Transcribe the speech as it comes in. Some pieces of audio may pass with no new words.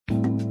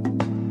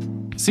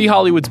See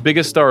Hollywood's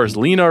biggest stars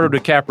Leonardo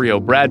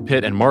DiCaprio, Brad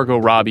Pitt, and Margot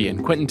Robbie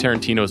in Quentin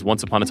Tarantino's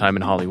Once Upon a Time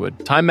in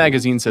Hollywood. Time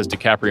magazine says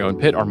DiCaprio and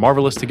Pitt are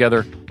marvelous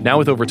together, now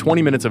with over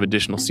 20 minutes of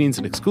additional scenes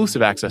and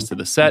exclusive access to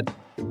the set.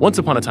 Once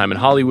Upon a Time in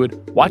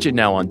Hollywood. Watch it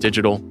now on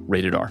digital,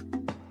 rated R.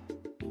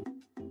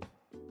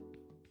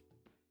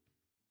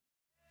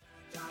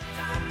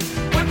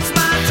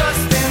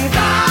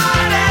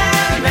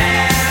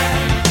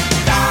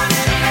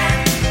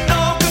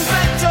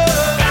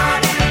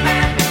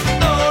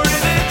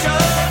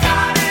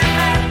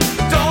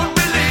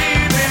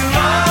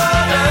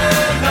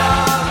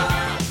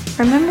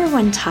 Remember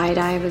when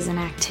tie-dye was an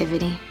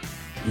activity?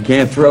 He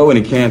can't throw and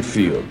he can't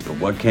field, but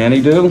what can he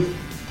do?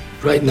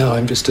 Right now,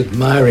 I'm just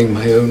admiring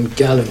my own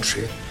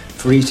gallantry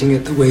for eating it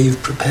the way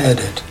you've prepared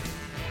it.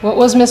 What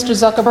was Mr.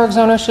 Zuckerberg's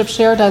ownership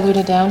share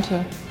diluted down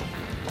to?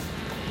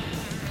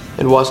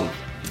 It wasn't.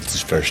 It's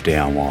his first day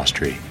on Wall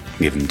Street.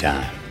 Give him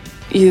time.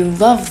 You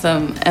love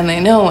them, and they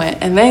know it,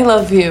 and they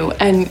love you,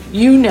 and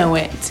you know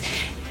it.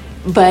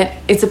 But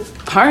it's a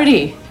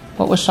party.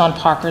 What was Sean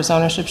Parker's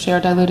ownership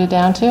share diluted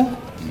down to?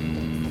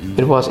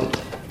 It wasn't.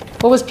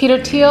 What was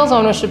Peter Thiel's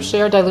ownership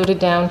share diluted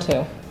down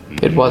to?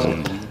 It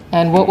wasn't.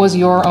 And what was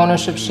your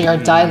ownership share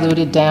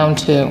diluted down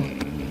to?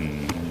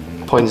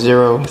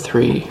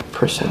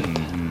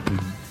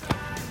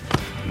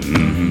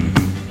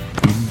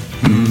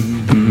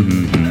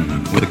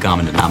 0.03%. With a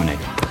common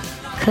denominator.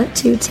 Cut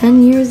to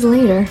 10 years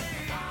later.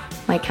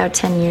 Like how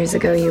 10 years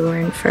ago you were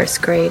in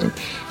first grade and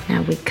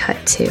now we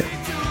cut to.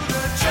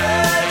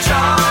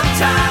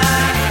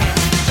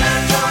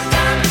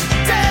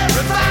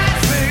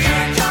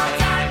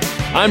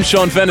 I'm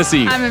Sean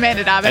Fennessy. I'm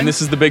Amanda Dobbins. And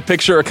this is The Big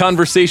Picture, a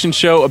conversation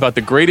show about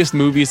the greatest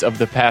movies of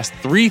the past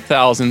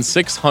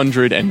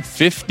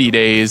 3,650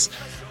 days.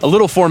 A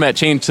little format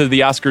change to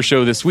the Oscar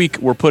show this week.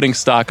 We're putting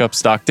stock up,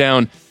 stock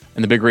down,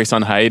 and the big race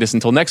on hiatus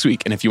until next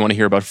week. And if you want to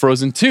hear about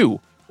Frozen 2,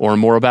 or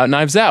more about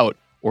Knives Out,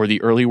 or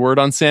the early word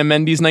on Sam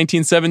Mendes'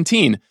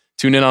 1917,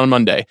 tune in on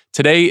Monday.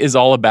 Today is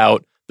all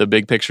about The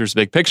Big Picture's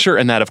Big Picture,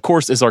 and that, of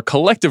course, is our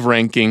collective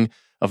ranking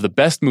of the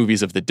best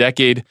movies of the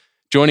decade.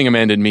 Joining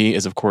Amanda and me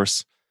is, of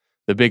course,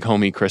 the big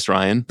homie, Chris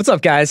Ryan. What's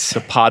up, guys?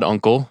 The pod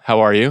uncle.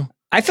 How are you?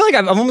 I feel like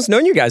I've almost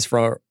known you guys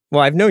well,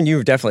 I've known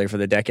you definitely for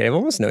the decade. I've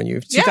almost known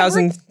you.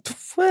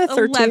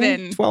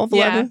 2013, 12,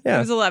 11. Yeah, it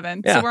was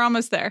 11. Yeah. So we're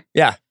almost there.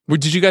 Yeah.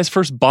 Did you guys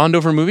first bond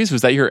over movies?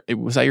 Was that your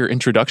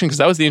introduction? Because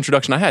that was the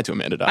introduction I had to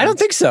Amanda Dobbins. I don't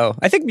think so.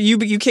 I think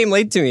you came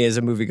late to me as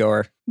a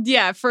moviegoer.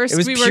 Yeah, first it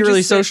was we were purely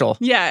just social.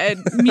 At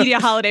media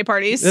holiday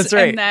parties. That's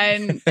right.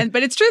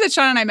 But it's true that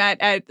Sean and I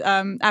met at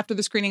after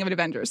the screening of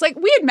Avengers. Like,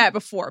 we had met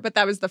before, but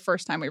that was the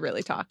first time we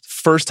really talked.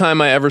 First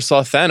time I ever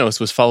saw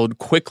Thanos was followed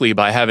quickly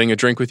by having a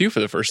drink with you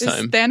for the first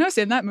time. Is Thanos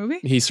in that movie?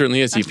 He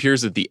certainly is. He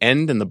appears at the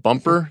end in the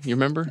bumper. You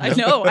remember? I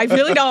know. I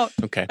really don't.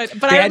 Okay. But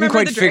They I hadn't remember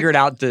quite the drink. figured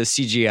out the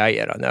CGI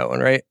yet on that one,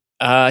 right?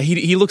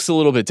 He looks a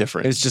little bit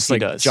different. It's just He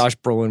like does. Josh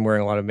Brolin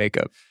wearing a lot of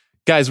makeup.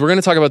 Guys, we're going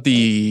to talk about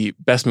the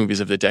best movies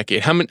of the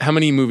decade. How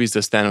many movies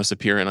does Thanos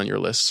appear in on your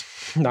list?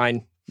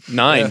 9.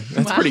 9. Yeah.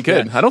 That's Wow. pretty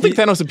good. I don't think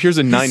Thanos appears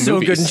in 9 He's so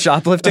movies. good in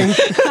shoplifting.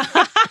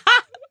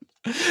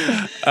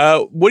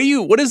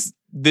 What does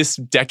this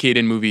decade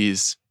in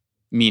movies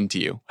mean to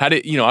you? How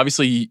did,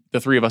 obviously the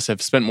three of us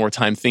have spent more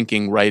time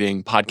thinking,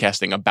 writing,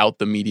 podcasting about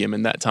the medium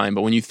in that time.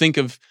 But when you think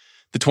of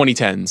the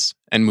 2010s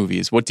and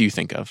movies, what do you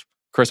think of?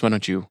 Chris, why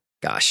don't you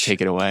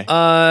take it away?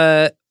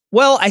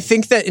 Well, I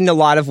think that in a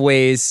lot of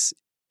ways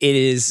it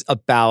is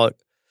about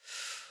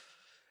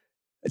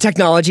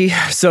technology.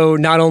 So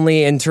not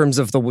only in terms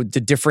of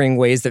the differing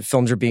ways that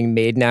films are being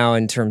made now,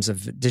 in terms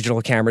of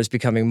digital cameras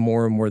becoming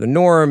more and more the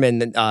norm,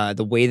 and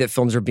the way that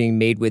films are being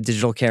made with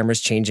digital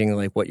cameras changing,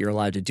 like what you're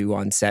allowed to do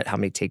on set, how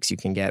many takes you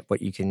can get, where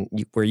you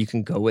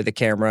can go with a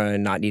camera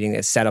and not needing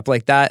a setup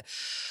like that.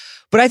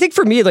 But I think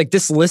for me, like,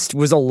 this list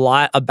was a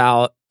lot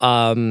about,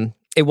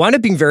 it wound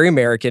up being very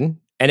American,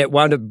 and it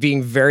wound up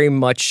being very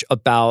much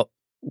about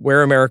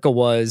where America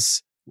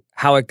was,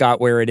 how it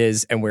got where it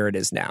is, and where it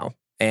is now.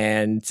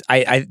 And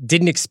I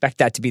didn't expect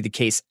that to be the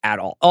case at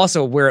all.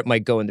 Also, where it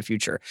might go in the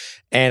future.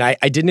 And I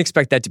didn't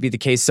expect that to be the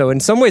case. So in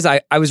some ways,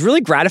 I was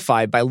really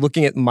gratified by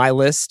looking at my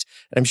list,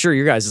 and I'm sure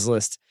your guys'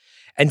 list,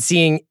 and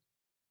seeing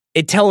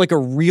it tell like a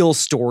real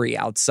story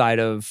outside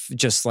of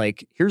just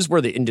like, here's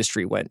where the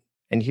industry went.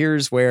 And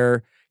here's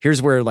where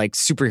like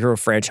superhero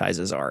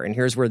franchises are. And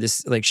here's where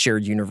this like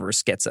shared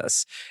universe gets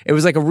us. It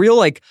was like a real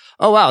like,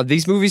 oh wow,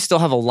 these movies still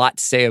have a lot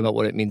to say about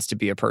what it means to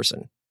be a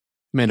person.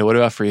 Amanda, what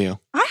about for you?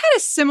 I had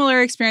a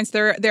similar experience.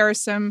 There are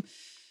some,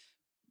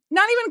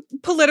 not even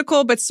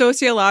political, but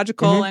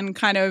sociological and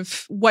kind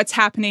of what's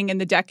happening in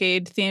the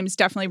decade themes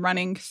definitely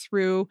running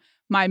through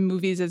my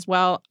movies as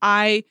well.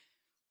 I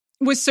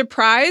was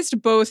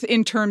surprised both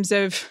in terms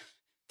of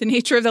the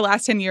nature of the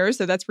last 10 years,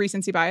 so that's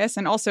recency bias,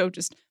 and also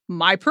just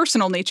my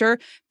personal nature,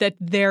 that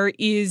there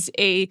is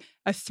a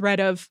thread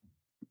of,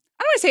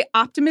 I don't want to say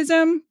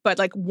optimism, but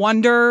like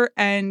wonder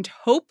and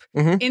hope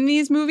in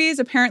these movies.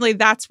 Apparently,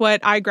 that's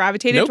what I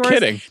gravitated towards. No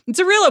kidding. It's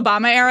a real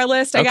Obama era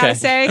list, I gotta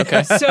say.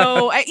 Okay.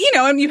 So,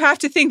 and you have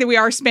to think that we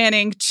are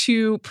spanning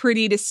two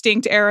pretty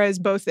distinct eras,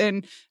 both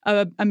in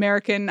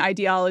American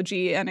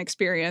ideology and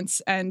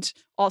experience, and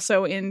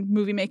also in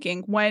movie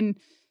making when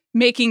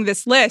making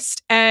this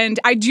list. And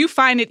I do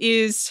find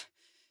there's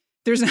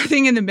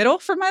nothing in the middle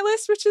for my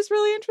list, which is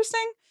really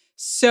interesting.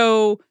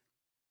 So,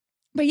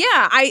 but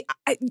yeah, I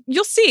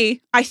you'll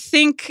see.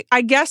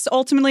 I guess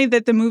ultimately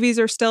that the movies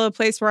are still a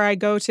place where I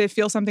go to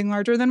feel something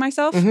larger than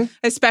myself,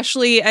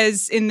 especially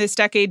as in this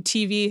decade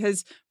TV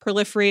has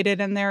proliferated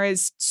and there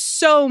is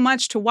so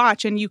much to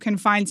watch and you can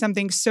find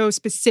something so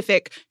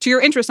specific to your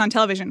interest on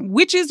television,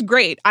 which is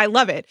great. I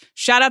love it.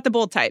 Shout out the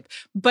Bold Type.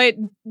 But,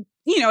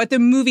 at the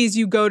movies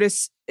you go to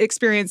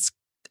experience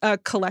a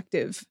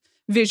collective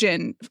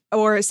vision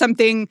or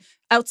something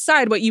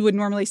outside what you would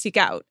normally seek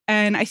out.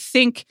 And I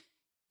think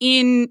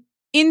in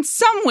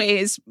some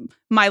ways,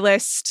 my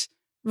list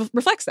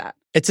reflects that.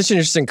 It's such an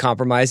interesting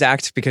compromise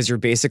act because you're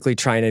basically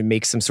trying to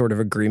make some sort of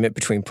agreement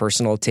between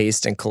personal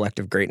taste and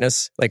collective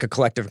greatness, like a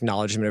collective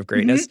acknowledgement of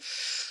greatness.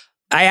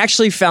 I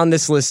actually found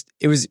this list,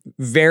 it was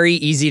very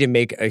easy to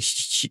make a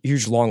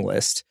huge long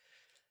list.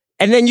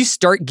 And then you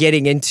start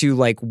getting into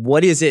like,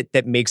 what is it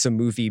that makes a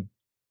movie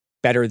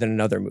better than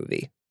another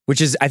movie? Which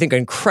is, I think, an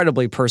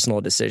incredibly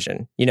personal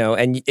decision,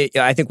 and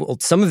I think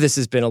some of this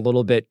has been a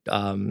little bit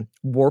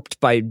warped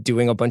by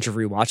doing a bunch of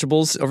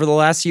rewatchables over the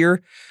last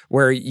year,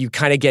 where you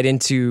kind of get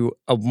into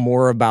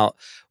more about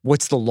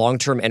what's the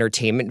long-term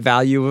entertainment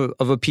value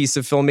of a piece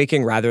of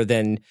filmmaking rather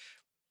than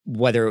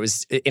whether it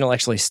was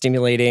intellectually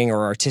stimulating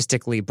or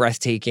artistically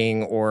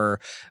breathtaking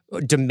or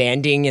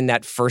demanding in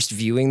that first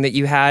viewing that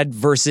you had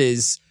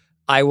versus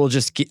I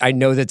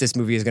know that this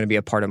movie is going to be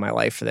a part of my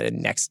life for the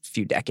next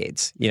few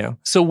decades,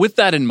 So with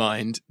that in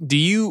mind, do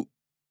you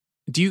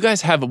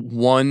guys have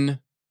one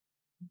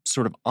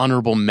sort of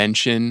honorable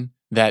mention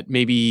that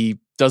maybe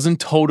doesn't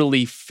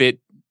totally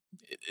fit,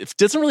 it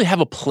doesn't really have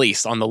a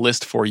place on the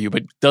list for you,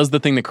 but does the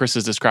thing that Chris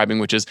is describing,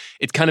 which is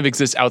it kind of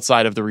exists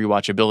outside of the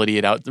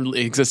rewatchability, it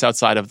exists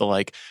outside of the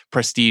like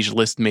prestige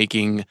list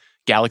making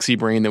galaxy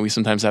brain that we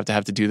sometimes have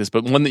to do this,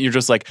 but one that you're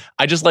just like,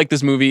 I just like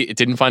this movie. It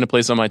didn't find a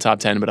place on my top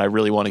 10, but I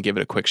really want to give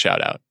it a quick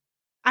shout out.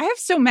 I have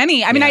so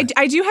many. I mean,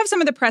 I do have some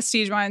of the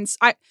prestige ones.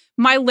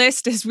 My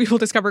list, as we will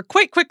discover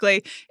quite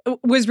quickly,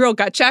 was real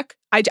gut check.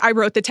 I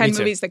wrote the 10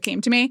 movies that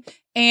came to me.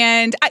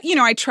 And,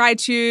 I tried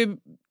to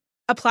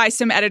apply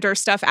some editor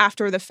stuff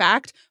after the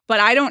fact, but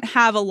I don't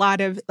have a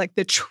lot of like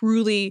the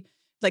truly,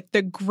 like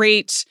the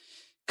great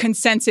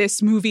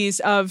consensus movies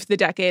of the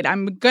decade.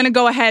 I'm going to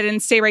go ahead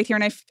and say right here,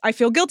 and I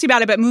feel guilty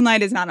about it, but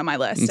Moonlight is not on my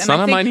list. It's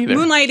not on mine either.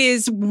 Moonlight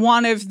is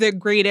one of the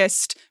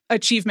greatest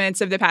achievements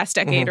of the past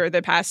decade or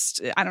the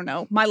past, I don't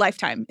know, my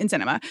lifetime in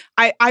cinema.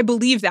 I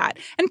believe that.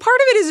 And part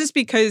of it is just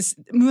because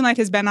Moonlight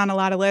has been on a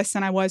lot of lists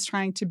and I was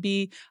trying to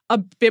be a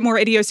bit more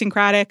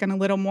idiosyncratic and a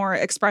little more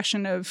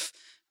expression of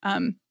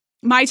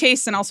my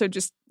tastes and also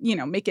just,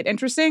 make it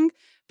interesting.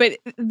 But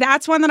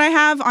that's one that I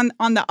have.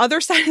 On the other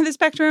side of the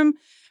spectrum,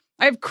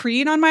 I have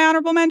Creed on my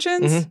honorable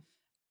mentions.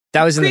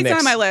 That was in Creed's the mix.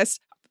 on my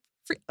list.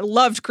 I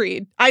loved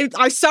Creed.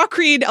 I saw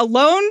Creed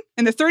alone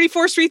in the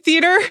 34th Street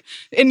Theater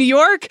in New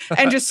York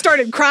and just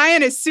started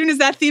crying as soon as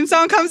that theme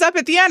song comes up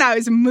at the end. I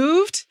was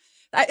moved.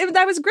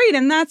 That was great.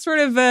 And that's sort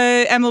of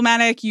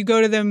emblematic. You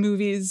go to the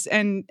movies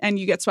and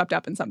you get swept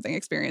up in something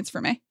experience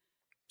for me.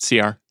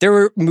 CR. There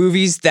were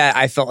movies that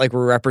I felt like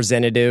were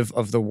representative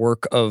of the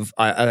work of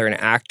either an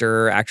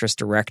actor, actress,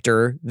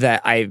 director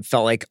that I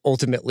felt like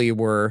ultimately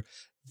were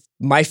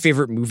my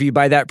favorite movie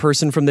by that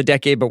person from the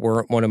decade, but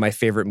weren't one of my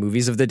favorite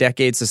movies of the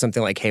decade. So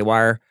something like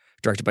Haywire,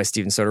 directed by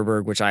Steven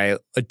Soderbergh, which I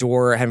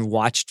adore, have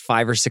watched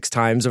 5 or 6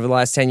 times over the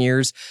last 10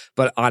 years,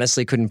 but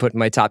honestly couldn't put in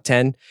my top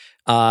 10.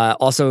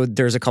 Also,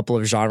 there's a couple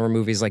of genre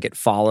movies like It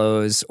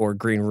Follows or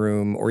Green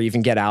Room or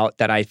even Get Out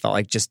that I felt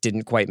like just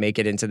didn't quite make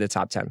it into the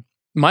top 10.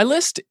 My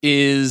list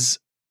is,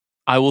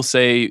 I will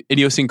say,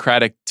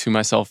 idiosyncratic to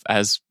myself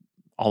as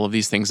all of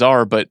these things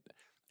are, but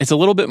it's a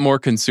little bit more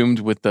consumed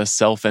with the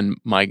self and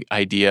my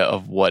idea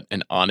of what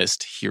an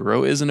honest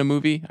hero is in a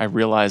movie. I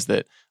realize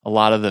that a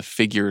lot of the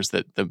figures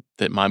that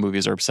my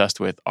movies are obsessed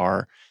with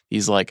are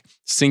these like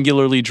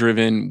singularly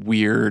driven,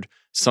 weird,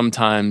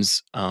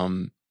 sometimes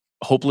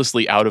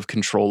hopelessly out of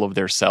control of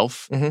their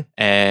self.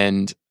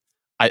 And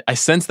I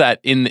sense that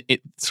in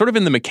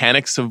the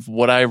mechanics of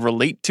what I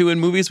relate to in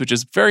movies, which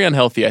is very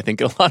unhealthy, I think,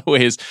 in a lot of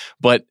ways.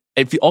 But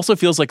it also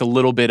feels like a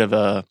little bit of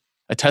a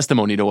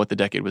testimony to what the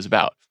decade was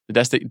about.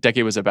 The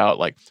decade was about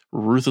like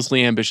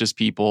ruthlessly ambitious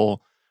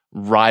people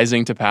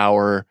rising to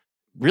power,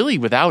 really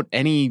without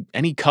any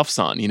cuffs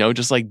on,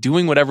 just like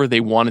doing whatever they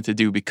wanted to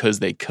do because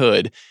they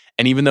could.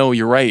 And even though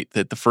you're right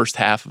that the first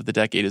half of the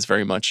decade is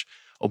very much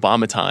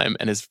Obama time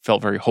and has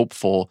felt very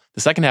hopeful,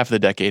 the second half of the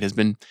decade has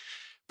been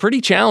pretty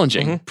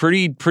challenging,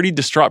 pretty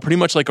distraught, pretty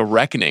much like a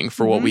reckoning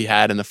for what we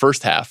had in the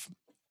first half.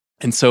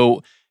 And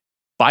so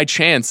by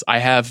chance, I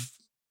have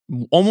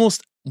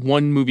almost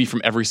one movie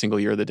from every single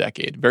year of the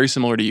decade. Very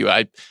similar to you.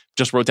 I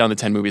just wrote down the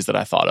 10 movies that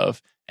I thought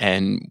of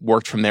and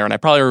worked from there. And I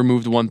probably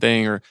removed one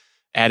thing or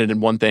added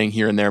in one thing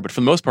here and there. But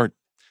for the most part,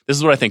 this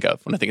is what I think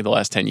of when I think of the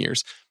last 10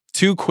 years.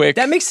 Too quick.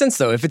 That makes sense,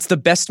 though. If it's the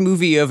best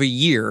movie of a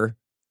year,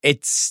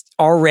 it's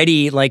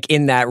already like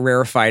in that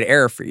rarefied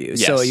era for you.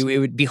 Yes. So it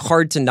would be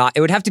hard to not.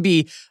 It would have to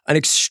be an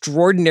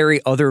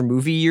extraordinary other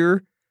movie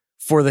year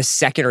for the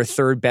second or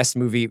third best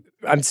movie.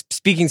 I'm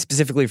speaking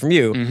specifically from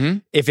you. Mm-hmm.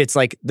 If it's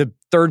like the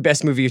third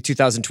best movie of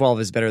 2012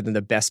 is better than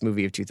the best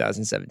movie of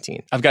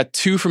 2017. I've got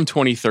 2 from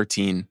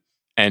 2013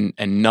 and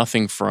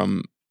nothing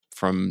from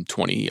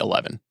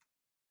 2011.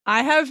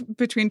 I have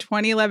between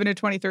 2011 and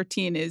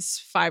 2013 is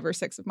 5 or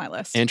 6 of my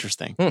list.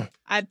 Interesting.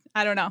 I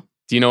don't know.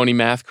 Do you know any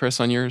math, Chris,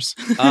 on yours?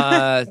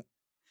 I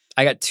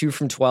got 2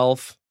 from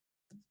 12.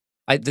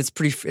 It's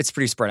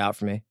pretty spread out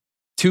for me.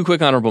 2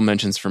 quick honorable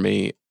mentions for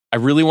me. I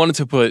really wanted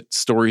to put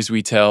Stories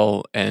We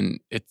Tell and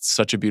It's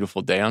Such a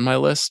Beautiful Day on my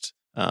list.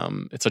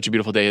 It's Such a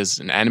Beautiful Day is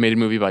an animated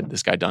movie by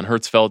this guy, Don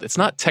Hertzfeldt. It's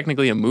not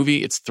technically a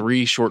movie. It's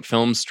 3 short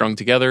films strung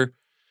together.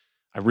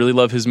 I really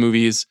love his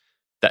movies.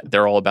 That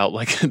they're all about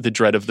like the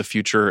dread of the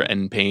future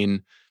and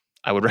pain.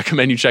 I would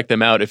recommend you check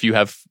them out if you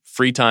have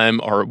free time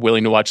or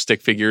willing to watch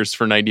stick figures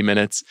for 90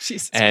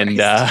 minutes and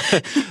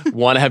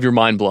want to have your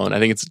mind blown. I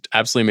think it's an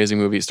absolutely amazing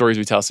movie. Stories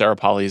We Tell, Sarah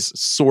Polley's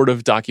sort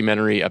of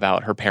documentary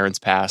about her parents'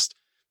 past.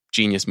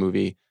 Genius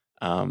movie.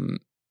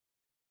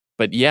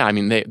 But yeah, I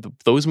mean,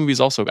 those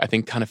movies also, I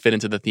think, kind of fit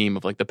into the theme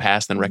of like the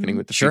past and reckoning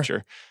with the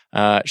future.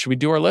 Should we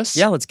do our list?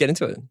 Yeah, let's get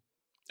into it.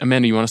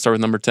 Amanda, you want to start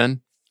with number 10?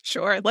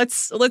 Sure.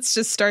 Let's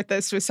just start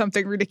this with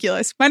something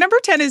ridiculous. My number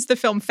 10 is the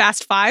film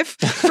Fast 5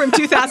 from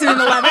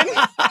 2011.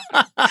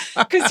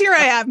 Because here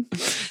I am.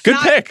 Good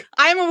pick.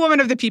 I'm a woman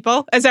of the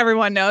people, as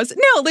everyone knows.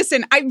 No,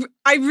 listen,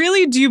 I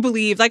really do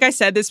believe, like I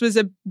said, this was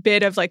a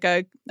bit of like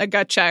a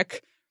gut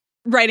check,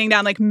 writing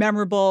down like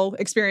memorable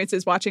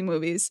experiences watching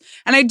movies.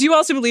 And I do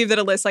also believe that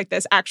a list like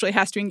this actually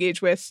has to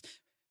engage with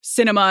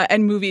cinema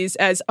and movies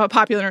as a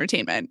popular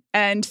entertainment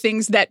and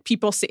things that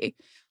people see.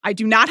 I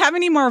do not have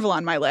any Marvel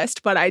on my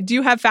list, but I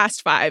do have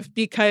Fast 5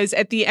 because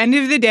at the end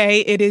of the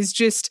day, it is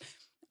just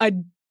a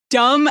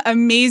dumb,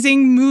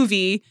 amazing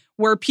movie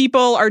where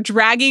people are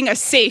dragging a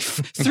safe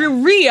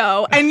through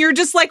Rio and you're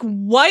just like,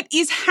 what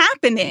is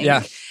happening?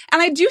 Yeah.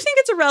 And I do think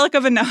it's a relic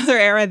of another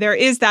era. There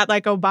is that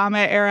like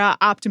Obama era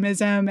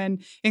optimism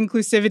and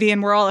inclusivity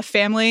and we're all a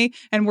family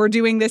and we're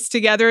doing this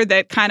together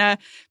that kind of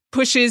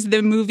pushes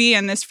the movie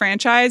and this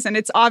franchise. And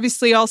it's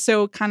obviously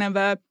also kind of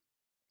a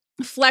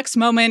flex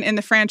moment in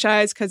the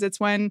franchise because it's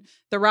when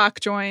The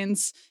Rock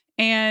joins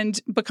and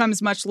becomes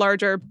much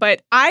larger.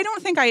 But I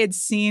don't think I had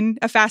seen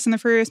a Fast and the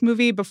Furious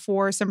movie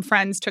before some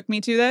friends took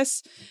me to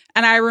this.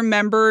 And I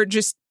remember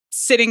just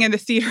sitting in the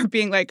theater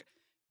being like,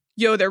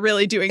 yo, they're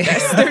really doing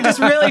this. They're just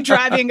really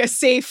driving a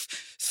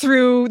safe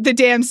through the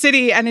damn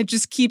city and it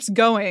just keeps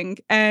going.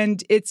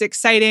 And it's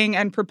exciting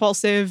and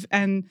propulsive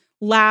and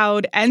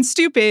loud and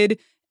stupid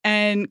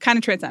and kind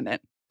of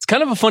transcendent. It's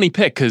kind of a funny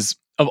pick because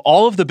of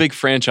all of the big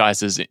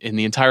franchises in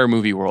the entire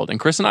movie world, and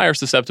Chris and I are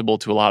susceptible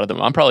to a lot of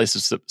them. I'm probably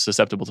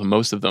susceptible to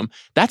most of them.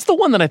 That's the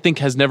one that I think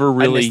has never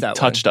really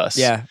touched us.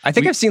 Yeah. I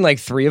think I've seen like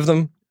 3 of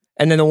them.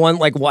 And then the one,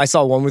 like, I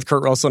saw one with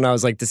Kurt Russell and I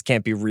was like, this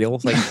can't be real.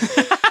 Like,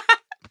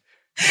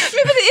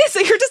 Maybe it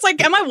is. You're just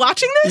like, am I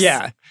watching this?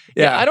 Yeah.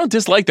 I don't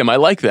dislike them. I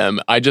like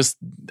them.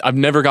 I've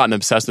never gotten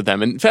obsessed with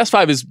them. And Fast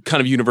 5 is kind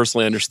of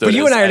universally understood. But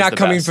you and I are as not the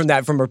coming best. from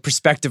that from a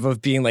perspective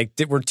of being like,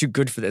 we're too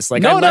good for this.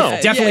 Like, No.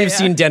 I definitely have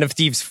seen Den of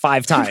Thieves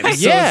 5 times.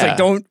 So Yeah. it's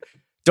like,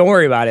 don't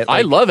worry about it.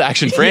 I Like, love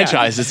action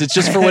franchises. It's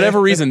just for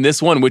whatever reason,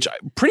 this one, which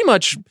pretty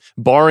much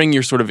barring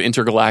your sort of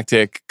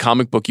intergalactic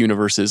comic book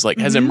universes, like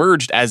has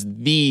emerged as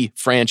the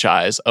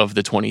franchise of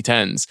the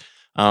 2010s.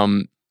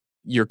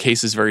 Your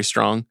case is very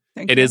strong.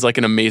 It is like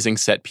an amazing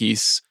set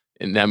piece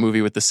in that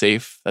movie with the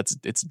safe.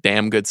 It's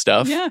damn good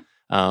stuff. Yeah.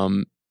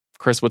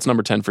 Chris, what's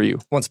number 10 for you?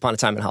 Once Upon a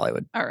Time in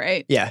Hollywood. All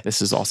right. Yeah.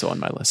 This is also on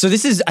my list. So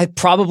this is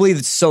probably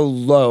so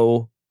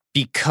low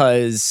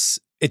because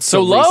it's So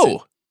so low.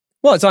 recent.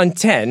 Well, it's on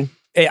 10.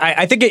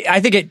 I think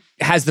it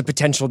has the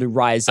potential to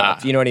rise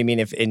up. You know what I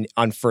mean?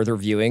 On further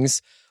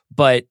viewings,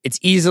 but it's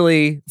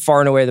easily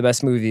far and away the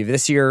best movie of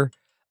this year.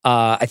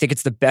 I think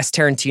it's the best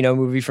Tarantino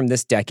movie from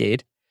this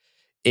decade.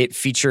 It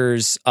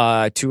features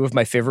 2 of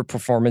my favorite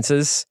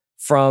performances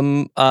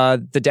from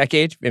the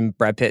decade in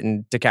Brad Pitt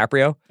and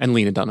DiCaprio And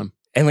Lena Dunham.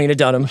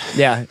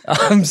 Yeah,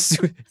 I'm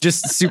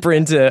just super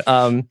into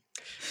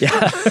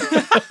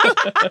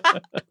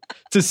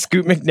to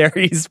Scoot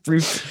McNairy's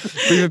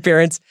brief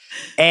appearance.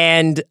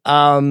 And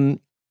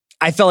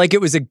I felt like it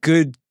was a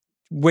good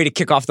way to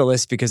kick off the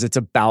list because it's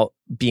about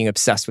being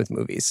obsessed with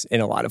movies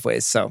in a lot of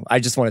ways. So I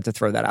just wanted to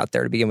throw that out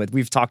there to begin with.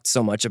 We've talked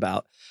so much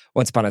about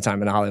Once Upon a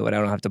Time in Hollywood. I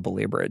don't have to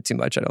belabor it too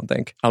much, I don't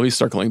think. I'll be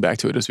circling back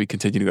to it as we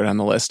continue to go down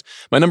the list.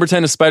 My number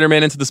 10 is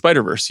Spider-Man Into the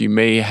Spider-Verse. You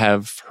may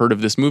have heard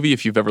of this movie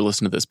if you've ever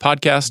listened to this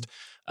podcast.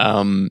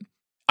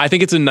 I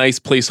think it's a nice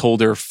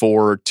placeholder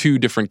for 2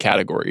 different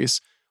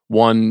categories.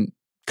 One,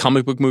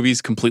 comic book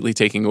movies completely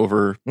taking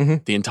over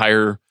the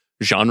entire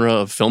genre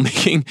of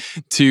filmmaking.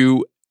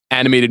 2,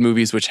 animated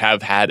movies which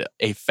have had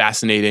a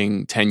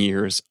fascinating 10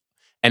 years.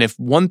 And if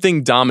one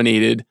thing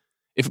dominated,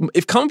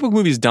 if comic book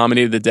movies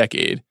dominated the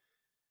decade,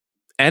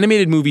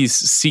 animated movies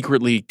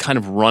secretly kind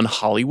of run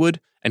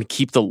Hollywood and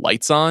keep the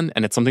lights on.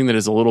 And it's something that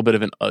is a little bit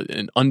of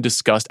an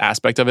undiscussed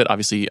aspect of it.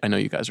 Obviously, I know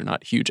you guys are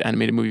not huge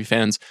animated movie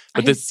fans.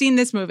 But I've seen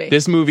this movie.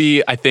 This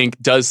movie, I think,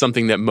 does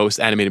something that most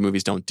animated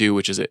movies don't do,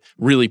 which is it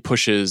really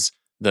pushes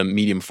the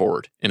medium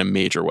forward in a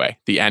major way.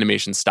 The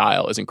animation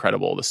style is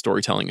incredible. The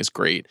storytelling is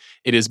great.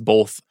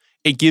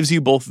 It gives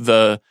you both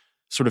the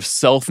sort of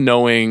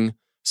self-knowing,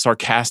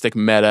 sarcastic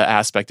meta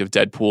aspect of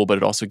Deadpool, but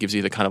it also gives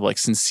you the kind of like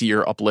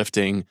sincere,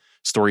 uplifting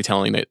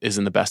storytelling that is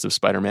in the best of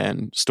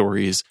Spider-Man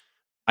stories.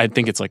 I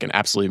think it's like an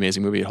absolutely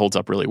amazing movie. It holds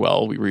up really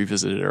well. We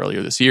revisited it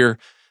earlier this year.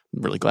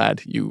 I'm really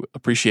glad you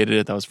appreciated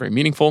it. That was very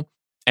meaningful.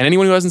 And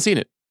anyone who hasn't seen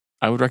it,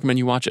 I would recommend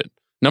you watch it.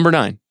 Number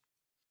 9.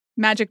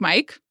 Magic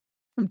Mike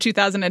from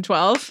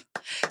 2012.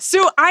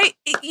 So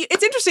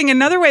it's interesting.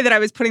 Another way that I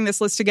was putting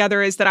this list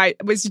together is that I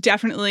was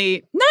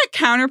definitely not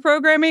counter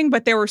programming,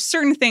 but there were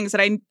certain things that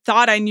I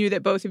thought I knew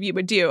that both of you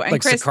would do. And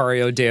like Chris,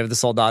 Sicario, Day of the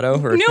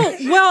Soldado? Or? No,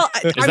 well...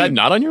 Is that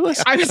not on your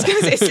list? I was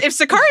going to say, if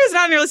Sicario is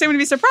not on your list, I'm going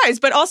to be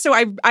surprised. But also,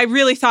 I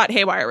really thought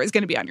Haywire was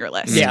going to be on your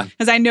list. Yeah.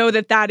 Because I know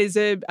that is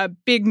a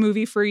big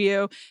movie for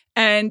you.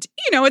 And,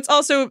 it's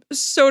also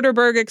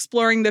Soderbergh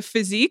exploring the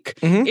physique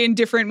in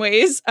different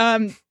ways.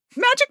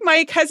 Magic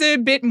Mike has a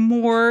bit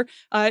more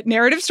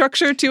narrative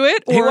structure to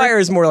it. Haywire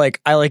is more like,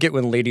 I like it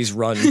when ladies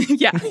run.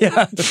 Yeah.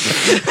 Yeah.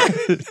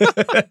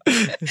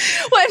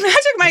 Well,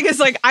 Magic Mike is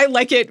like, I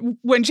like it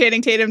when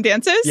Channing Tatum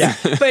dances. Yeah.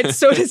 But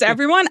so does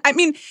everyone. I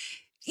mean,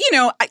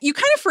 you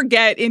kind of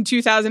forget in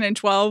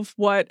 2012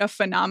 what a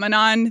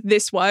phenomenon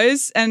this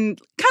was. And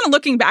kind of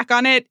looking back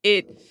on it,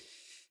 it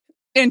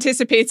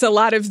anticipates a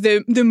lot of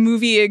the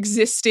movie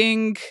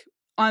existing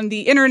on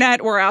the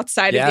internet or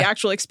outside of the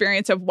actual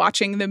experience of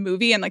watching the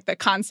movie, and like the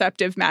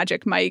concept of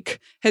Magic Mike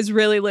has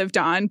really lived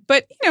on.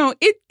 But,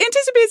 it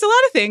anticipates a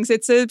lot of things.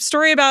 It's a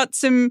story about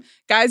some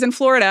guys in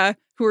Florida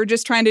who are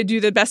just trying to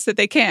do the best that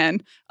they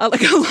can,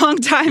 like a long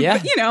time.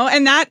 Yeah. But,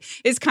 and that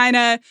is kind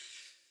of,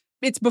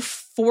 it's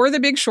before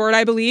The Big Short,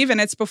 I believe, and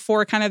it's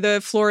before kind of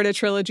the Florida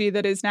trilogy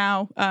that is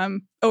now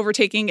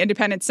overtaking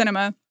independent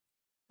cinema.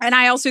 And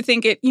I also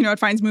think it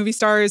finds movie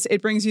stars.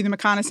 It brings you the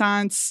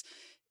reconnaissance.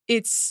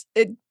 It's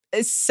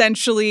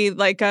essentially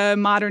like a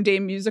modern day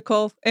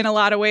musical in a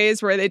lot of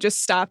ways, where they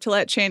just stop to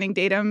let Channing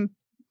Tatum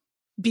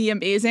be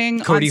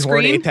amazing Cody on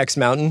Horn, screen. Apex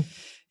Mountain.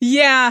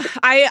 Yeah,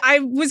 I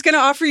was going to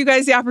offer you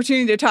guys the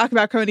opportunity to talk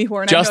about Cody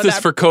Horn. Justice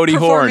for Cody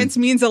Horn. Performance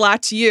means a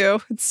lot to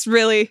you.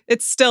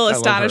 It's still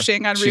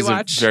astonishing on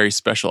rewatch. She's a very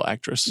special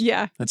actress.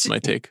 Yeah. That's my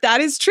take. That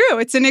is true.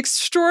 It's an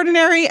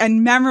extraordinary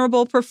and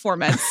memorable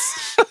performance,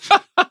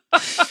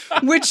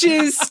 which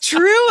is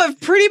true of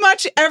pretty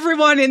much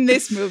everyone in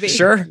this movie.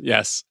 Sure.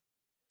 Yes.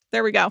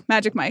 There we go.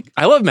 Magic Mike.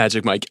 I love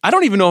Magic Mike. I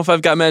don't even know if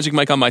I've got Magic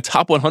Mike on my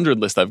top 100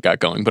 list I've got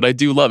going, but I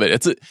do love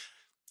it.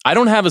 I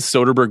don't have a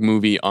Soderbergh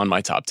movie on my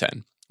top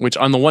 10, which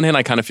on the one hand,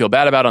 I kind of feel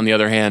bad about. On the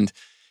other hand,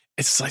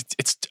 it's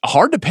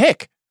hard to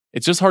pick.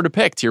 It's just hard to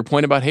pick. To your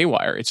point about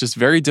Haywire, it's just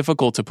very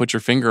difficult to put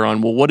your finger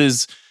on, well, what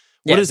is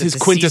his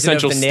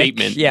quintessential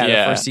statement? Yeah.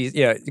 The first season.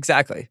 Yeah,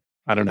 exactly.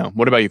 I don't know.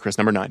 What about you, Chris?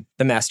 Number 9.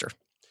 The Master.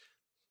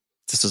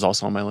 This is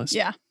also on my list.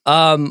 Yeah.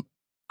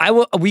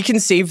 We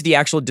can save the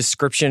actual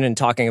description and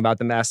talking about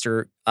The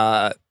Master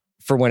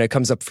for when it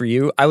comes up for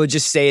you. I would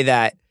just say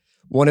that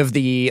one of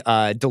the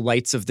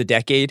delights of the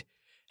decade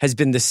has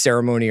been the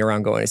ceremony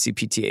around going to see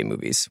PTA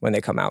movies when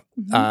they come out.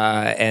 Mm-hmm.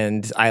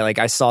 And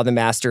I saw The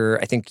Master.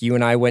 I think you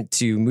and I went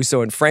to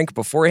Musso and Frank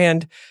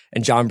beforehand,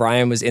 and John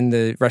Bryan was in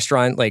the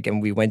restaurant,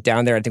 and we went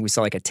down there. I think we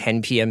saw a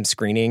 10 p.m.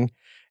 screening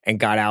and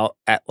got out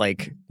at I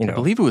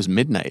believe it was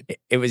midnight.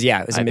 It was a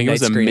I think midnight it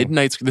was a screening.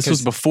 midnight. This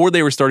was before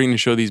they were starting to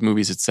show these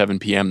movies at 7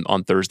 p.m.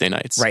 on Thursday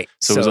nights. Right.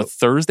 So it was a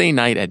Thursday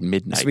night at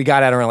midnight. So we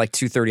got out around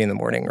 2:30 in the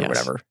morning or Yes.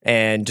 whatever,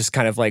 and just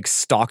kind of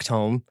stalked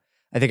home.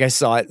 I think I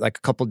saw it a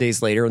couple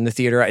days later in the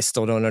theater. I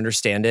still don't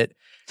understand it.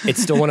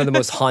 It's still one of the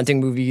most haunting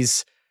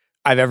movies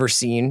I've ever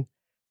seen.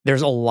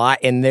 There's a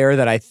lot in there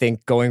that I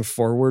think going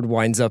forward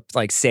winds up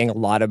saying a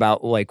lot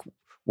about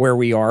where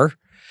we are.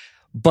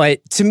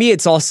 But to me,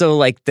 it's also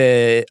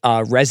the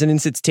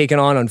resonance it's taken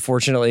on,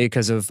 unfortunately,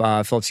 because of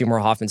Philip Seymour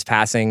Hoffman's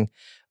passing,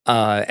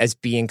 as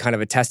being kind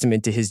of a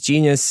testament to his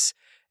genius.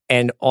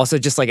 And also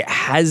just it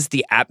has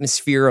the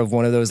atmosphere of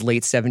one of those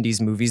late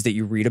 70s movies that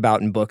you read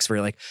about in books where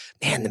you're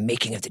man, the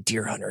making of the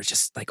Deer Hunter is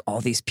just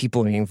all these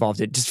people being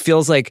involved. It just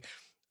feels like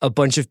a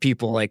bunch of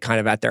people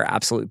kind of at their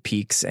absolute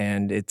peaks.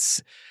 And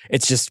it's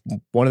just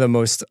one of the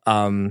most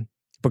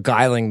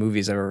beguiling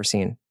movies I've ever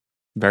seen.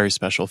 Very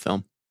special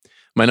film.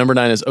 My number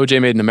 9 is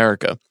OJ Made in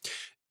America.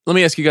 Let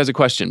me ask you guys a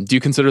question. Do you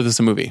consider this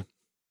a movie?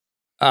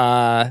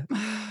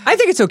 I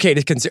think it's okay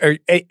to consider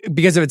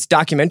because of its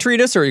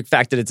documentariness or the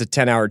fact that it's a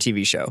 10-hour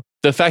TV show.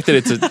 The fact that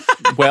it's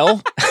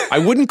I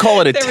wouldn't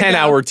call it a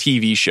 10-hour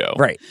TV show.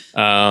 Right.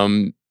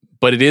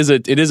 But it is a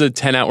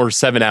 10-hour,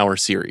 7-hour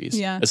series,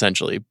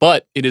 essentially.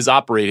 But it is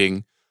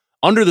operating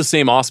under the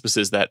same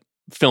auspices that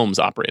films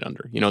operate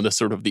under. The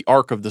sort of the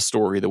arc of the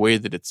story, the way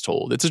that it's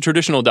told. It's a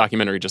traditional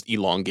documentary just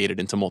elongated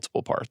into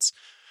multiple parts.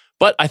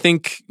 But I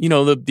think,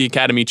 the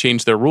Academy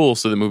changed their rules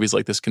so that movies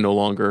like this can no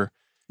longer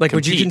compete.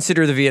 Would you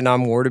consider the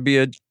Vietnam War to be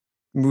a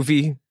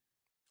movie?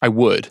 I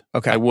would.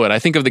 Okay. I would. I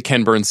think of the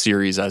Ken Burns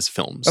series as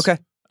films. Okay.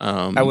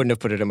 I wouldn't have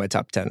put it in my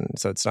top 10,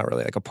 so it's not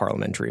really like a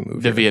parliamentary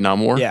movie. The Vietnam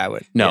War? Yeah, I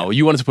would. No,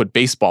 you wanted to put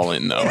baseball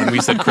in, though. And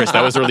we said, Chris,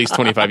 that was released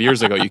 25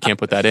 years ago. You can't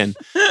put that in.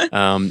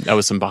 That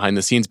was some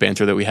behind-the-scenes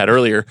banter that we had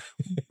earlier.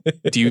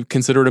 Do you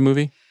consider it a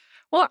movie?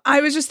 Well,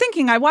 I was just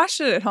thinking, I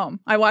watched it at home.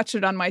 I watched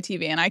it on my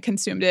TV, and I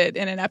consumed it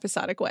in an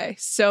episodic way.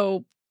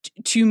 So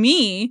to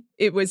me,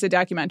 it was a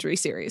documentary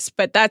series,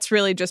 but that's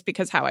really just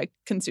because how I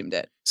consumed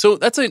it. So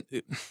that's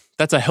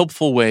a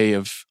helpful way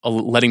of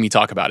letting me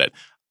talk about it.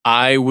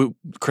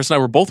 Chris and I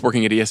were both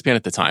working at ESPN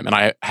at the time, and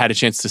I had a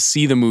chance to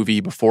see the movie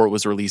before it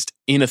was released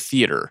in a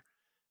theater,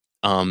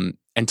 and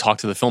talk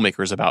to the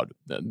filmmakers about,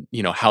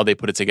 how they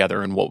put it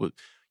together and what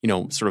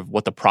sort of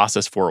what the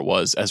process for it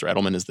was. Ezra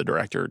Edelman is the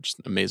director, just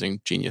an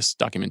amazing genius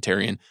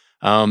documentarian.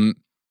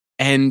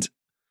 And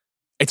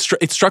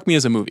it struck me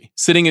as a movie.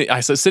 Sitting in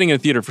a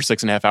theater for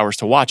 6.5 hours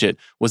to watch it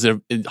was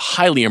a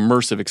highly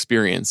immersive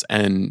experience,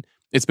 and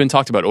it's been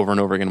talked about over and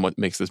over again what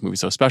makes this movie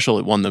so special.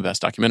 It won the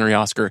Best Documentary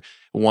Oscar. It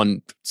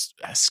won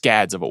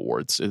scads of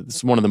awards.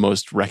 It's one of the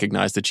most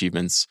recognized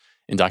achievements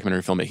in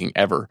documentary filmmaking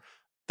ever.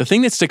 The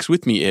thing that sticks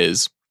with me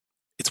is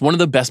it's one of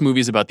the best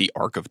movies about the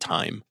arc of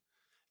time.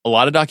 A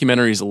lot of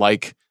documentaries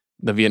like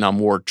the Vietnam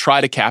War try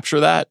to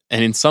capture that,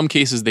 and in some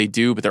cases they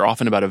do, but they're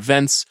often about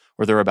events,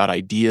 or they're about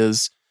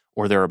ideas,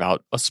 or they're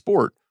about a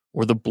sport,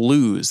 or the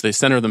blues. They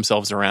center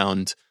themselves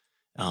around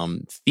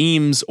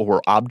themes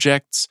or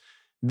objects.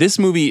 This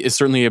movie is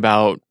certainly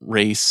about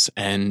race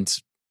and,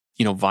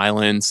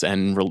 violence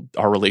and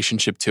our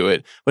relationship to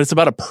it, but it's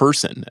about a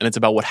person, and it's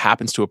about what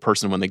happens to a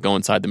person when they go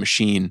inside the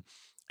machine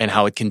and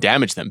how it can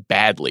damage them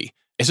badly.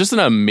 It's just an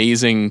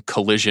amazing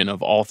collision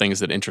of all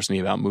things that interest me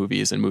about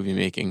movies and movie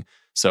making.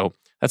 So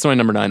that's my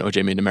number 9,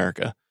 O.J. Made in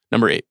America.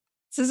 Number 8.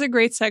 This is a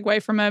great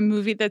segue from a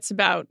movie that's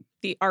about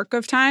the arc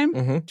of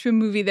time to a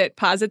movie that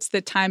posits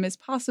that time is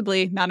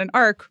possibly not an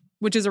arc,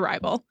 which is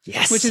Arrival.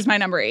 Yes. Which is my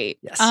number 8.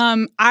 Yes.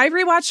 I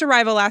rewatched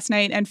Arrival last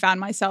night and found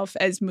myself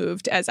as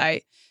moved as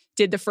I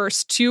did the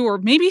first 2 or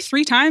maybe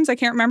 3 times, I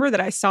can't remember, that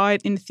I saw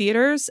it in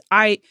theaters.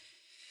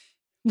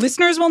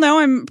 Listeners will know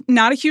I'm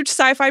not a huge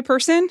sci-fi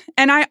person,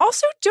 and I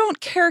also don't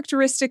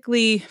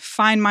characteristically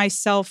find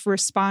myself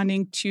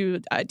responding to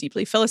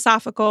deeply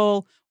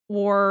philosophical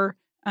or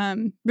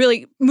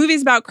really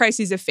movies about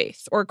crises of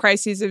faith or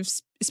crises of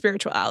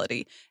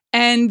spirituality.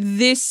 And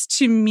this,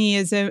 to me,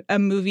 is a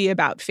movie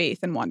about faith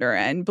and wonder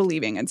and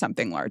believing in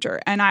something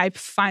larger. And I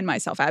find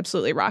myself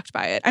absolutely rocked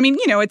by it. I mean,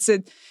 it's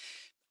a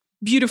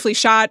beautifully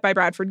shot by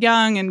Bradford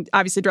Young and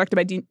obviously directed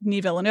by Denis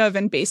Villeneuve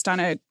and based on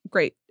a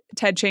great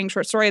Ted Chiang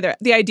short story.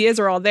 The ideas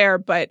are all there,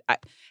 but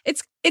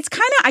it's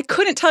kind of, I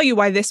couldn't tell you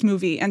why this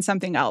movie and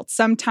something else.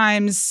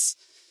 Sometimes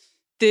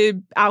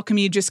the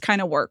alchemy just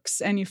kind of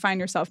works and you find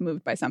yourself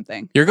moved by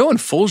something. You're going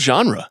full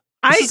genre.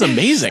 This is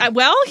amazing.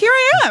 Well, here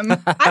I am. I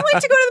like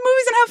to go to the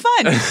movies and have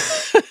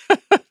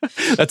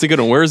fun. That's a good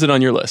one. Where is it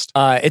on your list?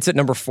 It's at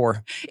number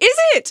 4. Is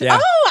it? Yeah.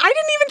 Oh, I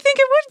didn't even think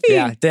it would be.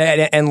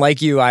 Yeah, and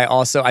like you,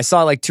 I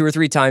saw it like 2 or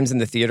 3 times in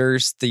the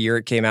theaters the year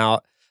it came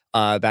out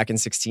back in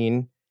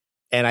 2016.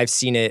 And I've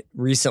seen it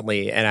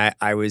recently, and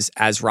I was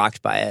as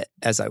rocked by it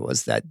as I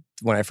was that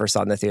when I first saw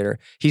it in the theater.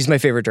 He's my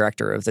favorite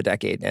director of the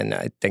decade, and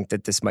I think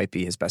that this might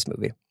be his best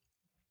movie.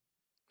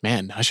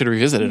 Man, I should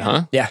revisit it,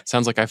 huh? Yeah.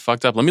 Sounds like I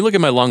fucked up. Let me look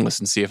at my long list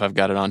and see if I've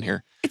got it on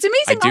here. It's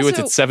amazing. I do. Also, It's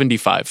at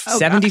 75. Oh,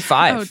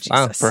 75. Oh,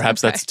 Wow. Jesus.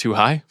 Perhaps that's too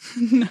high.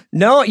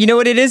 No, you know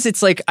what it is?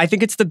 It's like, I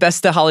think it's the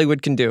best that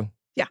Hollywood can do.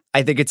 Yeah.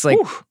 I think it's like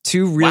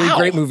 2 really Wow.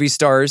 great movie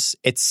stars.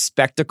 It's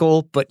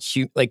spectacle, but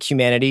like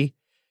humanity.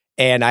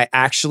 And I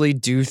actually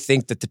do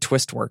think that the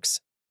twist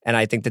works. And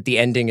I think that the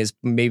ending is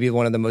maybe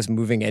one of the most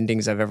moving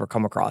endings I've ever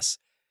come across.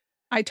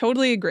 I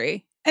totally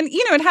agree. And,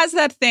 it has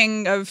that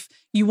thing of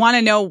you want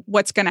to know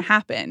what's going to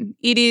happen.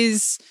 It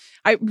is,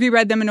 I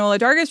reread the Manohla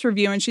Dargis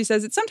review, and she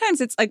says sometimes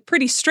it's like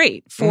pretty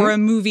straight for a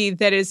movie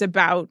that is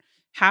about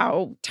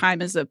how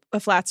time is a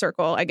flat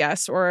circle, I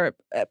guess,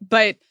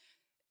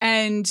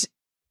 and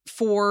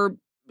for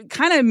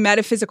kind of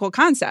metaphysical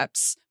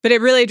concepts. But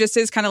it really just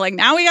is kind of like,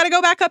 now we got to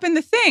go back up in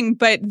the thing.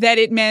 But that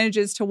it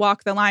manages to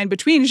walk the line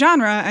between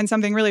genre and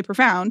something really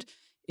profound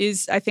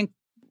is, I think,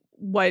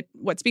 what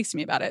speaks to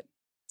me about it.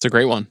 It's a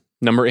great one.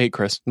 Number 8,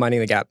 Chris. Minding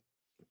the Gap.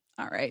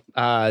 All right.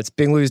 It's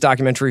Bing Liu's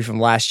documentary from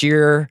last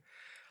year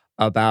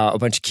about a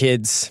bunch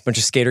of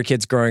skater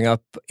kids growing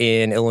up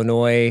in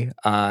Illinois,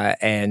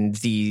 and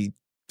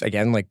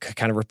again, like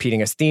kind of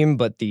repeating a theme,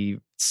 but the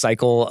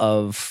cycle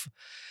of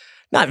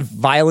not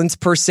violence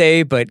per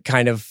se, but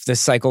kind of the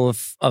cycle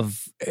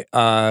of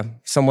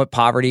somewhat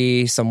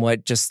poverty,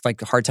 somewhat just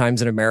like hard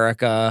times in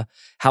America,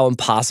 how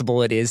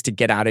impossible it is to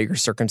get out of your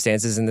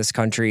circumstances in this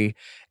country,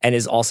 and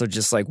is also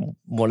just like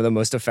one of the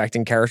most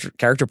affecting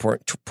character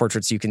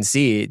portraits you can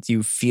see.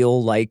 You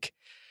feel like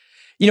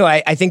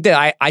I think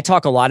that I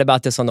talk a lot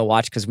about this on The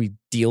Watch because we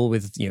deal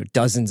with,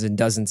 dozens and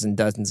dozens and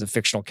dozens of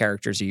fictional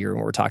characters a year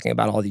when we're talking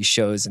about all these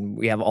shows, and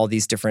we have all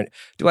these different,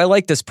 do I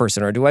like this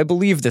person, or do I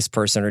believe this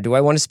person, or do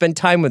I want to spend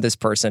time with this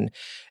person?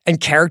 And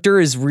character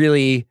is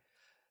really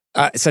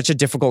such a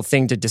difficult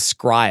thing to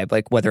describe,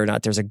 like whether or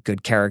not there's a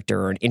good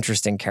character or an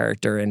interesting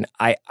character. And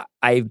I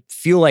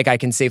feel like I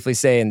can safely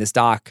say in this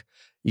doc,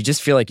 you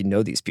just feel like you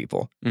know these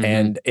people. Mm-hmm.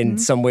 And in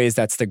some ways,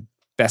 that's the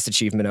best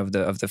achievement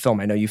of the film.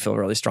 I know you feel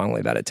really strongly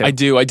about it too. I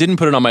do. I didn't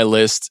put it on my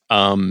list,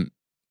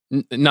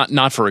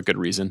 not for a good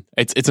reason.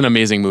 It's an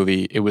amazing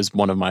movie. It was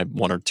one of my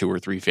 1 or 2 or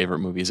 3 favorite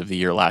movies of the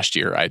year last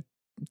year. I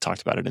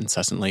talked about it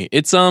incessantly.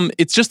 It's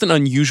just an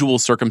unusual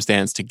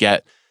circumstance to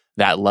get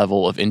that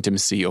level of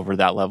intimacy over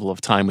that level of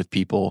time with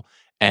people,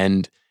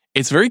 and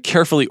it's very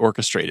carefully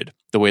orchestrated,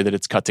 the way that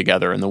it's cut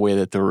together and the way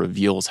that the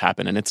reveals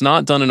happen. And it's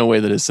not done in a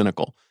way that is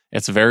cynical.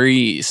 It's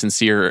very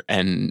sincere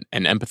and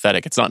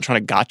empathetic. It's not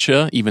trying to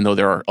gotcha, even though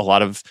there are a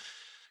lot of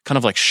kind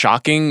of like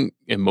shocking,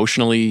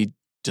 emotionally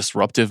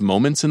disruptive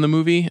moments in the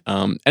movie.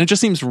 And it just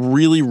seems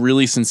really,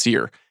 really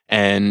sincere.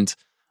 And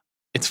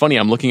it's funny,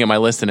 I'm looking at my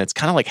list and it's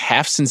kind of like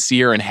half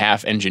sincere and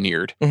half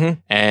engineered.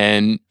 Mm-hmm.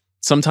 And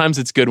sometimes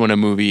it's good when a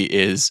movie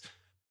is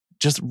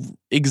just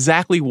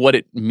exactly what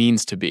it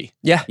means to be.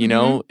 Yeah.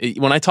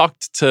 When I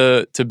talked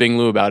to Bing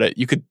Liu about it,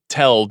 you could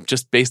tell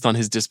just based on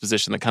his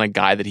disposition, the kind of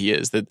guy that he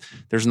is, that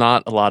there's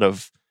not a lot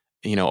of,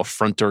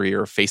 effrontery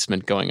or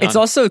effacement going on. It's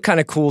also kind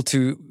of cool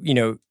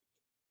to,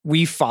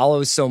 we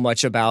follow so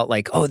much about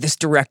like, oh, this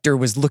director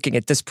was looking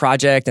at this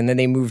project and then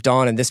they moved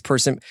on, and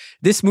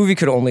this movie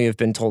could only have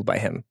been told by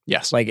him.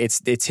 Yes. Like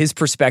it's his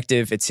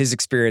perspective, it's his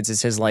experience,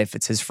 it's his life,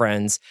 it's his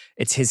friends,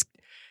 it's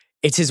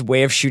his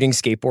way of shooting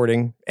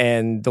skateboarding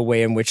and the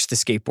way in which the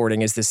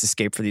skateboarding is this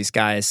escape for these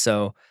guys.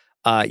 So,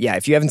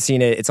 if you haven't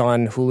seen it, it's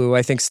on Hulu,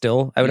 I think,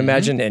 still, I would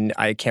imagine, and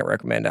I can't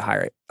recommend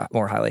it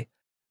more highly.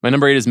 My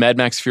number 8 is Mad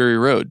Max Fury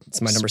Road. It's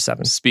my number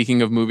 7.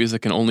 Speaking of movies that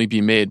can only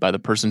be made by the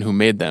person who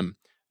made them,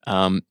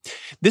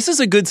 this is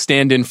a good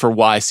stand-in for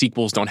why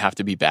sequels don't have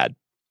to be bad.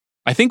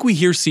 I think we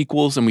hear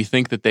sequels and we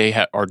think that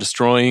they are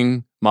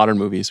destroying modern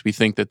movies. We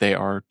think that they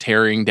are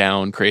tearing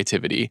down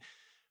creativity.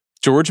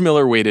 George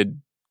Miller waited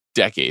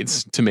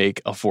decades to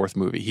make a 4th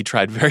movie. He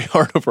tried very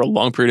hard over a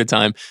long period of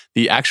time.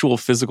 The actual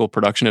physical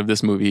production of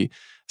this movie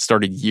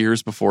started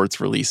years before its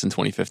release in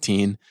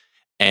 2015.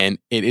 And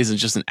it isn't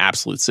just an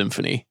absolute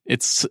symphony.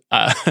 It's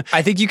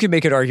I think you could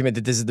make an argument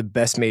that this is the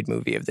best made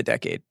movie of the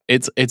decade.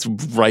 It's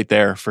right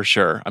there for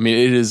sure. I mean,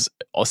 it is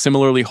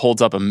similarly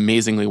holds up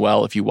amazingly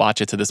well if you watch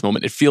it to this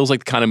moment. It feels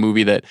like the kind of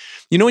movie that,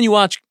 when you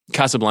watch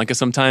Casablanca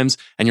sometimes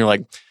and you're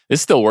like,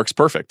 this still works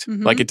perfect.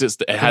 Mm-hmm. Like it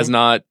has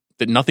not,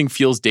 that nothing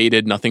feels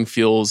dated, nothing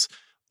feels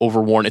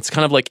overworn. It's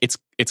kind of like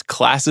it's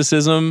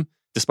classicism,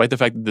 despite the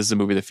fact that this is a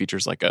movie that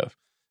features like a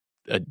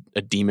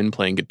demon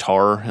playing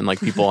guitar and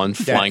like people on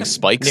flying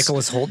spikes.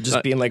 Nicholas Hoult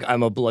just being like,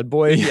 I'm a blood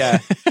boy. Yeah.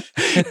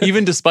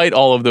 Even despite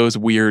all of those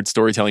weird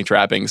storytelling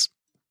trappings,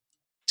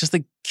 just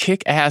a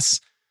kick-ass,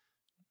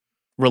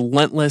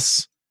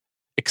 relentless,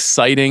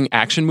 exciting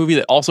action movie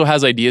that also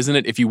has ideas in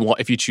it if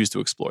you choose to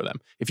explore them.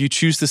 If you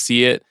choose to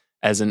see it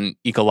as an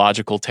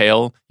ecological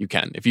tale, you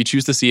can. If you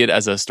choose to see it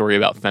as a story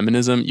about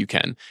feminism, you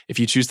can. If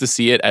you choose to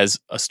see it as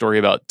a story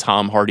about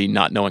Tom Hardy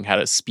not knowing how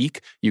to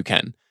speak, you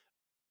can.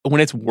 When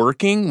it's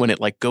working, when it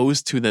like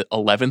goes to the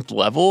 11th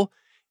level,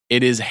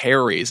 it is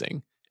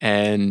hair-raising.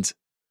 And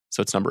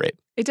so it's number 8.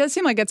 It does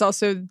seem like it's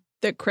also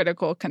the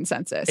critical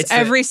consensus.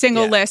 Every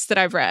single list that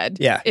I've read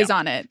is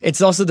on it.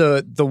 It's also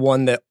the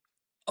one that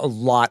a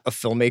lot of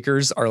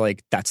filmmakers are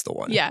like, that's the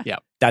one. Yeah.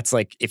 That's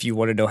like, if you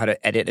want to know how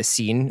to edit a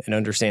scene and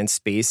understand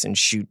space and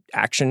shoot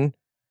action,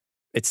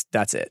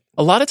 that's it.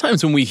 A lot of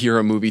times when we hear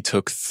a movie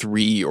took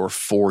 3 or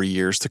 4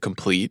 years to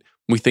complete,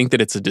 we think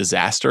that it's a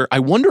disaster. I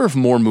wonder if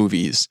more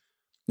movies,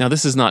 now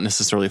this is not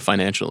necessarily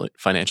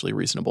financially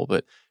reasonable,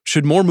 but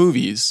should more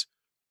movies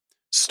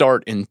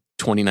start in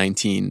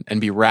 2019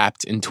 and be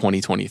wrapped in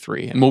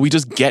 2023? And will we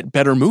just get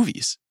better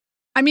movies?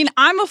 I mean,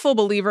 I'm a full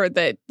believer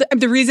that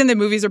the reason that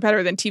movies are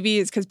better than TV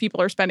is because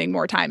people are spending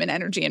more time and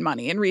energy and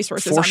money and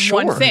resources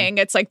on one thing.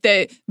 It's like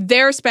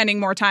they're spending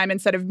more time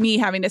instead of me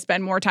having to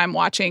spend more time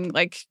watching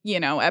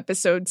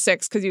episode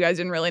 6 because you guys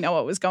didn't really know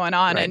what was going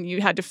on and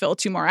you had to fill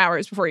 2 more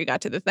hours before you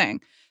got to the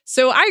thing.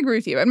 So I agree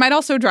with you. It might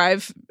also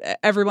drive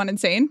everyone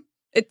insane.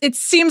 It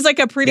seems like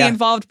a pretty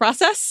involved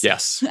process.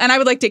 Yes. And I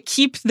would like to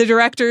keep the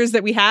directors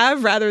that we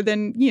have rather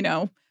than,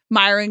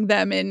 miring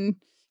them in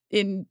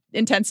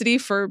intensity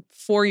for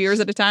 4 years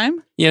at a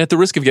time. Yeah, at the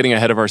risk of getting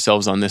ahead of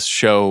ourselves on this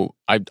show,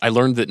 I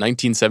learned that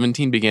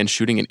 1917 began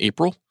shooting in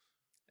April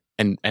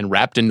and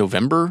wrapped in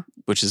November,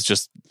 which is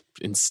just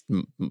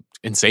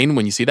insane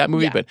when you see that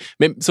movie. Yeah.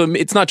 But so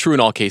it's not true in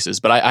all cases,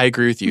 but I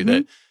agree with you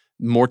that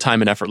more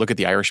time and effort. Look at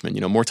The Irishman.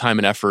 More time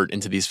and effort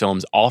into these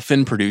films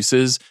often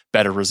produces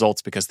better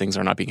results because things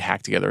are not being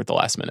hacked together at the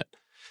last minute.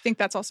 I think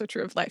that's also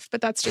true of life,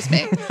 but that's just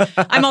me.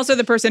 I'm also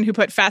the person who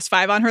put Fast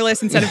 5 on her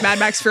list instead of Mad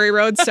Max Fury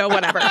Road, so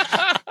whatever.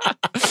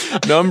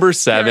 Number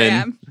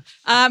 7.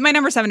 My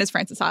number 7 is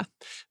Frances Ha.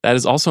 That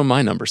is also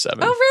my number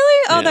 7. Oh,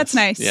 really? Oh, Yes, that's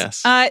nice.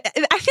 yes. I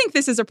think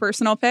this is a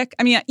personal pick.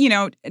 I mean,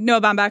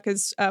 Noah Baumbach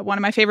is one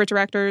of my favorite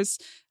directors.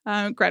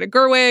 Greta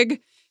Gerwig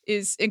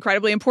is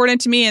incredibly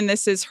important to me, and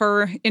this is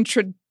her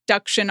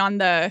introduction on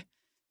the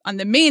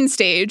main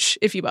stage,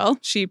 if you will.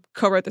 She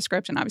co-wrote the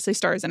script and obviously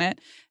stars in it.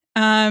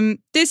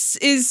 This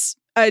is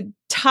a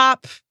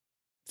top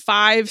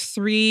 5,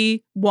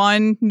 3,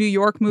 1 New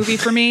York movie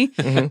for me,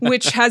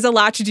 which has a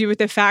lot to do with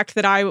the fact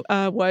that I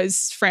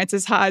was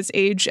Frances Ha's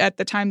age at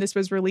the time this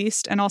was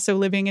released and also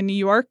living in New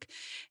York.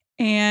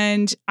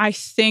 And I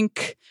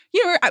think,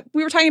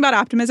 we were talking about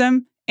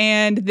optimism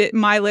and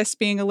my list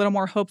being a little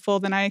more hopeful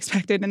than I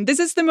expected. And this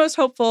is the most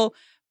hopeful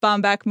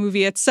Baumbach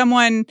movie. It's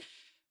someone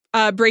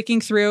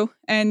breaking through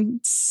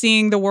and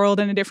seeing the world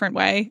in a different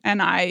way.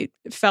 And I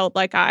felt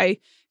like I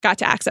got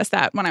to access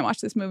that when I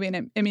watched this movie,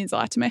 and it means a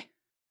lot to me.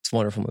 It's a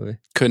wonderful movie.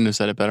 Couldn't have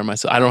said it better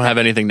myself. I don't have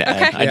anything to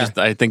add.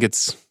 Okay. I think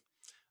it's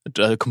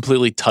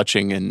completely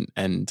touching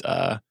and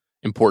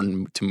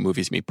important to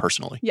movies to me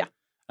personally. Yeah.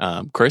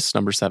 Chris,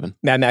 number 7.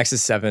 Mad Max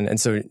is 7, and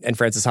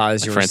Frances Ha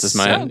is yours. Frances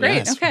Maya. Oh, great.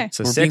 Yes. Okay.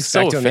 So We're 6, being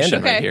so back to Amanda.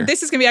 efficient right Okay, here.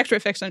 this is going to be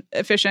extra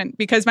efficient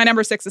because my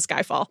number 6 is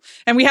Skyfall.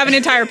 And we have an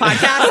entire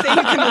podcast that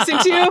you can listen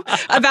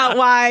to about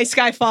why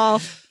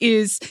Skyfall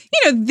is,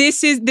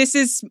 this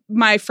is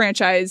my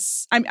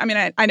franchise.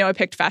 I know I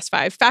picked Fast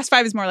 5. Fast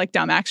 5 is more like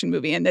dumb action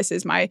movie, and this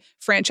is my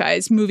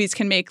franchise. Movies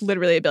can make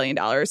literally $1 billion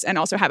and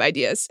also have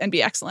ideas and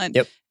be excellent.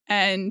 Yep.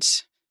 And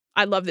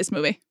I love this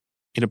movie.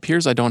 It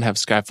appears I don't have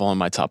Skyfall in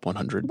my top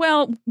 100.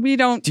 Well, we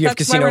don't. Do you have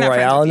that's why Casino we're not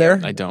friends Royale in with you.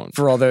 there? I don't.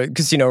 For all the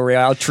Casino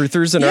Royale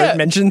truthers and our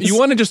mentions? You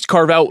want to just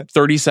carve out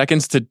 30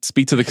 seconds to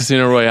speak to the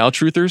Casino Royale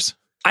truthers?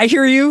 I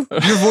hear you.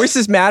 Your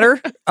voices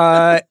matter.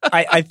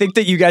 I think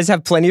that you guys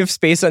have plenty of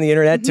space on the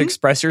internet to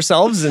express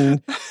yourselves,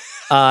 and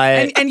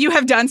you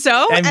have done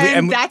so,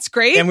 and that's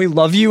great. And we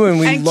love you, and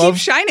we love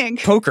keep shining.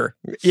 Poker.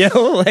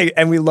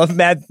 And we love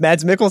Mads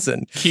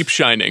Mikkelsen. Keep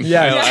shining.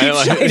 Yeah,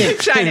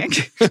 keep shining.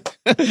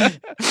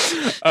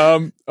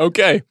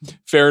 Okay,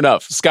 fair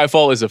enough.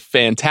 Skyfall is a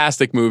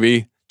fantastic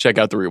movie. Check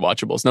out the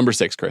rewatchables. Number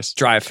 6, Chris.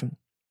 Drive.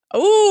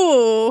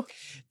 Ooh.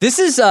 This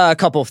is a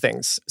couple of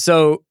things.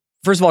 So,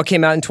 first of all, it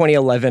came out in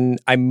 2011.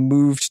 I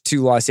moved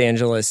to Los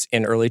Angeles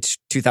in early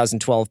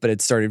 2012, but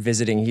had started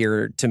visiting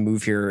here to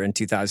move here in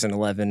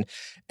 2011.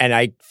 And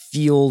I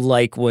feel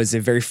like was a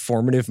very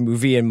formative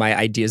movie in my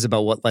ideas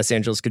about what Los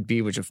Angeles could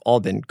be, which have all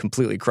been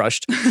completely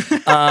crushed.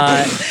 Isn't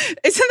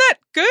that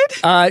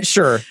good?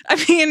 Sure.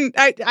 I mean,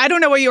 I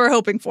don't know what you were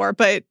hoping for,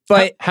 but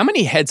how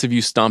many heads have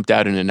you stomped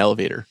out in an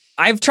elevator?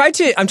 I'm trying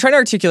to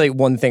articulate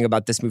one thing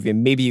about this movie,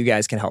 and maybe you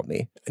guys can help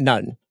me.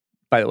 None,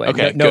 by the way.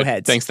 Okay, no good.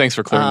 heads. Thanks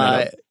for clearing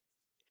that up.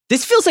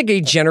 This feels like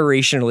a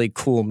generationally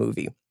cool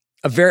movie,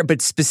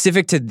 but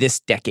specific to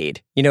this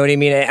decade. You know what I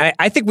mean?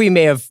 I think we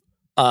may have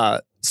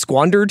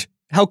squandered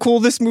how cool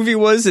this movie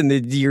was in the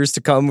years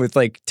to come with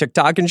like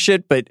TikTok and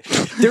shit, but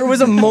there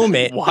was a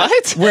moment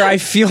where I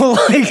feel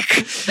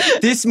like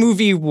this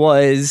movie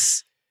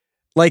was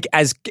like,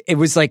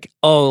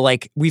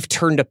 we've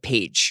turned a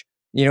page.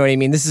 You know what I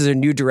mean? This is a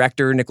new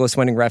director, Nicholas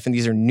Winding Refn.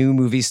 These are new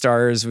movie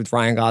stars with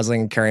Ryan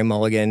Gosling and Carey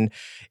Mulligan.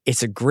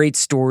 It's a great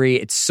story.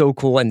 It's so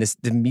cool. And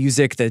the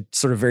music, the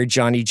sort of very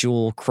Johnny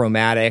Jewel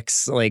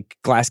chromatics, like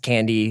Glass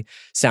Candy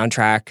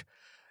soundtrack,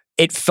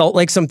 it felt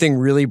like something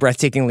really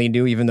breathtakingly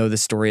new, even though the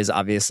story is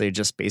obviously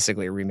just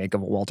basically a remake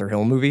of a Walter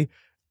Hill movie.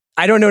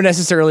 I don't know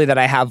necessarily that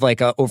I have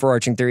like an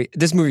overarching theory.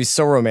 This movie is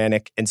so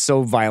romantic and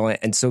so violent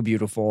and so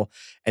beautiful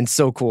and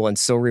so cool and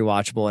so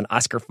rewatchable. And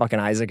Oscar fucking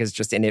Isaac is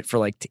just in it for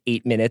like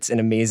 8 minutes and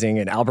amazing.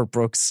 And Albert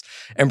Brooks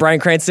and Bryan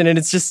Cranston. And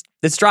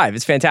it's Drive.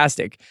 It's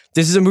fantastic.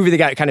 This is a movie that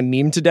got kind of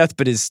memed to death,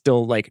 but is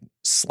still like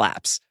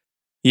slaps.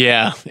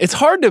 Yeah. It's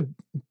hard to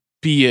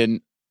be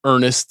an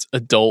earnest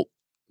adult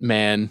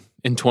man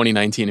in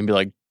 2019 and be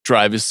like,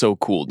 Drive is so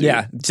cool, dude.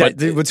 Yeah.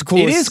 What's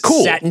cool is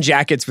cool. Satin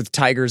jackets with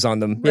tigers on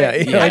them.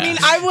 Right. Yeah. I mean,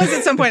 I was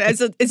at some point,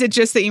 is it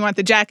just that you want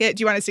the jacket?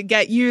 Do you want us to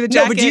get you the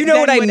jacket? No, but do you know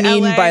what I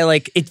mean LA? by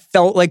like, it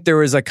felt like there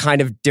was a kind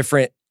of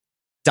different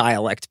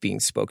dialect being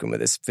spoken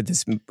with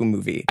this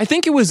movie. I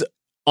think it was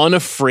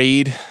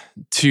unafraid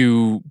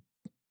to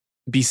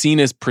be seen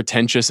as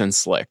pretentious and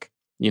slick.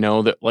 You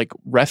know, that like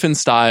Refn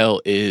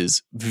style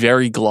is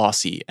very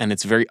glossy and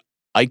it's very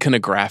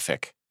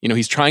iconographic. You know,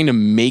 he's trying to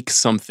make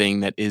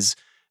something that is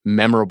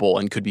memorable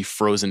and could be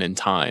frozen in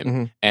time.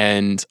 Mm-hmm.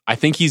 And I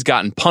think he's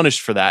gotten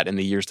punished for that in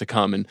the years to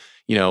come. And,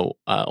 you know,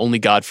 Only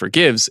God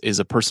Forgives is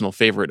a personal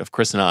favorite of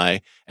Chris and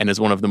I and is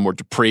one of the more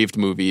depraved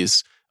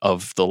movies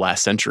of the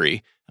last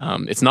century.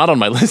 It's not on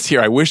my list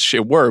here. I wish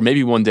it were.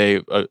 Maybe one day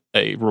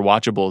a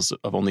rewatchables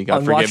of Only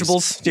God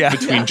Forgives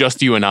between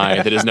just you and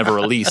I that is never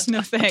released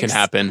No, thanks. can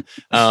happen.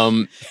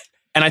 And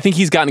I think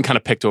he's gotten kind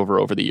of picked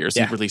over the years.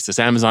 Yeah. He released this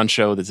Amazon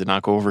show that did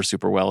not go over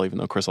super well, even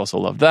though Chris also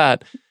loved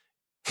that.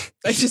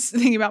 I was just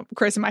thinking about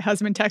Chris and my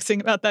husband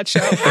texting about that show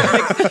for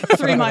like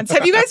 3 months.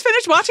 Have you guys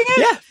finished watching it?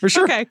 Yeah, for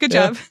sure. Okay, good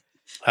job.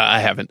 I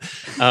haven't.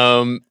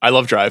 I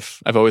love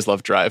Drive. I've always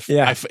loved Drive.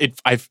 Yeah.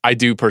 I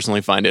do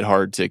personally find it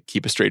hard to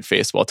keep a straight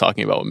face while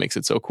talking about what makes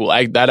it so cool.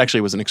 That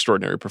actually was an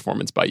extraordinary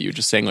performance by you,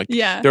 just saying like,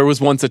 there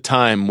was once a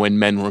time when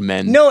men were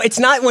men. No, it's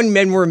not when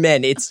men were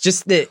men. It's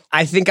just that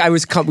I think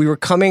we were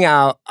coming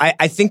out.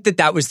 I think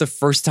that was the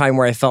first time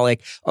where I felt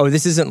like, oh,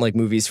 this isn't like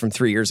movies from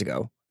 3 years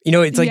ago. You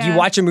know, it's like you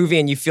watch a movie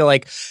and you feel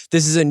like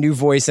this is a new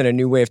voice and a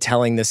new way of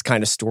telling this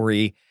kind of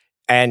story.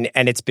 And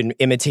it's been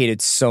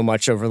imitated so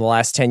much over the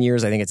last 10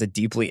 years. I think it's a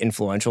deeply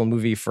influential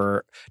movie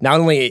for not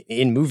only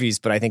in movies,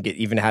 but I think it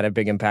even had a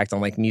big impact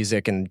on like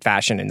music and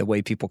fashion and the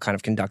way people kind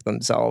of conduct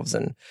themselves.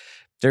 And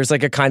there's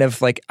like a kind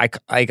of like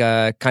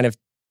a kind of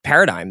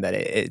paradigm that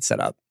it set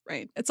up.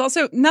 Right. It's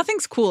also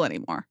nothing's cool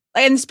anymore.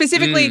 And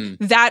specifically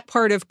that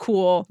part of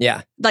cool.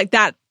 Yeah. Like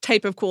that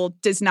type of cool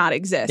does not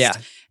exist. Yeah.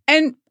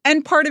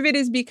 And part of it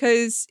is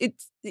because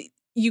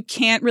you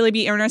can't really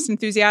be earnest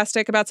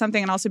enthusiastic about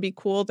something and also be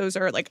cool. Those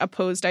are like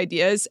opposed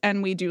ideas.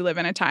 And we do live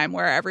in a time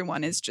where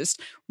everyone is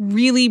just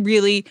really,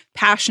 really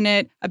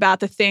passionate about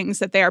the things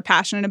that they are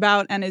passionate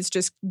about and is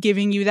just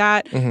giving you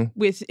that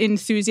with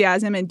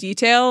enthusiasm and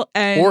detail.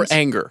 Or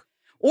anger.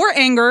 Or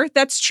anger,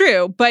 that's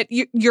true. But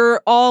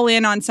you're all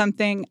in on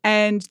something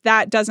and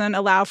that doesn't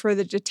allow for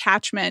the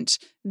detachment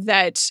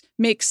that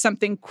makes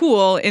something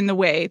cool in the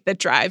way that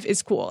Drive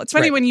is cool. It's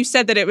funny when you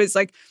said that it was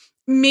like,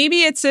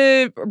 maybe it's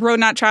a road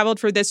not traveled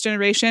for this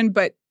generation,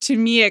 but to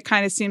me, it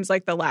kind of seems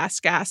like the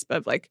last gasp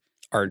of like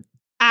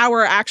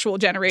our actual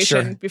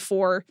generation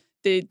before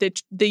the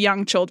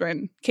young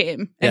children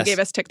came and gave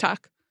us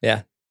TikTok.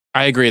 Yeah.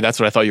 I agree. That's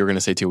what I thought you were going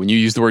to say too. When you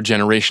used the word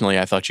generationally,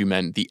 I thought you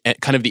meant the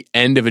kind of the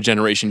end of a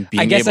generation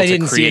being able to create this kind of imagery. I guess I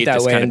didn't see it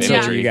that way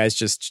until you guys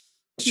just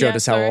showed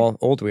us how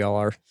old we all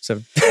are.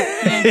 So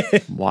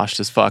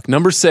washed as fuck.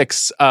 Number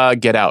 6,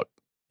 Get Out.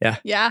 Yeah.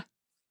 Yeah.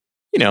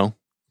 You know.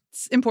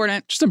 It's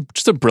important.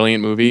 Just a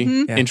brilliant movie.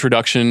 Mm-hmm.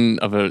 Introduction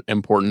of an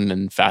important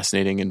and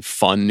fascinating and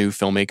fun new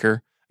filmmaker.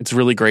 It's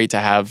really great to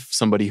have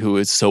somebody who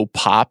is so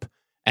pop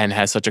and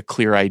has such a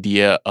clear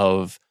idea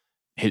of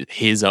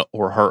his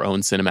or her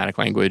own cinematic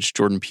language.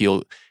 Jordan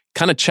Peele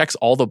kind of checks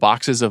all the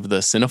boxes of the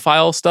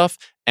cinephile stuff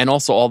and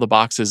also all the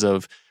boxes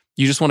of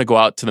you just want to go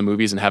out to the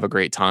movies and have a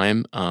great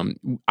time.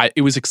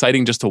 It was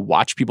exciting just to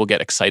watch people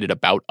get excited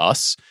about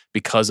us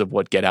because of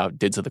what Get Out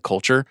did to the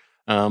culture.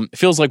 It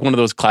feels like one of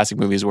those classic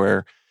movies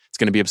where it's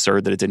going to be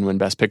absurd that it didn't win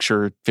Best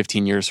Picture.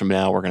 15 years from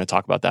now, we're going to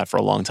talk about that for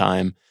a long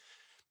time.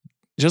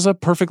 Just a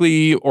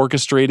perfectly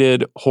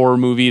orchestrated horror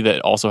movie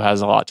that also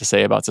has a lot to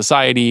say about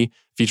society,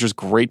 features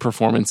great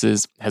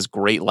performances, has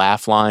great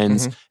laugh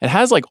lines. It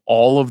has like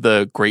all of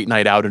the great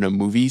night out in a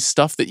movie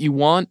stuff that you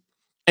want.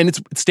 And it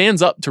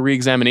stands up to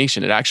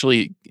reexamination.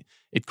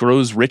 It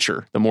grows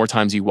richer the more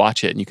times you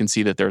watch it. And you can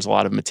see that there's a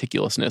lot of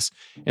meticulousness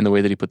in the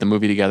way that he put the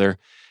movie together.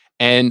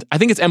 And I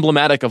think it's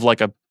emblematic of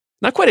like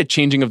not quite a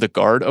changing of the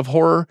guard of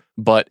horror,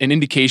 but an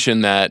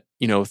indication that,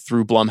 you know,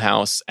 through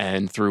Blumhouse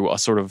and through a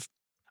sort of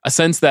a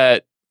sense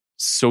that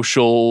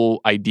social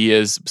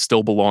ideas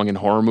still belong in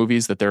horror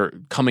movies, that they're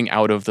coming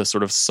out of the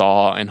sort of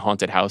Saw and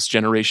Haunted House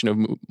generation of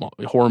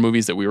horror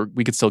movies, that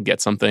we could still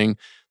get something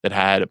that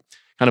had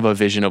kind of a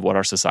vision of what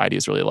our society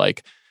is really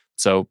like.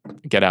 So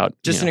Get Out.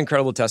 Just an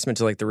incredible testament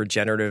to like the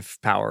regenerative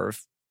power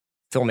of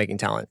filmmaking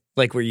talent.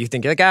 Like where you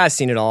think like, I've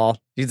seen it all.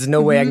 There's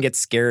no way I can get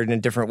scared in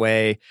a different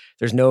way.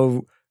 There's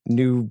no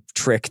new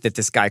trick that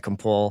this guy can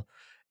pull.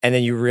 And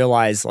then you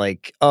realize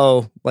like,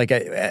 oh, like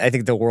I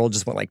think the world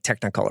just went like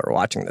Technicolor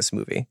watching this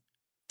movie.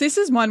 This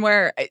is one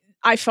where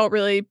I felt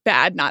really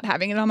bad not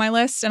having it on my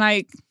list. And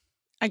I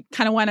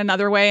kind of went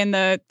another way in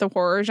the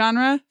horror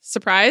genre.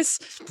 Surprise.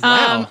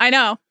 Wow. I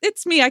know.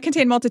 It's me. I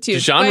contain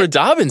multitudes. Genre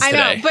Dobbins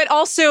today. I know. But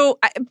also,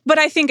 but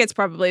I think it's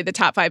probably the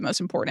top 5 most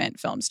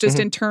important films, just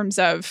in terms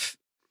of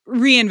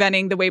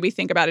reinventing the way we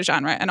think about a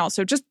genre and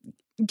also just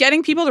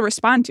getting people to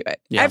respond to it.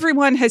 Yeah.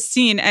 Everyone has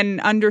seen and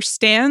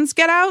understands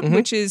Get Out,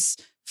 which is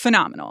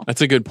phenomenal.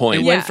 That's a good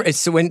point.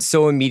 It went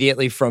so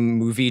immediately from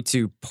movie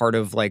to part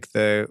of like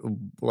the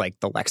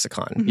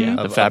lexicon. Yeah,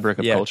 the fabric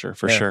of culture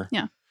for sure.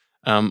 Yeah.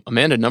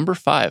 Amanda, number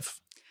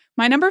 5.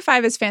 My number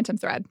 5 is Phantom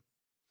Thread.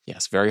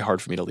 Yes, very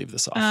hard for me to leave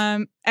this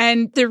off.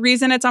 And the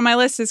reason it's on my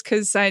list is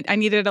because I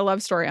needed a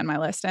love story on my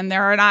list. And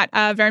there are not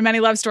very many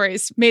love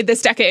stories made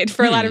this decade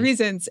for a lot of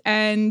reasons.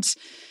 And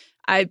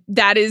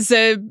that is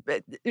a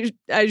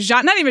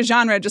not even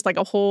genre, just like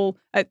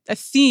a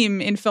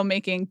theme in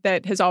filmmaking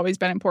that has always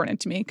been important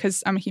to me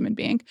because I'm a human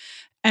being.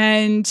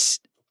 And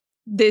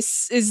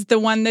this is the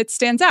one that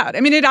stands out.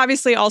 I mean, it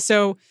obviously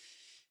also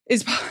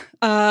is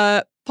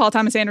Paul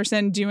Thomas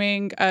Anderson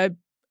doing a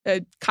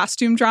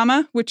costume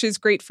drama, which is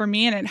great for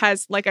me. And it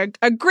has like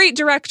a great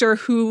director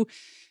who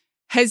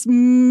has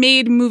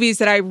made movies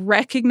that I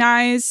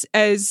recognize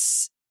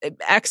as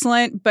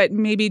excellent, but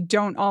maybe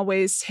don't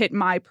always hit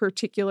my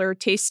particular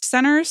taste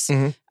centers.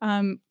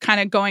 Kind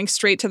of going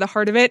straight to the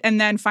heart of it and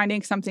then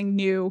finding something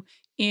new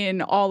in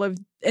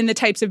the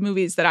types of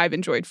movies that I've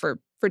enjoyed for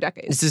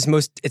decades.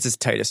 It's his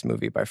tightest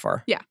movie by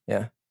far. Yeah.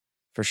 Yeah,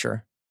 for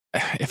sure.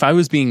 if I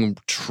was being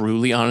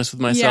truly honest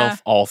with myself, Yeah.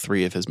 all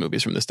 3 of his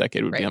movies from this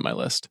decade would be on my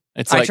list.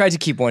 It's I like, tried to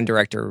keep one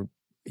director,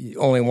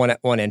 only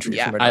one entry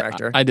Yeah. from a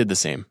director. I did the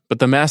same. But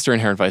The Master,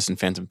 Inherent Vice, and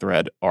Phantom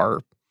Thread are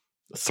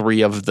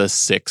 3 of the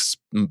 6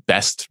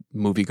 best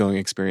movie-going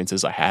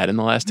experiences I had in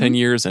the last 10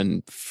 years,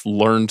 and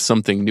learned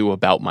something new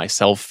about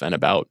myself and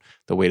about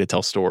the way to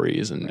tell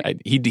stories. And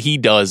he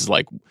does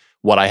like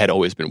what I had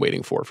always been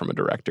waiting for from a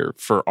director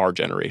for our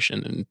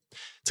generation. And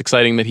it's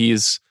exciting that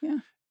he's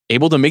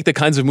able to make the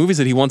kinds of movies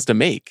that he wants to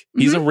make.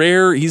 He's a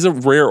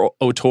rare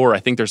auteur. I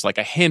think there's like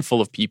a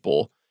handful of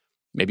people,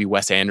 maybe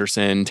Wes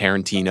Anderson,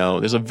 Tarantino.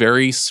 There's a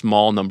very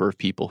small number of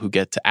people who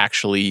get to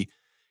actually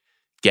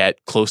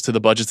get close to the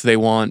budgets they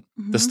want,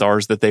 the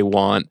stars that they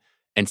want,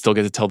 and still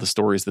get to tell the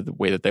stories the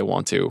way that they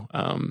want to.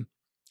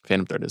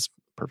 Phantom Thread is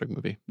a perfect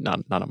movie.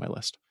 Not on my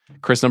list.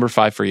 Chris, number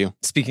 5 for you.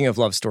 Speaking of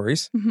love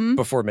stories,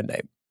 Before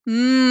Midnight.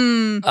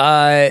 Is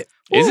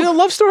it a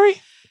love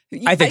story?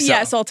 I think so.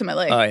 Yes,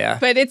 ultimately. Oh, yeah.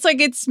 But it's like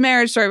it's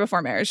Marriage Story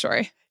before Marriage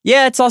Story.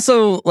 Yeah, it's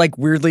also like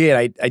weirdly,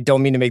 and I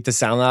don't mean to make this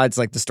sound odd, it's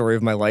like the story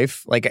of my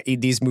life. Like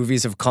these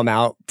movies have come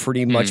out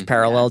pretty much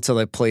parallel to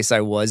the place I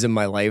was in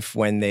my life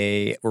when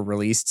they were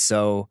released.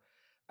 So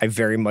I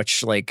very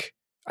much like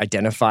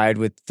identified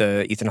with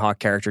the Ethan Hawke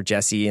character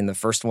Jesse in the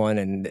first one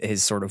and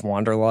his sort of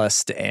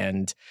wanderlust.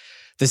 And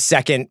the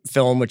second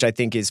film, which I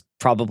think is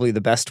probably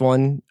the best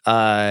one,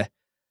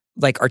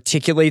 like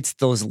articulates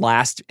those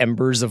last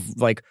embers of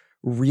like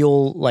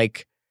real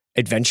like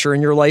adventure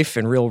in your life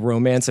and real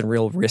romance and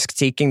real risk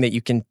taking that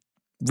you can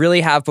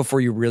really have before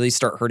you really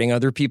start hurting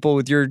other people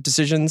with your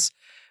decisions,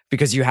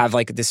 because you have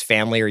like this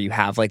family or you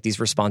have like these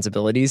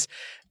responsibilities.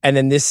 And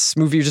then this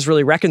movie just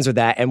really reckons with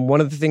that. And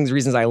one of the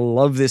reasons I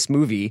love this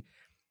movie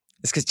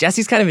is because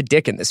Jesse's kind of a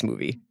dick in this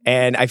movie.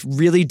 And I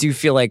really do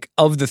feel like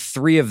of the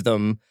 3 of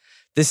them,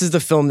 this is the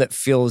film that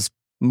feels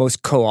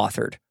most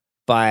co-authored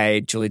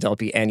by Julie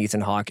Delpy and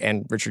Ethan Hawke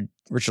and Richard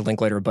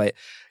Linklater, but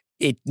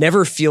it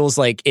never feels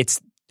like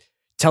it's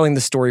telling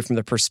the story from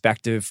the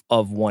perspective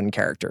of one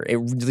character. It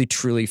really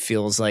truly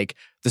feels like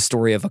the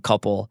story of a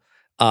couple.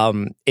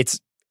 It's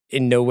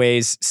in no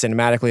ways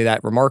cinematically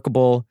that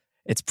remarkable.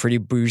 It's pretty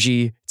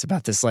bougie. It's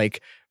about this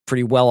like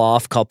pretty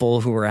well-off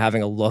couple who are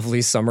having a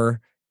lovely summer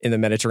in the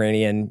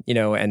Mediterranean, you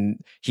know, and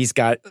he's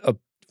got a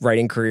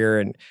writing career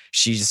and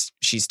she's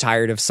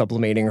tired of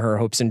sublimating her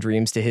hopes and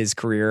dreams to his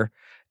career,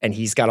 and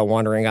he's got a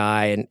wandering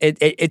eye, and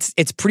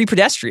it's pretty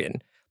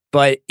pedestrian.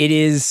 But it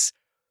is,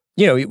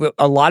 you know,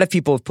 a lot of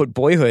people have put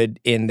Boyhood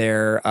in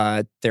their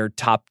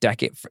top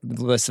decade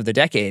list of the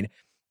decade,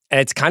 and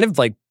it's kind of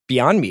like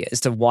beyond me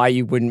as to why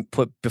you wouldn't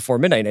put Before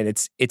Midnight. And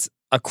it's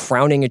a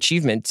crowning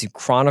achievement to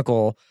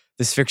chronicle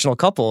this fictional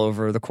couple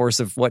over the course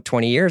of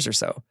 20 years or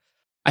so.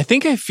 I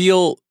think I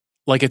feel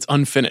like it's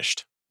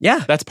unfinished.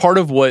 Yeah, that's part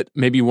of what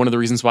maybe one of the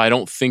reasons why I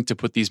don't think to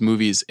put these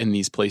movies in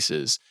these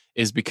places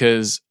is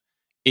because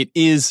it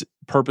is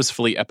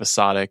purposefully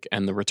episodic,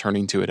 and the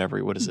returning to it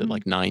every,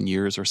 like 9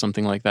 years or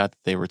something like that,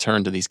 they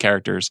return to these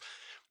characters,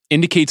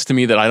 indicates to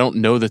me that I don't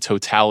know the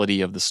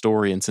totality of the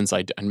story. And since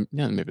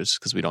maybe it's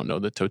because we don't know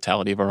the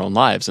totality of our own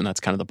lives, and that's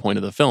kind of the point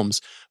of the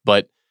films,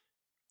 but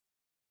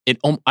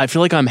I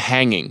feel like I'm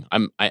hanging.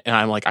 I'm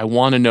like, I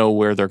want to know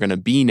where they're going to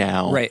be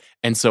now. Right.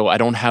 And so I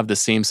don't have the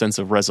same sense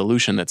of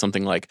resolution that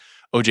something like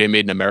OJ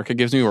Made in America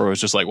gives me, where it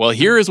was just like, well,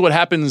 here is what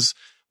happens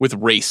with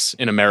race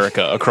in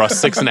America across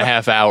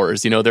 6.5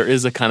 hours. You know, there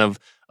is a kind of,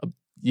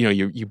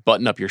 you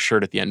button up your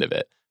shirt at the end of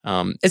it.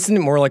 Isn't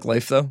it more like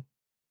life though?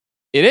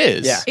 It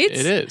is. Yeah. It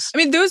is. I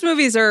mean, those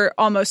movies are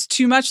almost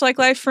too much like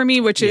life for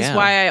me, which is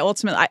why I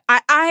ultimately,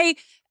 I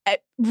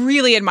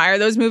really admire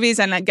those movies,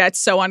 and it gets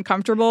so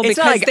uncomfortable It's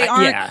because not like, they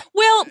aren't. yeah.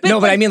 Well,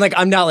 But I mean, like,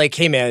 I'm not like,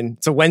 hey man,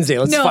 it's a Wednesday,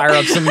 let's fire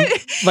up some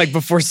like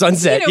Before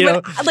Sunset. You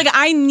know? But, like,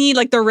 I need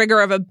like the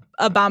rigor of a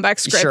Baumbach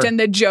script and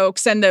the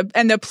jokes and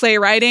the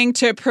playwriting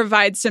to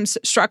provide some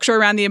structure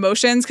around the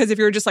emotions. Because if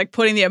you're just like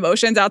putting the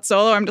emotions out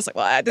solo, I'm just like,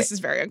 well, this is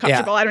very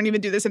uncomfortable. I don't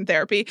even do this in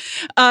therapy.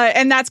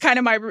 And that's kind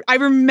of I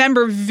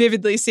remember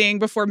vividly seeing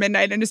Before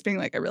Midnight and just being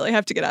like, I really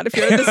have to get out of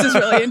here. This is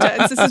really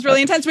intense. This is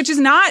really intense, which is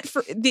not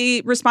for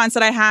the response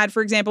that I had,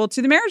 for example,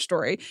 to The Marriage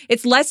Story.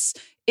 It's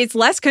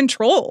less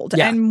controlled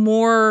and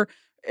more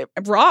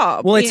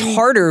raw. Well, it's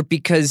harder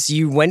because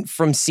you went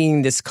from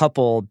seeing this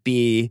couple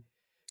be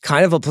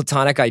kind of a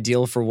platonic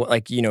ideal for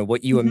what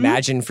you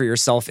imagine for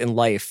yourself in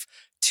life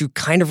to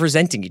kind of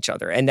resenting each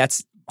other. And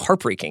that's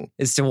heartbreaking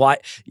as to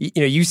what,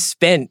 you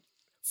spent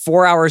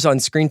 4 hours on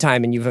screen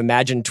time and you've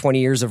imagined 20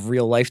 years of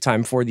real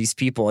lifetime for these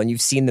people and you've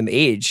seen them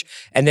age.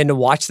 And then to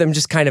watch them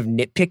just kind of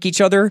nitpick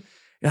each other,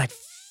 you're like,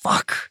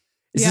 fuck.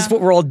 Is this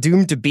what we're all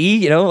doomed to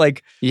be?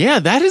 Yeah,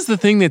 that is the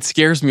thing that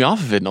scares me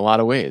off of it in a lot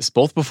of ways,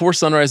 both Before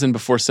Sunrise and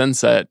Before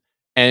Sunset.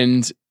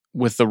 And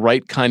with the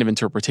right kind of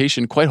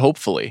interpretation, quite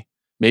hopefully,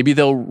 maybe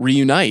they'll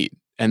reunite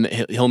and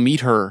he'll meet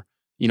her,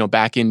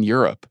 back in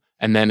Europe.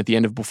 And then at the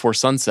end of Before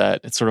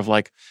Sunset, it's sort of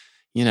like,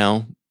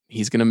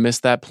 he's going to miss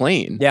that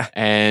plane. Yeah.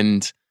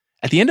 And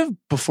at the end of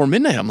Before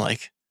Midnight, I'm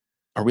like,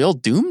 are we all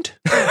doomed?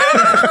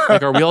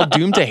 Like, are we all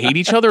doomed to hate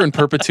each other in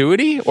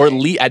perpetuity, or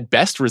at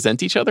best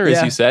resent each other,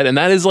 as you said? And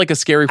that is like a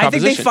scary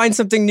proposition. I think they find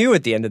something new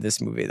at the end of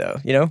this movie, though.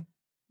 You know,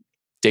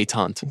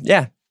 détente.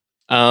 Yeah.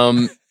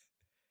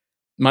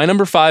 My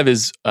number 5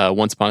 is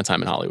Once Upon a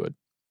Time in Hollywood.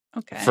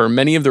 Okay. For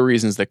many of the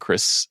reasons that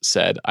Chris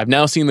said. I've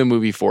now seen the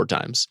movie 4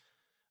 times.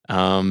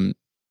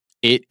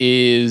 It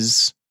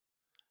is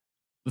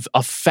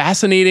a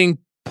fascinating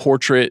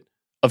portrait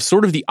of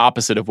sort of the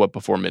opposite of what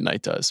Before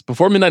Midnight does.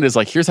 Before Midnight is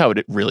like, here's how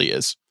it really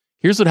is.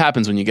 Here's what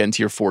happens when you get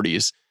into your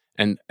 40s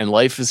and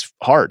life is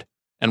hard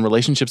and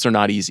relationships are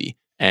not easy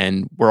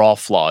and we're all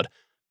flawed.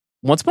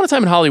 Once Upon a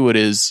Time in Hollywood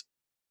is,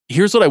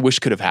 here's what I wish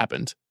could have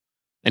happened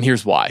and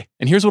here's why.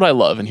 And here's what I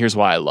love and here's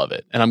why I love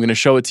it. And I'm going to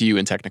show it to you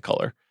in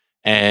Technicolor.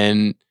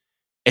 And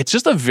it's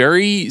just a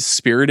very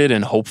spirited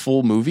and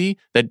hopeful movie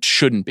that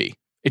shouldn't be.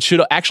 It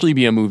should actually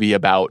be a movie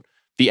about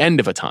the end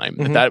of a time.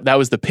 Mm-hmm. That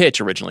was the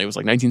pitch originally. It was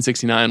like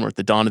 1969. We're at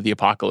the dawn of the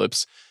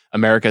apocalypse.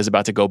 America is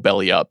about to go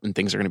belly up and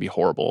things are going to be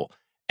horrible.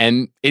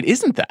 And it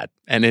isn't that.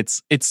 And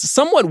it's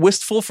somewhat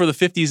wistful for the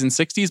 50s and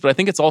 60s, but I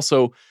think it's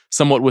also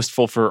somewhat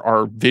wistful for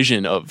our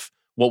vision of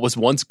what was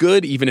once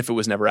good, even if it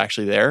was never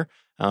actually there.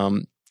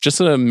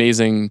 Just an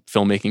amazing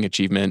filmmaking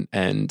achievement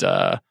and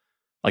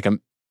like a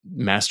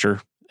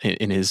master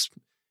in his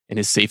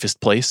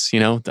safest place, you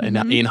know,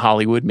 in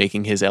Hollywood,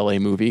 making his LA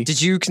movie.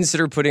 Did you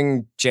consider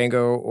putting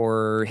Django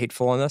or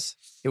Hateful on this?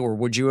 Or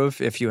would you have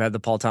if you had the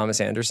Paul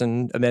Thomas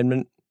Anderson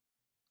amendment?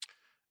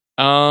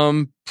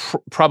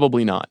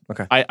 Probably not.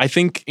 Okay. I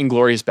think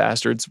Inglourious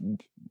Bastards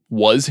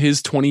was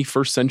his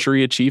 21st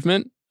century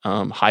achievement,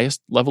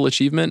 highest level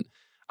achievement.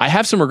 I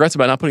have some regrets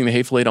about not putting The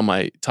Hateful Eight on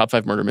my top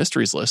 5 murder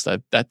mysteries list.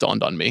 That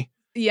dawned on me.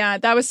 Yeah,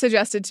 that was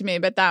suggested to me,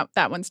 but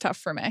that one's tough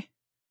for me.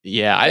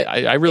 Yeah,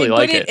 I really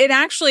like it. It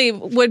actually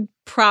would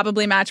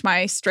probably match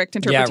my strict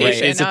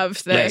interpretation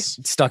of the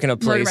stuck in a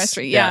place. Murder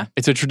mystery. Yeah.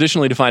 It's a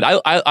traditionally defined.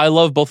 I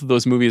love both of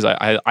those movies.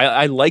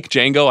 I like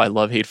Django. I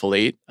love Hateful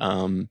Eight.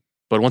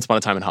 But Once Upon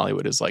a Time in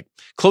Hollywood is like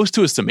close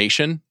to a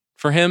summation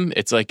for him.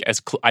 It's like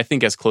I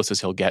think as close as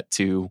he'll get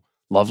to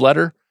Love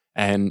Letter,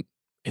 and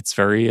it's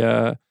very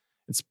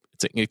it's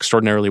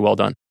extraordinarily well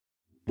done.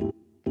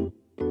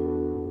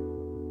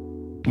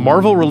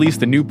 Marvel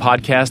released a new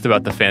podcast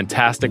about the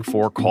Fantastic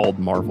Four called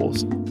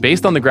Marvels.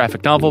 Based on the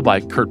graphic novel by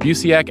Kurt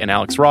Busiek and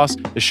Alex Ross,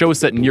 the show is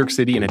set in New York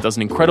City and it does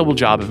an incredible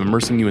job of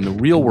immersing you in the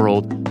real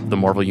world of the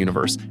Marvel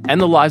Universe and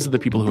the lives of the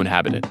people who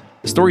inhabit it.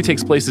 The story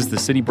takes place as the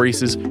city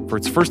braces for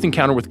its first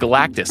encounter with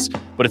Galactus,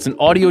 but it's an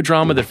audio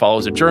drama that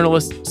follows a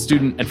journalist,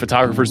 student, and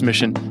photographer's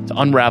mission to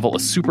unravel a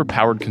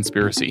super-powered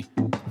conspiracy.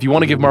 If you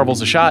want to give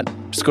Marvels a shot,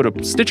 just go to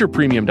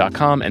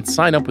StitcherPremium.com and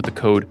sign up with the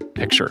code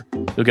PICTURE.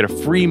 You'll get a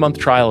free month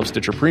trial of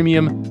Stitcher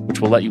Premium, which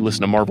will let you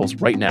listen to Marvels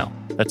right now.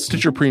 That's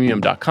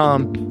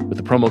StitcherPremium.com with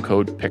the promo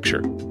code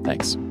PICTURE.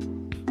 Thanks.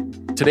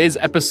 Today's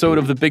episode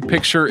of The Big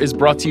Picture is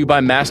brought to you by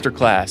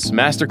Masterclass.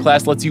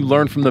 Masterclass lets you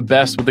learn from the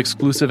best with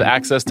exclusive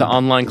access to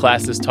online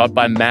classes taught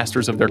by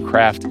masters of their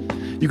craft.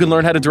 You can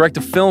learn how to direct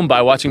a film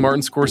by watching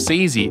Martin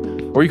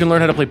Scorsese, or you can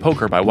learn how to play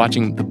poker by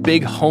watching the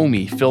big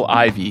homie Phil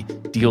Ivey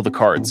deal the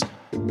cards.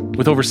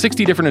 With over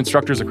 60 different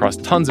instructors across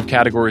tons of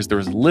categories, there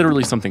is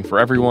literally something for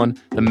everyone.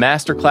 The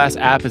Masterclass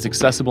app is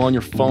accessible on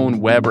your phone,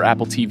 web, or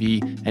Apple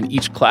TV, and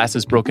each class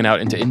is broken out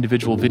into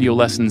individual video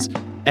lessons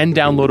and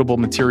downloadable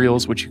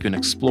materials, which you can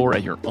explore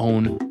at your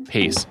own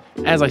pace.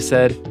 As I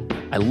said,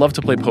 I love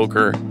to play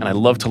poker, and I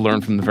love to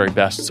learn from the very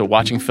best, so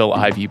watching Phil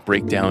Ivey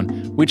break down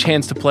which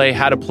hands to play,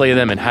 how to play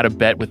them, and how to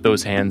bet with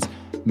those hands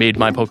made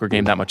my poker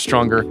game that much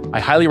stronger. I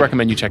highly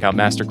recommend you check out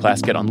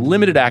Masterclass. Get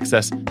unlimited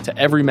access to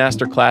every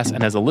Masterclass,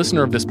 and as a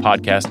listener of this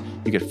podcast,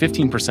 you get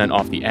 15%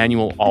 off the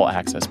annual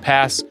all-access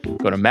pass.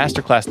 Go to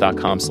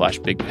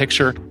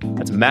masterclass.com/bigpicture.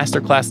 That's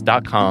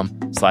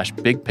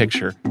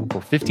masterclass.com/bigpicture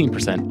for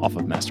 15% off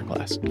of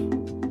Masterclass.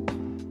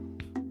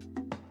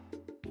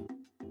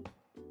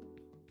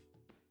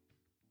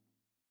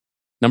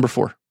 Number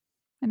 4.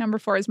 My number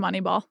 4 is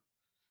Moneyball.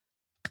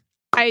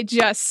 I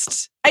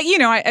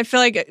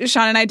feel like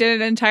Sean and I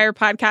did an entire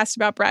podcast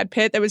about Brad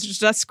Pitt that was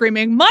just us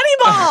screaming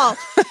Moneyball.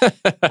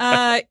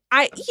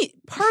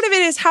 Part of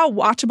it is how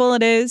watchable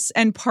it is,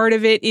 and part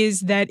of it is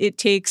that it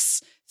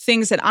takes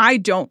things that I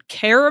don't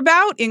care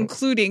about,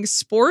 including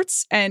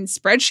sports and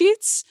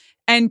spreadsheets,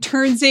 and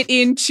turns it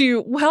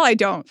into, well, I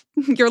don't.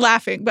 You're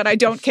laughing, but I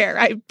don't care.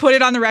 I put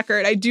it on the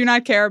record. I do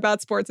not care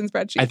about sports and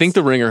spreadsheets. I think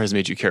The Ringer has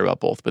made you care about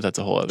both, but that's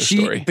a whole other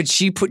story. But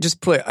she put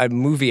a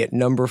movie at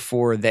number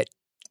 4 that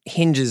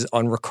hinges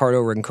on Ricardo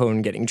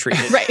Rincon getting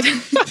treated. Right. and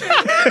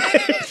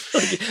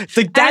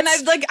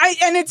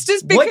it's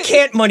just because, what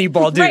can't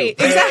Moneyball do? Right,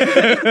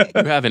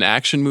 exactly. You have an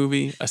action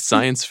movie, a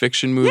science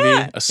fiction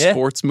movie, a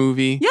sports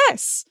movie.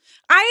 Yes.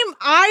 I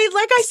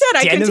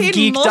Den of contain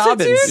Geek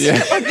multitudes.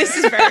 Dobbins. Oh, this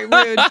is very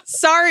rude.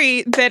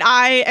 Sorry that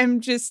I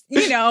am just,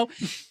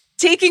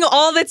 taking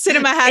all that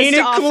cinema has Ain't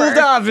to it offer. cool,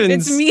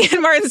 Dobbins? It's me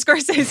and Martin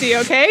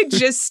Scorsese, okay?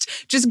 just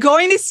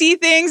going to see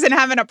things and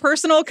having a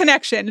personal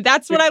connection.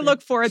 That's what I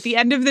look for at the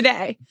end of the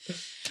day.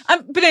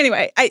 But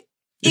anyway,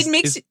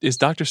 Is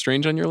Doctor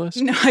Strange on your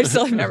list? No, I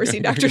still have never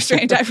seen Doctor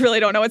Strange. I really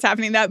don't know what's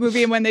happening in that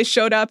movie. And when they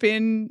showed up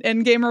in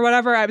Endgame or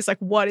whatever, I was like,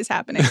 what is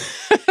happening?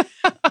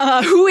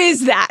 Who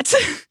is that?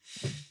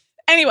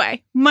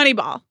 Anyway,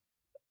 Moneyball.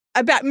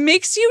 About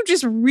makes you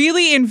just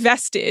really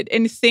invested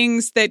in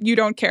things that you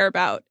don't care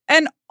about.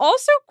 And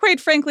also,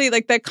 quite frankly,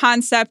 like the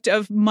concept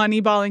of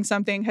moneyballing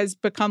something has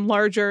become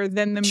larger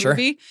than the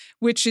movie,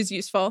 which is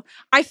useful.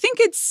 I think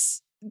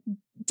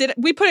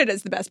we put it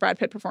as the best Brad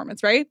Pitt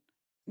performance, right?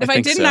 If I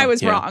didn't, I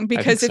was wrong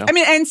because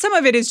and some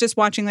of it is just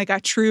watching like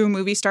a true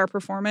movie star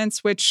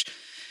performance, which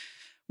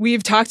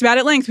we've talked about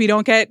at length. We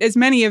don't get as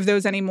many of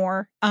those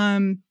anymore.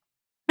 And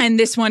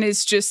this one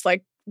is just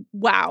like,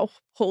 wow,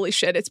 holy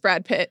shit, it's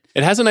Brad Pitt.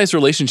 It has a nice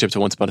relationship to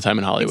Once Upon a Time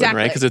in Hollywood,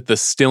 right? Because it's the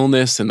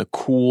stillness and the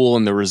cool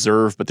and the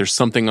reserve, but there's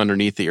something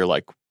underneath that you're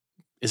like,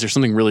 is there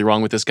something really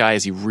wrong with this guy?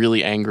 Is he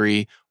really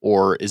angry?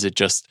 Or is it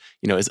just,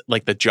 is it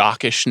like the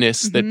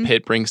jockishness that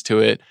Pitt brings to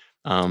it?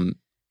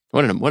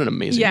 What an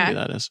amazing movie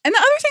that is. And the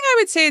other thing I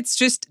would say, it's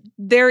just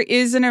there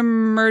is an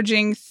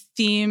emerging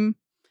theme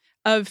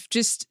of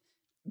just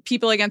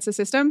people against the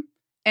system.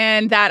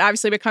 And that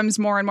obviously becomes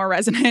more and more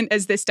resonant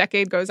as this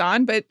decade goes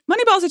on. But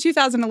Moneyball is a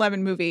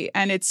 2011 movie,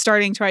 and it's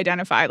starting to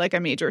identify like a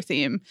major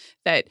theme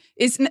that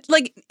is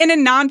like in a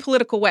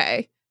non-political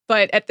way,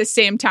 but at the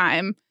same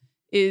time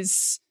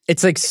it's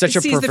like such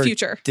a perfect the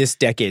future. This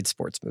decade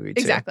sports movie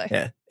too. Exactly.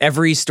 Yeah.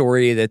 Every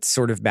story that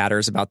sort of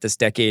matters about this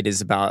decade is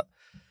about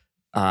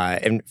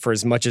and for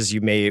as much as you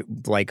may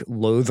like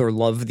loathe or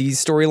love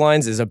these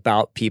storylines, is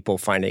about people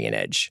finding an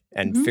edge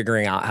and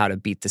figuring out how to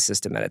beat the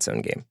system at its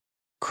own game.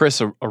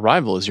 Chris,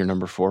 Arrival is your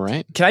number 4,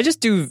 right? Can I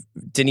just do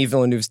Denis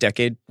Villeneuve's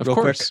decade real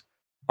quick?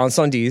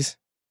 Incendies.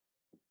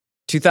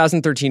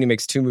 2013, he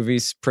makes 2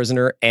 movies,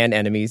 Prisoners and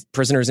Enemy.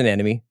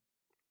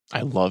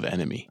 I love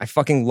Enemy. I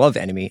fucking love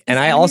Enemy. And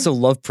I also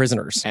love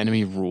Prisoners.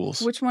 Enemy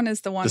rules. Which one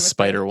is the one? The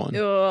spider one.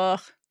 Ugh.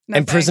 No,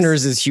 and thanks.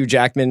 Prisoners is Hugh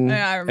Jackman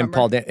and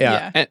Paul Dan.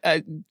 Yeah.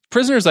 And,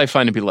 Prisoners I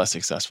find to be less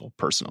successful,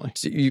 personally.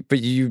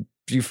 But you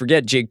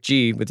forget Jake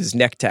G with his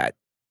neck tat.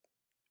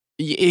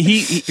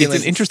 It's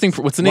an interesting.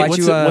 What's the name?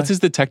 What's his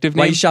detective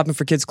name? Why are you shopping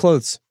for kids'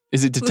 clothes?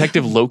 Is it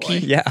Detective Loki?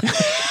 Yeah.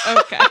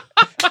 Okay.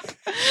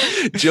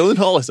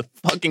 Gyllenhaal is a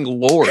fucking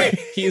lord.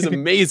 He is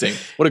amazing.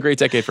 What a great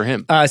decade for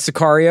him.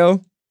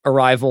 Sicario,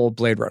 Arrival,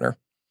 Blade Runner.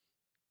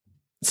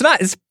 It's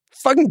a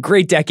fucking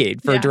great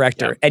decade for a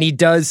director. And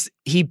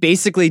he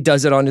basically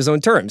does it on his own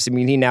terms. I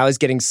mean, he now is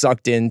getting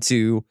sucked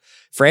into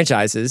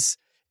franchises,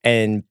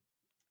 and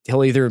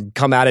he'll either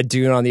come out of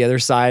Dune on the other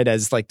side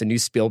as like the new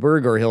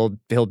Spielberg, or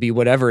he'll be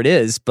whatever it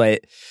is.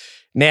 But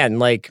man,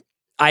 like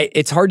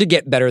it's hard to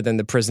get better than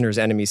the Prisoners,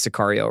 Enemy,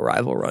 Sicario,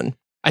 Arrival run.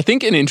 I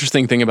think an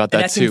interesting thing about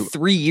that that's too. In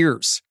 3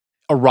 years.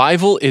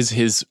 Arrival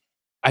is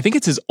I think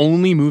it's his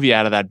only movie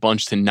out of that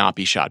bunch to not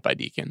be shot by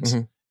Deakins.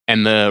 Mm-hmm.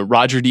 And the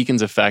Roger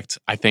Deakins effect,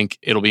 I think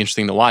it'll be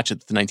interesting to watch at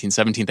the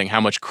 1917 thing,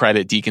 how much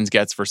credit Deakins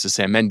gets versus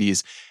Sam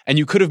Mendes. And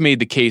you could have made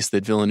the case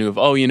that Villeneuve,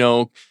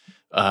 foreign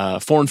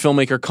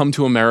filmmaker come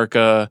to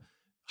America,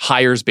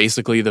 hires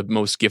basically the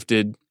most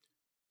gifted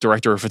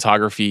director of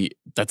photography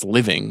that's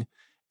living,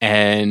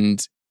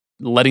 and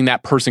letting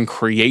that person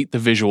create the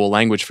visual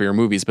language for your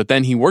movies. But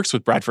then he works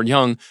with Bradford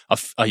Young,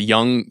 a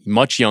young,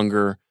 much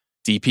younger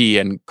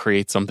DP, and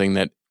creates something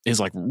that is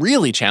like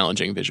really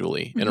challenging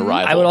visually in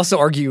Arrival. I would also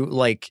argue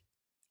like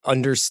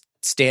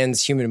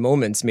understands human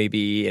moments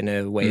maybe in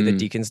a way that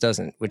Deakins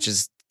doesn't, which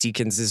is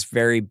Deakins is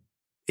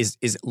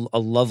is a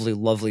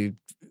lovely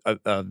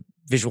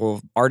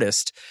visual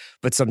artist,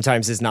 but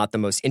sometimes is not the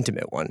most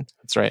intimate one.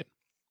 That's right.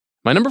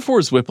 My number 4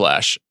 is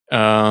Whiplash.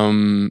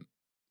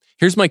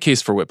 Here's my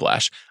case for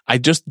Whiplash. I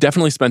just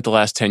definitely spent the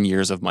last 10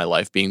 years of my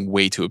life being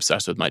way too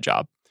obsessed with my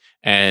job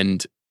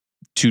and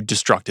to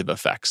destructive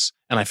effects.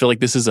 And I feel like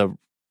this is a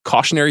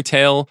cautionary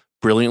tale,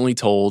 brilliantly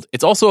told.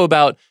 It's also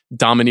about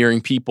domineering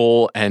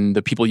people and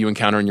the people you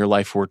encounter in your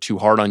life who are too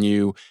hard on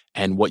you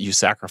and what you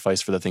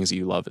sacrifice for the things that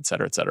you love, et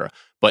cetera, et cetera.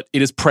 But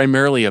it is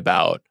primarily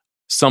about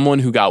someone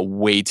who got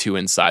way too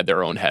inside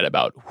their own head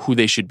about who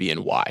they should be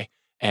and why.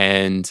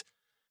 And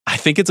I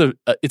think it's a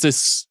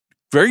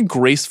very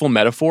graceful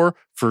metaphor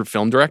for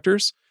film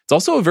directors. It's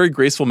also a very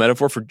graceful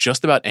metaphor for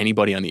just about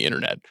anybody on the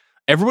internet.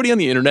 Everybody on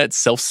the internet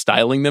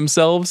self-styling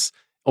themselves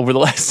over the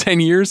last 10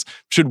 years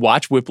should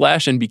watch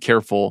Whiplash and be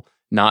careful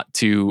not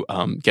to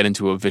get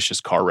into a vicious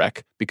car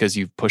wreck because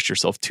you've pushed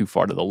yourself too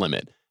far to the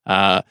limit.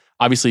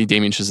 Obviously,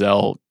 Damien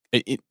Chazelle,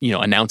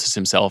 announces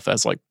himself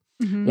as like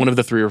one of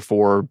the 3 or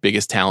 4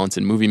 biggest talents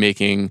in movie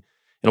making.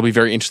 It'll be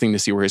very interesting to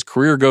see where his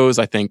career goes.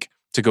 I think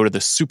to go to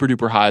the super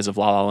duper highs of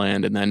La La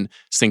Land and then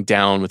sink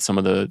down with some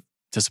of the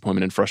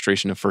disappointment and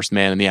frustration of First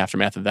Man and the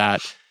aftermath of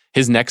that.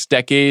 His next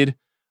decade,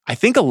 I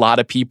think a lot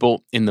of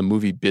people in the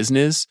movie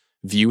business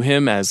view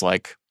him as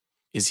like,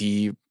 is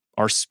he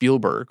our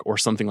Spielberg or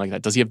something like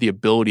that? Does he have the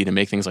ability to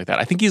make things like that?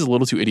 I think he's a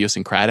little too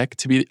idiosyncratic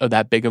to be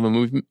that big of a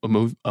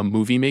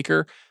movie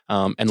maker.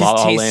 And his La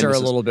La tastes Land are a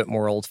little bit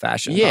more old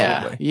fashioned.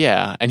 Yeah, probably.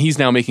 yeah. And he's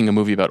now making a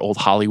movie about old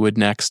Hollywood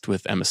next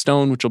with Emma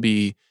Stone, which will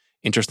be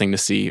interesting to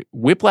see.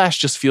 Whiplash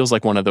just feels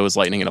like one of those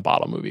lightning in a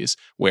bottle movies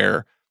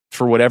where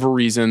for whatever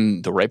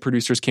reason, the right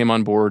producers came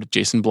on board.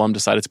 Jason Blum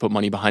decided to put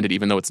money behind it,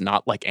 even though it's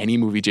not like any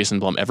movie Jason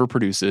Blum ever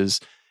produces.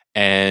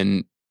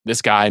 And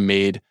this guy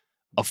made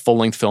a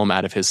full-length film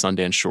out of his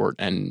Sundance short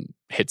and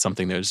hit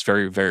something that was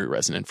very, very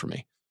resonant for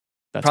me.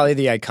 That's Probably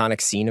the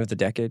iconic scene of the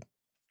decade.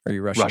 Are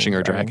you rushing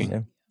or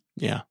dragging?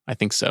 Yeah, I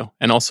think so.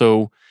 And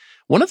also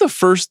one of the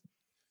first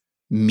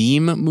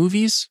meme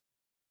movies.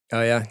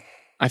 Oh, yeah.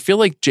 I feel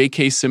like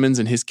J.K. Simmons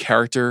and his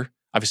character,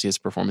 obviously his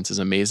performance is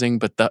amazing,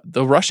 but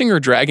the rushing or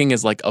dragging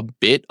is like a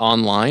bit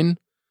online.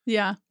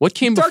 Yeah. What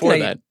came Dark before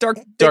Knight. that?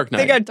 Dark Knight.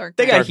 They got Dark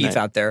Heath Knight.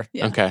 out there.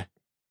 Yeah. Okay.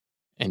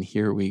 And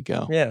here we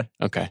go. Yeah.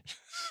 Okay.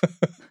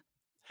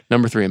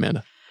 Number 3,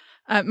 Amanda.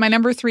 My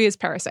number 3 is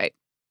Parasite.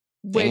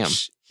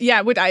 Which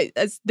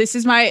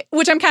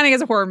I'm counting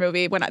as a horror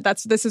movie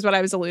this is what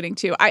I was alluding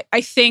to.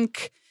 I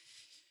think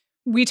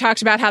we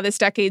talked about how this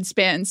decade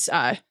spans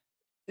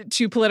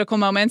 2 political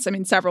moments. I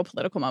mean, several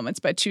political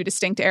moments, but 2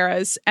 distinct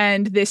eras.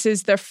 And this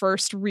is the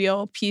first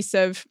real piece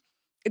of,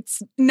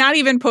 it's not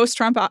even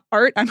post-Trump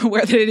art. I'm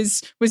aware that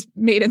it was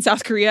made in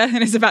South Korea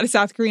and is about a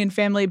South Korean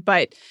family,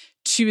 but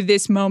to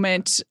this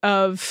moment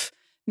of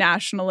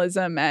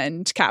nationalism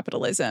and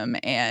capitalism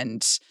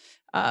and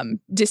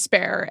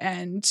despair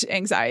and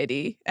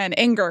anxiety and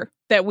anger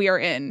that we are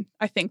in.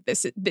 I think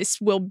this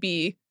will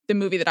be the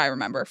movie that I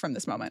remember from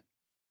this moment.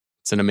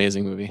 It's an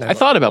amazing movie. I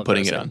thought about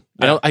putting it on.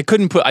 Yeah. I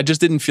just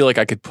didn't feel like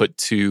I could put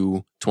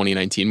 2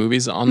 2019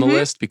 movies on the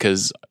list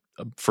because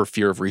for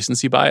fear of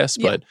recency bias,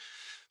 but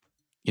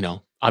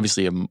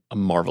obviously a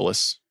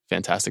marvelous,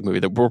 fantastic movie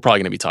that we're probably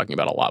going to be talking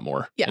about a lot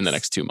more in the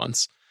next 2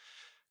 months.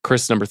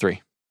 Chris, number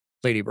 3.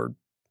 Lady Bird.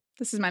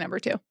 This is my number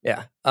 2.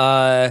 Yeah.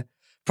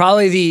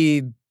 Probably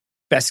the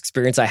best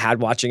experience I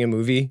had watching a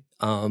movie.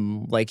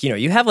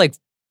 You have like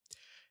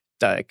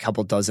a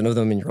couple dozen of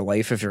them in your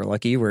life if you're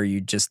lucky, where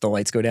the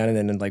lights go down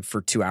and then like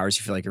for 2 hours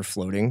you feel like you're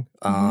floating.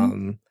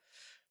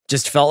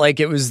 Just felt like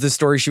it was the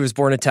story she was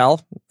born to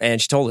tell,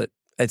 and she told it.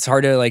 It's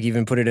hard to like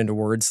even put it into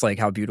words, like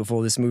how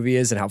beautiful this movie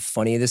is and how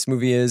funny this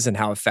movie is and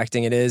how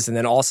affecting it is. And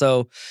then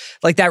also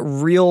like that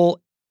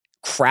real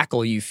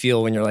crackle you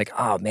feel when you're like,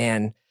 oh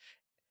man,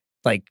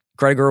 like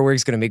Greta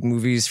Gerwig's going to make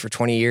movies for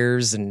 20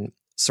 years and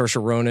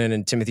Saoirse Ronan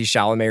and Timothée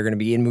Chalamet are going to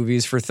be in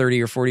movies for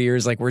 30 or 40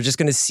 years. Like we're just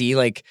going to see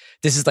like,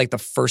 this is like the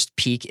first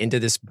peek into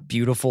this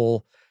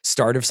beautiful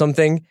start of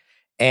something.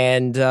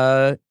 And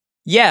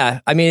yeah,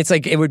 I mean, it's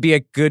like, it would be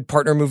a good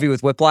partner movie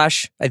with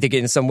Whiplash. I think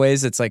in some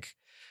ways it's like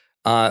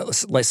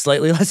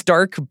slightly less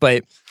dark,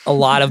 but a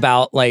lot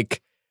about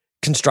like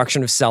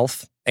construction of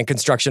self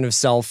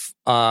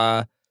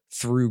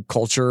through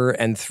culture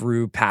and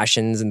through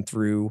passions and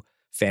through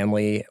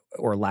family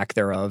or lack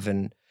thereof.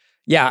 And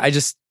yeah,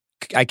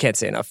 I can't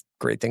say enough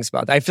great things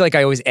about that. I feel like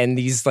I always end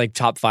these like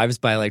top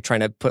 5s by like trying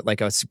to put like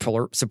a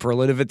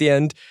superlative at the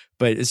end,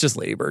 but it's just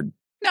Lady Bird.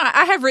 No,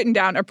 I have written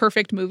down a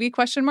perfect movie ?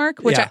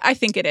 Which I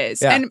think it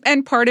is. Yeah.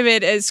 And part of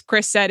it, as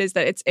Chris said, is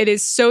that it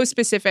is so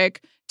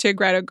specific to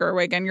Greta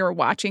Gerwig, and you're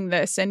watching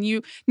this and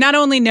you not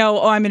only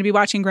know, I'm going to be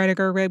watching Greta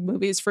Gerwig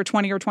movies for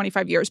 20 or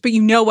 25 years, but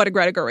you know what a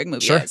Greta Gerwig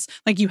movie is.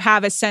 Like you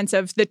have a sense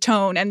of the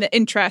tone and the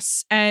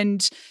interests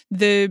and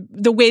the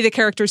way the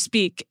characters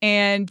speak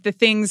and the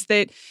things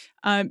that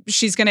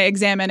she's going to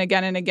examine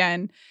again and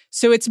again.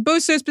 So it's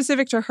both so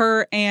specific to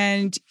her,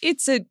 and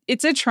it's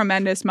a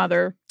tremendous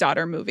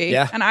mother-daughter movie.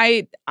 Yeah. And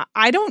I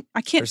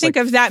can't think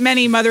like of that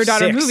many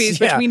mother-daughter 6, movies,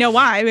 which we know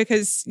why,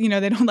 because they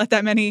don't let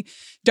that many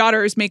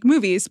daughters make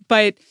movies.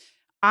 But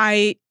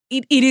it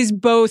is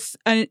both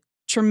a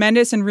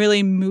tremendous and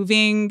really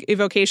moving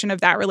evocation of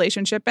that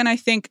relationship, and I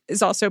think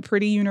is also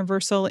pretty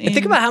universal. And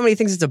think about how many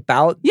things it's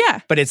about.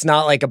 Yeah. But it's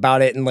not like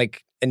about it and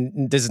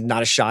this is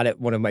not a shot at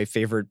one of my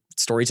favorite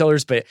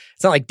storytellers, but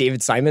it's not like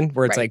David Simon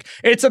where it's like,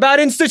 it's about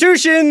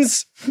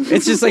institutions.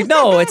 It's just like,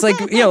 no, it's like,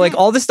 like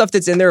all the stuff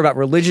that's in there about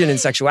religion and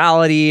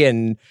sexuality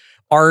and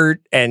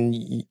art and,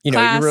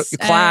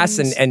 class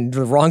and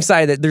the wrong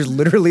side that there's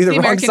literally the wrong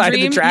American side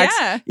dream. of the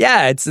tracks.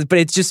 Yeah. But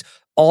it's just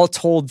all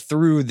told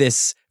through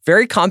this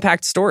very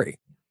compact story.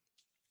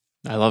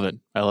 I love it.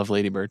 I love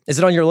Lady Bird. Is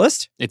it on your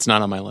list? It's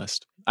not on my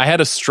list. I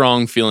had a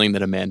strong feeling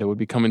that Amanda would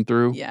be coming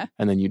through. Yeah.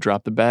 And then you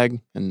dropped the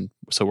bag. And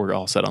so we're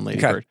all set on Lady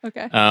Bird.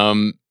 Okay.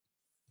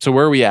 So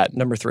where are we at?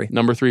 Number 3.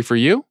 Number 3 for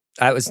you?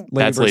 That's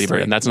Lady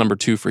Bird. And that's number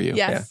 2 for you.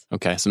 Yes. Yeah.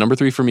 Okay. So number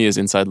 3 for me is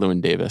Inside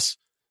Llewyn Davis.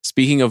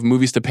 Speaking of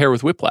movies to pair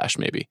with Whiplash,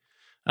 maybe.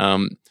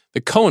 The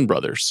Coen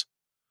brothers.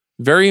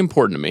 Very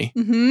important to me.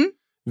 Mm-hmm.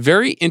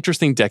 Very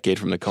interesting decade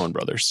from the Coen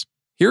brothers.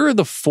 Here are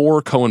the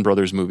 4 Coen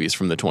brothers movies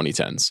from the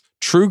 2010s.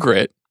 True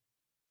Grit.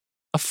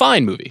 A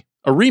fine movie.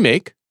 A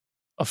remake.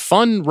 A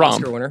fun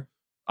romp.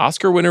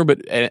 Oscar winner,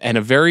 but and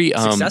a very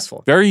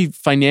successful, very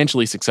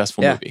financially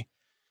successful movie.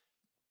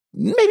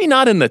 Maybe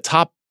not in the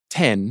top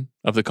 10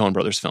 of the Coen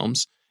brothers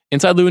films.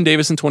 Inside Llewyn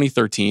Davis in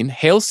 2013.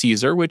 Hail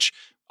Caesar, which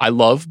I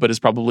love, but is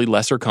probably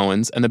lesser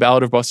Coen's. And The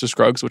Ballad of Buster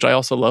Scruggs, which I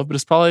also love, but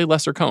is probably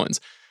lesser Coen's.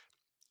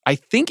 I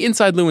think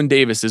Inside Llewyn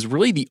Davis is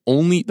really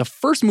the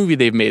first movie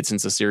they've made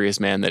since A Serious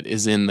Man that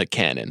is in the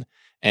canon.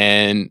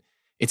 And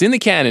It's in the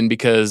canon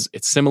because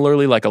it's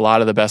similarly like a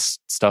lot of the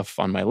best stuff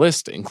on my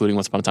list, including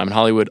Once Upon a Time in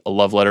Hollywood, a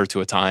love letter to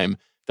a time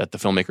that the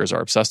filmmakers are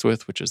obsessed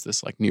with, which is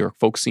this like New York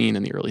folk scene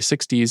in the early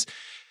 60s.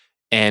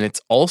 And it's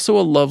also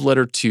a love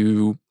letter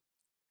to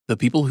the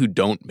people who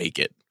don't make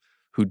it,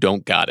 who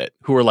don't got it,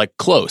 who are like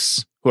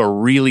close, who are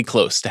really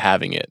close to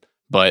having it.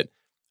 But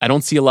I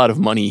don't see a lot of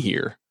money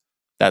here.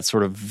 That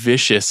sort of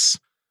vicious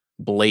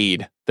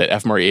blade that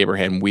F. Murray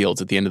Abraham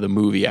wields at the end of the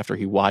movie after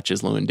he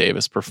watches Llewyn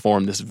Davis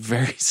perform this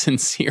very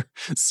sincere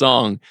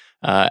song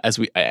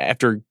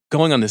after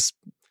going on this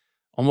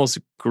almost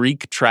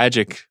Greek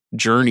tragic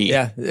journey.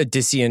 Yeah,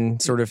 Odyssean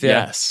sort of.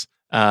 Yes.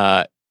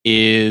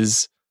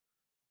 Is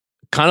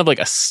kind of like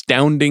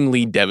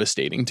astoundingly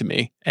devastating to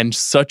me, and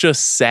such a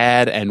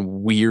sad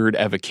and weird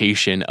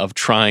evocation of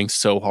trying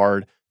so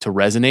hard to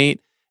resonate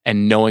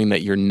and knowing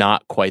that you're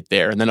not quite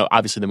there. And then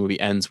obviously the movie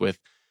ends with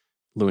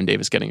Llewyn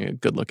Davis getting a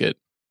good look at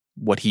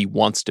what he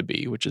wants to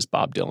be, which is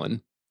Bob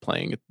Dylan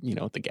playing,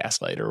 at the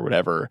Gaslight or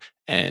whatever,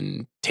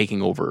 and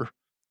taking over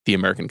the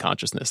American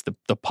consciousness,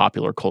 the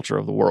popular culture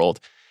of the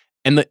world.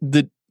 And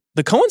the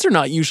Coens are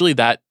not usually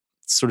that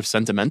sort of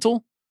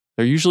sentimental.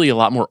 They're usually a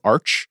lot more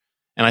arch.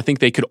 And I think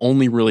they could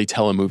only really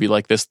tell a movie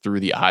like this through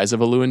the eyes of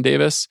a Llewyn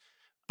Davis.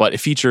 But it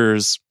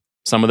features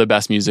some of the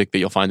best music that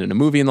you'll find in a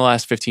movie in the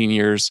last 15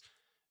 years,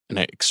 an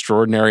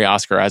extraordinary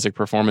Oscar Isaac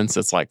performance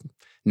that's like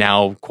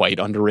now quite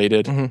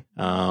underrated,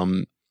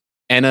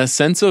 and a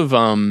sense of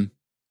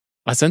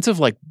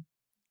like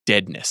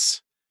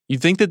deadness.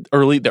 You'd think that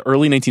the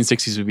early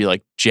 1960s would be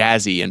like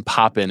jazzy and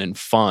poppin' and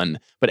fun,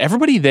 but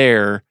everybody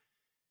there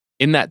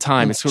in that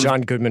time, it's sort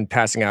John of, Goodman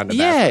passing out in the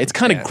bathroom. It's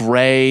kind of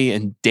gray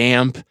and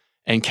damp,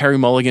 and Carey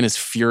Mulligan is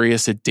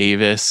furious at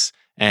Davis,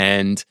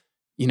 and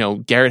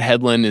Garrett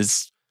Hedlund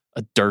is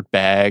a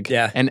dirtbag,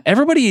 and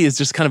everybody is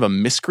just kind of a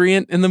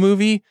miscreant in the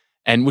movie.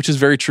 And which is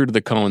very true to the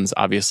Coens,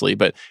 obviously,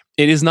 but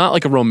it is not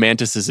like a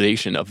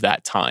romanticization of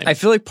that time. I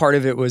feel like part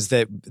of it was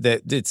that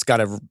it's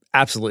got a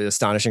absolutely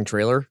astonishing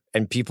trailer,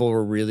 and people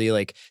were really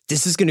like,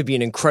 "This is going to be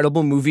an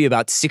incredible movie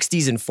about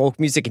 60s and folk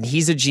music, and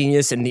he's a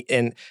genius." And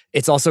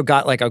it's also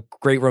got like a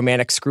great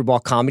romantic screwball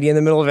comedy in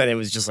the middle of it. And it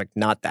was just like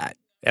not that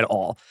at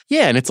all.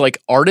 Yeah, and it's like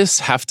artists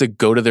have to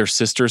go to their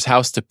sister's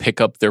house to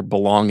pick up their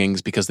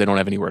belongings because they don't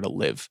have anywhere to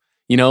live.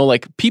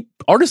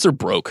 Artists are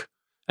broke.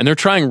 And they're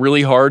trying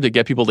really hard to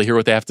get people to hear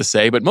what they have to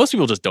say, but most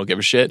people just don't give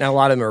a shit. Now, a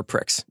lot of them are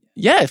pricks.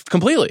 Yeah,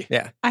 completely.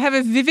 Yeah. I have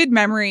a vivid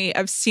memory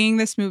of seeing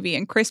this movie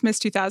in Christmas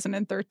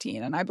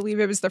 2013. And I believe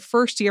it was the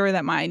first year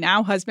that my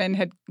now husband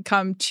had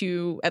come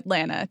to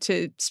Atlanta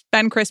to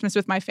spend Christmas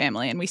with my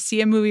family. And we see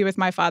a movie with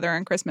my father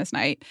on Christmas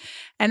night.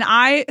 And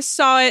I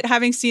saw it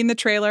having seen the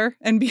trailer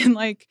and being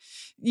like,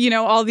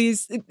 all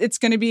these, it's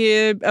going to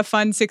be a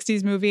fun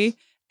 60s movie.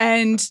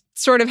 And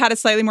sort of had a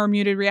slightly more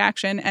muted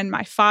reaction. And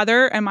my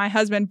father and my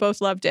husband both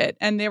loved it.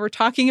 And they were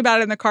talking about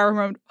it in the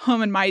car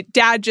home. And my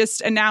dad just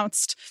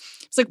announced,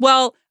 it's like,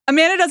 well,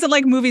 Amanda doesn't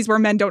like movies where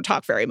men don't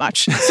talk very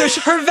much. So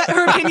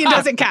her opinion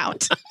doesn't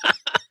count.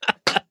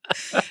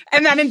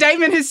 And that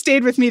indictment has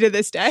stayed with me to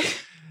this day.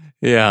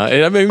 Yeah.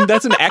 I mean,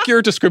 that's an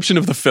accurate description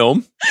of the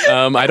film.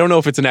 I don't know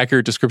if it's an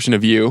accurate description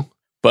of you.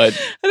 But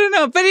I don't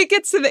know, but it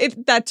gets to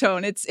that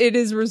tone. It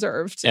is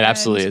reserved. It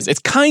absolutely is.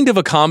 It's kind of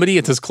a comedy.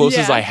 It's as close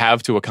as I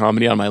have to a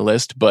comedy on my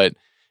list, but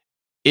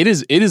it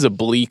is a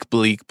bleak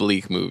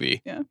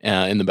movie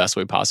in the best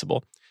way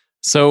possible.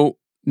 So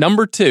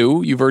number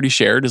 2, you've already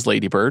shared, is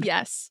Lady Bird.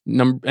 Yes.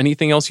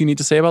 Anything else you need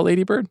to say about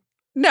Lady Bird?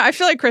 No, I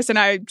feel like Chris and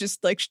I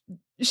just like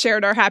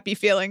shared our happy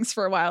feelings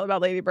for a while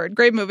about Lady Bird.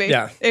 Great movie.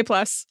 Yeah. A+.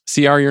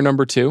 CR, your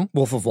number 2?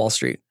 Wolf of Wall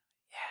Street.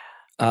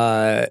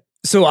 Yeah.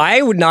 So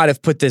I would not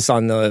have put this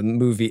on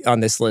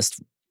this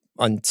list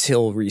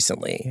until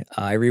recently.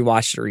 I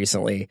rewatched it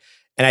recently,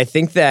 and I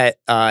think that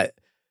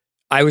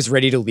I was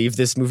ready to leave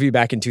this movie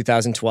back in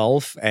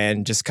 2012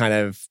 and just kind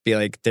of be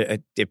like,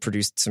 it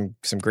produced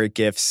some great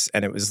gifts,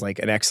 and it was like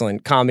an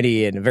excellent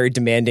comedy and a very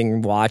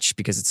demanding watch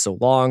because it's so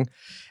long.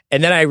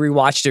 And then I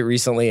rewatched it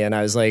recently, and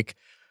I was like,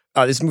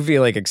 this movie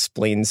like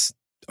explains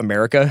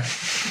America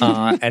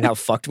and how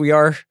fucked we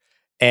are,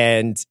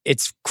 and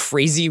it's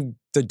crazy.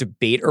 The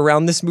debate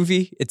around this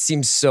movie, it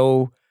seems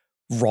so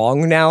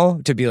wrong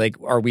now to be like,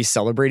 are we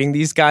celebrating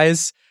these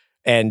guys?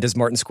 And does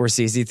Martin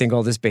Scorsese think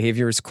all this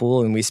behavior is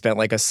cool? And we spent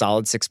like a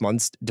solid 6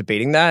 months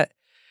debating that.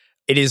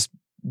 It is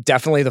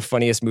definitely the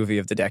funniest movie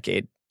of the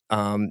decade.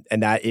 And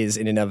that is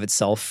in and of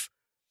itself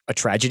a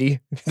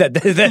tragedy.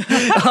 But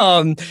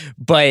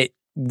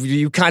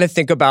you kind of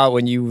think about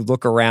when you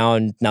look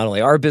around not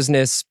only our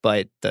business,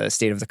 but the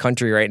state of the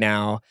country right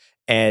now,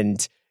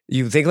 and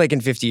you think like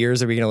in 50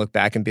 years, are we going to look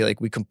back and be like,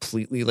 we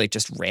completely like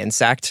just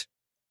ransacked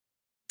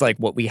like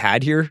what we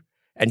had here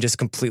and just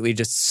completely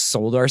just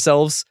sold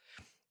ourselves?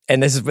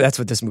 And that's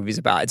what this movie's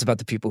about. It's about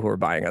the people who are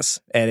buying us.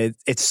 And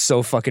it's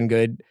so fucking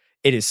good.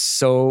 It is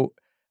so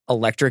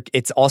electric.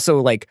 It's also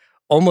like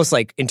almost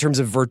like in terms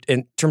of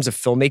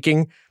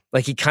filmmaking,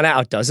 like he kind of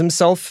outdoes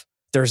himself.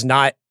 There's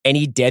not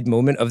any dead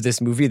moment of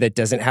this movie that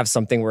doesn't have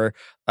something where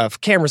a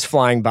camera's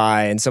flying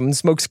by and someone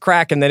smokes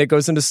crack and then it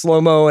goes into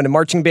slow-mo and a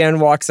marching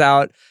band walks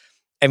out.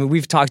 I mean,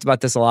 we've talked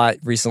about this a lot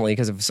recently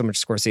because of so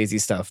much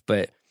Scorsese stuff,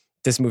 but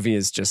this movie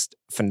is just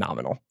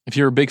phenomenal. If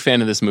you're a big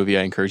fan of this movie,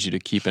 I encourage you to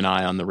keep an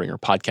eye on the Ringer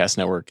Podcast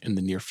Network in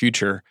the near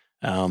future.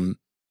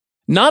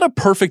 Not a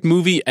perfect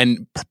movie,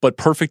 but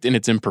perfect in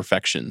its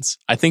imperfections.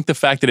 I think the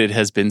fact that it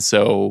has been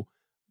so,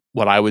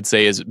 what I would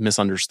say is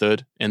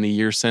misunderstood in the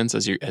years since,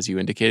 as you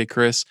indicated,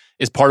 Chris,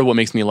 is part of what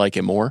makes me like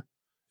it more.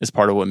 Is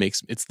part of what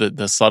makes it's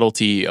the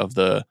subtlety of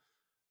the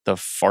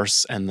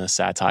farce and the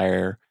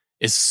satire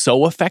is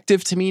so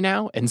effective to me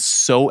now and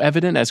so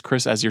evident, as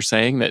Chris, as you're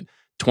saying, that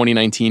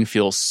 2019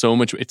 feels so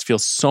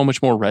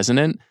much more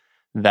resonant,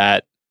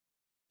 that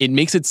it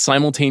makes it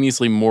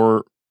simultaneously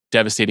more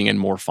devastating and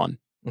more fun.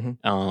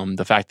 Mm-hmm.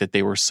 The fact that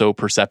they were so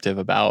perceptive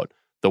about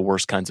the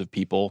worst kinds of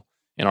people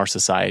in our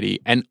society,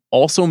 and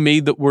also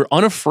we're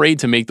unafraid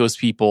to make those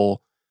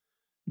people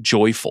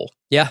joyful.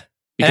 Yeah,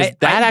 because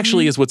that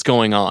actually is what's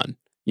going on.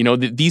 You know,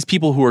 these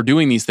people who are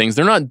doing these things,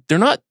 they're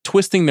not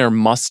twisting their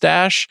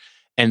mustache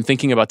and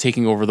thinking about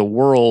taking over the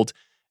world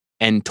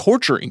and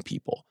torturing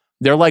people.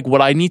 They're like,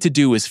 what I need to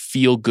do is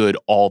feel good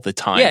all the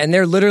time. Yeah, and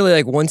they're literally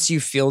like, once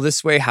you feel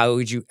this way, how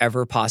would you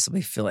ever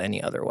possibly feel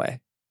any other way?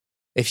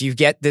 If you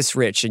get this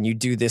rich and you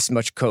do this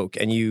much coke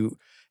and you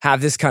have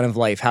this kind of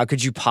life, how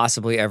could you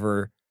possibly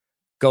ever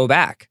go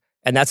back?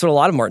 And that's what a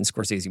lot of Martin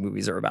Scorsese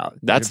movies are about.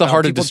 That's the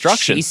heart of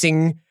destruction.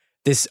 Chasing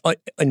this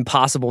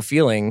impossible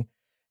feeling.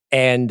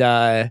 And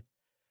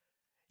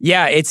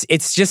yeah,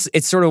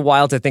 it's sort of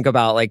wild to think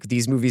about, like,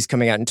 these movies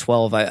coming out in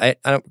 12.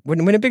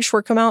 When did Big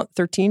Short come out?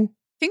 13?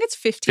 I think it's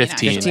 15.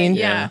 15?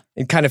 Yeah.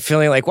 And kind of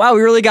feeling like, wow,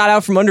 we really got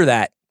out from under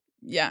that.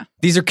 Yeah.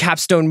 These are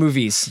capstone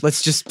movies.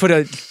 Let's just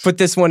put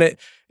this one at,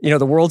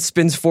 the world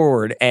spins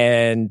forward.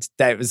 And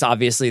that was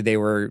obviously, they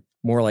were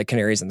more like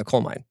canaries in the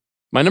coal mine.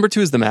 My number 2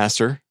 is The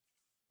Master,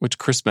 which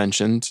Chris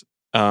mentioned.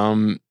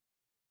 Beguiling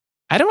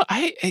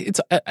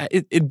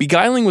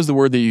was the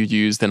word that you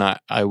used, and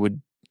I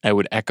would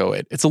echo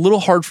it. It's a little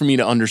hard for me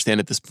to understand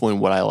at this point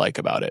what I like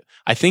about it.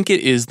 I think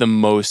it is the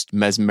most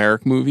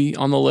mesmeric movie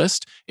on the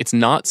list. It's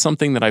not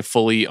something that I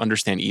fully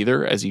understand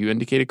either, as you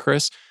indicated,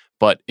 Chris,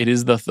 but it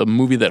is the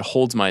movie that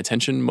holds my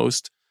attention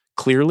most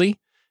clearly.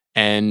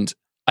 And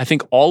I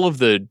think all of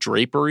the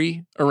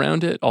drapery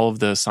around it, all of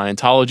the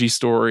Scientology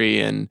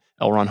story and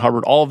L. Ron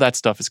Hubbard, all of that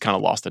stuff is kind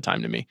of lost to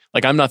time to me.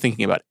 Like, I'm not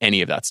thinking about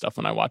any of that stuff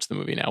when I watch the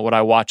movie now. What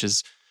I watch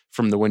is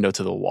from the window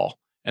to the wall,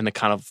 and the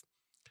kind of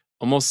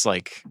almost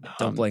like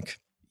don't blink.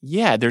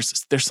 Yeah,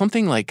 there's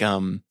something like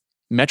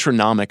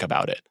metronomic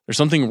about it. There's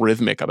something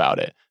rhythmic about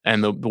it,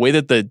 and the way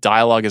that the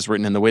dialogue is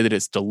written and the way that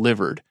it's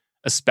delivered,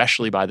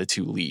 especially by the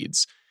two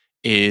leads,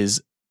 is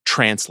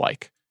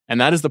trance-like. And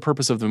that is the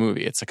purpose of the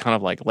movie. It's a kind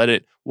of like, let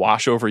it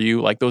wash over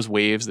you, like those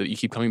waves that you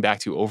keep coming back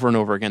to over and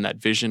over again, that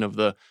vision of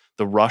the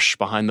rush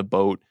behind the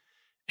boat.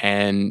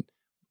 And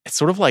it's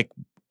sort of like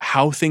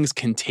how things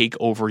can take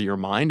over your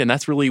mind. And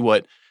that's really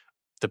what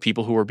the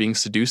people who are being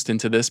seduced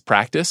into this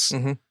practice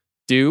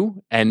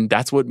do. And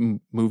that's what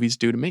movies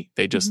do to me.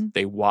 They just,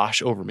 they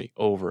wash over me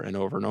over and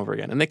over and over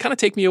again. And they kind of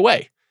take me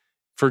away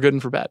for good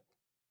and for bad.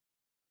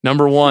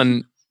 Number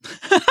 1,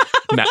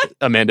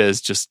 Amanda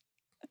is just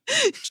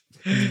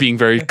being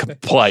very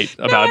polite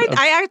about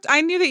it.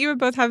 I knew that you would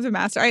both have The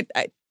Master.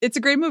 It's a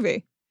great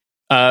movie.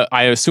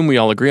 I assume we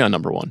all agree on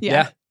number 1.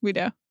 Yeah. We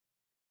do.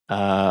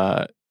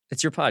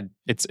 It's your pod.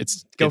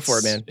 It's Go for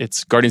it, man.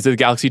 It's Guardians of the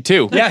Galaxy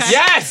 2. Yes.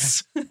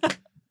 Yes!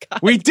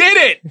 We did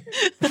it!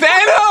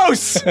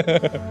 Thanos!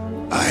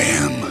 I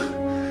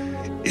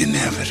am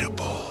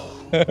inevitable.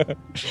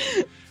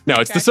 No,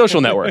 it's The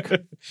Social Network.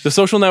 The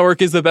Social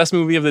Network is the best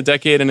movie of the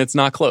decade, and it's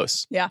not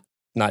close. Yeah.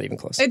 Not even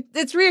close.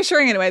 It's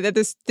reassuring in a way that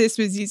this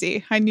was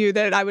easy. I knew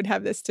that I would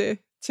have this to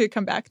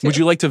come back to. Would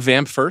you like to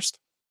vamp first?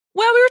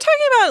 Well, we were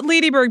talking about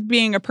Lady Bird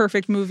being a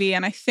perfect movie,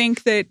 and I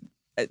think that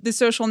The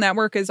Social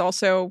Network is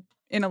also,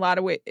 in a lot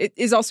of ways, it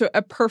is also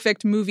a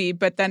perfect movie,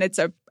 but then it's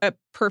a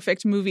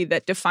perfect movie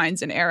that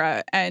defines an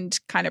era and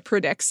kind of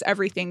predicts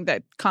everything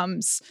that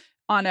comes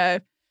on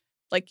a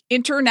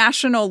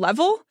international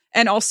level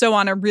and also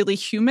on a really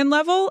human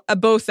level,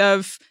 both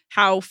of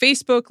how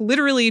Facebook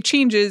literally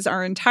changes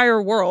our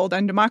entire world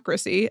and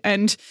democracy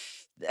and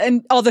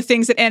all the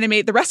things that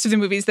animate the rest of the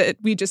movies that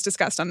we just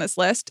discussed on this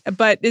list,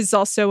 but is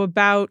also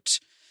about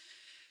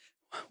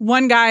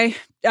one guy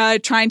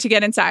trying to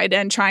get inside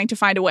and trying to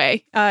find a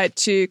way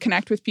to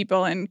connect with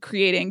people and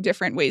creating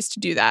different ways to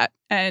do that.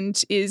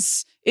 And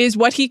is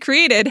what he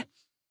created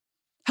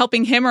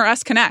helping him or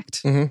us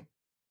connect? Mm-hmm.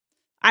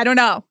 I don't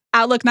know.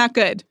 Outlook not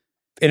good.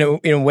 In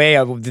a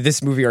way,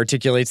 this movie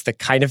articulates the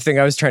kind of thing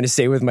I was trying to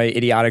say with my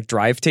idiotic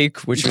Drive take,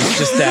 which was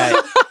just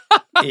that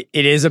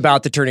it is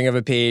about the turning of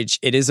a page.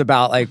 It is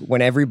about like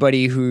when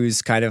everybody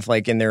who's kind of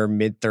like in their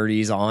mid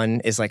 30s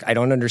on is like, I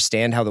don't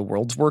understand how the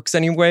world works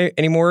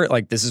anymore.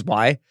 Like, this is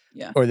why.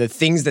 Yeah. Or the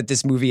things that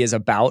this movie is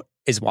about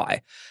is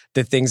why.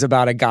 The things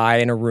about a guy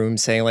in a room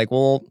saying like,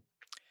 well,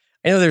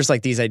 I know there's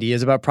like these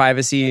ideas about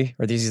privacy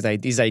or these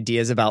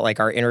ideas about like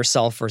our inner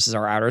self versus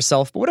our outer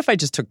self. But what if I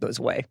just took those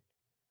away?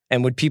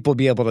 And would people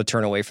be able to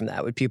turn away from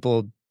that? Would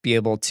people be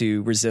able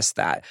to resist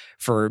that,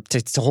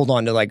 to hold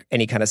on to like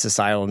any kind of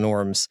societal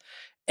norms.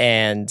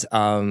 And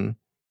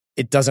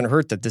it doesn't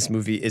hurt that this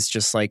movie is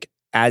just like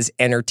as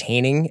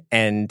entertaining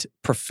and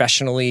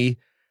professionally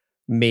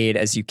made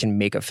as you can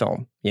make a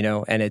film, you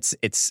know? And it's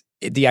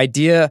the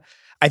idea,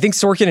 I think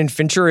Sorkin and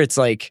Fincher, it's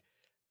like,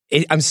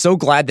 I'm so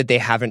glad that they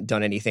haven't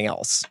done anything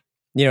else.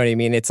 You know what I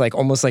mean? It's like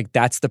almost like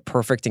that's the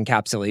perfect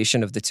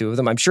encapsulation of the two of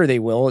them. I'm sure they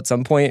will at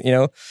some point, you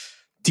know?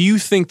 Do you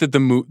think that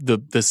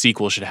the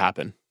sequel should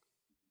happen?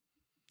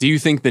 Do you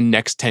think the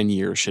next 10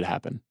 years should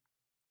happen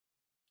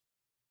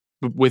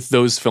with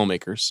those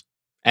filmmakers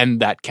and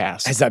that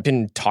cast? Has that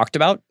been talked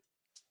about?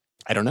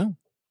 I don't know.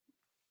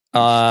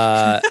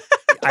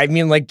 I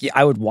mean, like,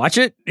 I would watch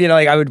it. You know,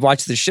 like, I would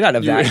watch the shit out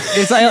of that.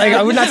 It's like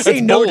I would not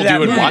say no to that. You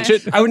would watch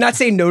it? I would not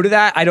say no to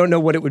that. I don't know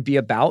what it would be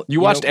about.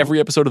 You watched every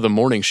episode of The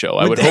Morning Show.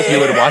 I would hope you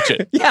would watch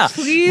it. Yeah.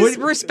 Please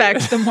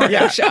respect The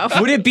Morning Show.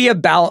 Would it be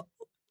about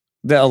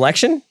the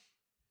election?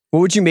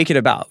 What would you make it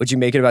about? Would you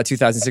make it about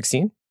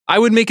 2016? I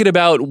would make it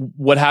about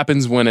what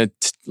happens when a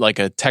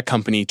tech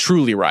company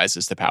truly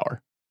rises to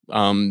power.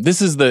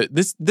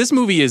 This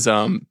movie is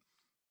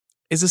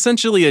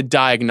essentially a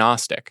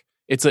diagnostic.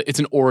 It's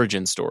an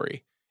origin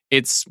story.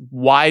 It's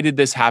why did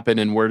this happen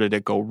and where did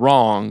it go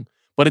wrong?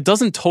 But it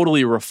doesn't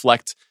totally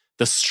reflect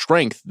the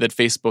strength that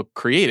Facebook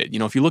created. You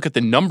know, if you look at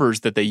the numbers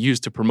that they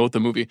used to promote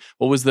the movie,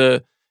 what was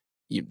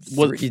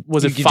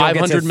was it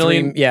 500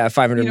 million? Yeah,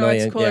 500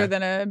 million. It's cooler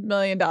than $1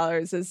 million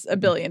is $1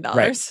 billion.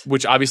 Right.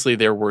 Which obviously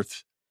they're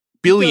worth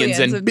billions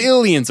and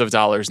billions of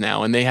dollars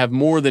now, and they have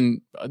more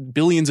than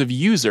billions of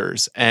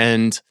users.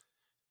 And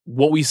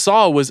what we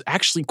saw was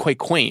actually quite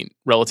quaint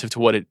relative to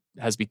what it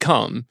has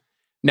become.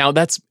 Now,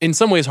 that's in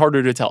some ways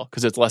harder to tell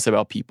because it's less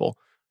about people.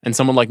 And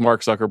someone like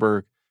Mark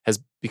Zuckerberg has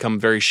become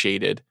very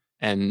shaded,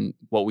 and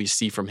what we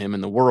see from him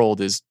in the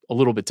world is a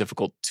little bit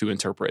difficult to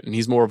interpret. And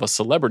he's more of a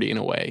celebrity in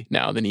a way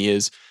now than he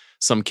is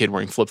some kid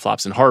wearing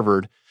flip-flops in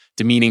Harvard,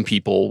 demeaning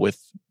people with,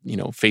 you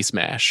know, face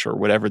mash or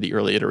whatever the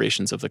early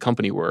iterations of the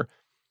company were.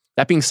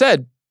 That being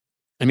said,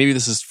 and maybe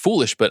this is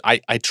foolish, but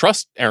I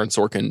trust Aaron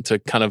Sorkin to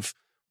kind of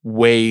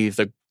weigh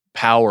the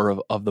power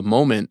of the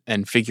moment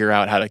and figure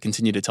out how to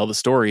continue to tell the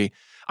story.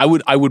 I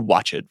would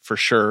watch it for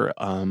sure.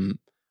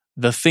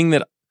 The thing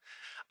that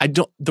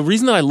the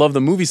reason that I love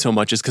the movie so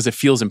much is because it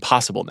feels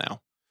impossible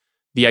now.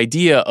 The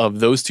idea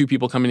of those two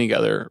people coming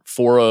together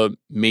for a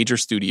major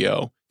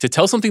studio to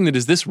tell something that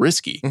is this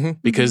risky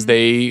because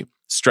they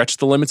stretch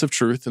the limits of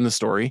truth in the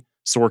story.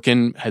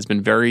 Sorkin has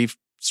been very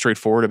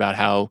straightforward about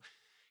how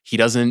he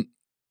doesn't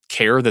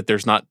care that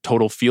there's not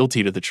total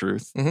fealty to the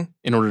truth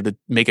in order to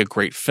make a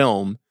great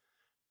film.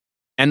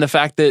 And the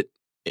fact that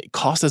it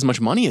cost as much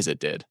money as it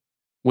did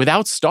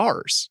without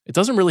stars. It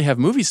doesn't really have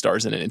movie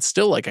stars in it. It's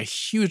still like a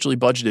hugely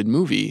budgeted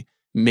movie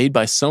made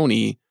by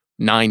Sony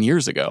 9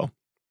 years ago.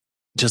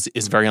 Just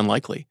is very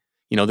unlikely.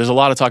 You know, there's a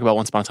lot of talk about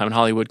Once Upon a Time in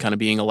Hollywood kind of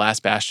being a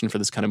last bastion for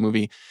this kind of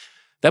movie.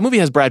 That movie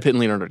has Brad Pitt and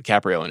Leonardo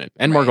DiCaprio in it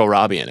and Margot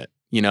Robbie in it,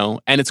 you know,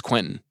 and it's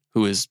Quentin,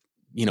 who is,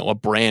 you know, a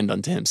brand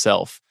unto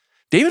himself.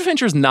 David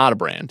Fincher is not a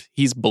brand.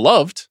 He's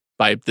beloved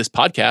by this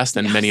podcast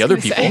and many other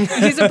people.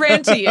 He's a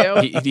brand to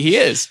you. He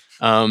is.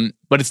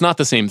 But it's not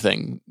the same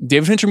thing.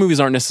 David Fincher movies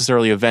aren't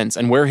necessarily events,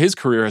 and where his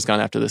career has gone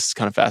after this is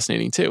kind of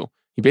fascinating too.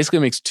 He basically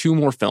makes 2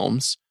 more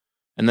films,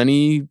 and then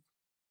he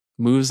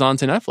moves on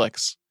to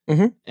Netflix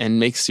and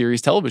makes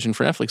series television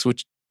for Netflix,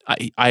 which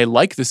I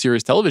like the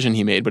series television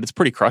he made, but it's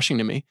pretty crushing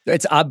to me.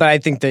 It's odd, but I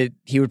think that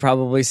he would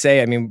probably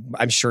say, I mean,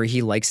 I'm sure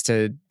he likes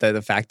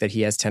the fact that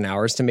he has 10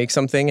 hours to make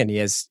something and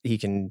he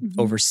can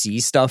oversee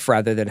stuff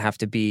rather than have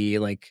to be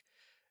like,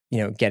 you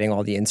know, getting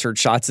all the insert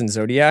shots in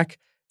Zodiac.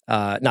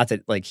 Not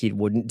that like he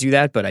wouldn't do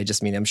that, but I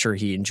just mean, I'm sure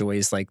he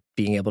enjoys like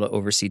being able to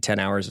oversee 10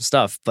 hours of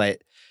stuff.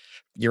 But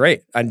you're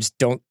right. I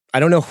don't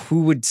know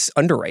who would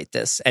underwrite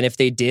this. And if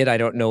they did, I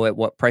don't know at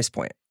what price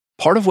point.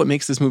 Part of what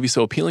makes this movie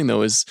so appealing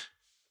though is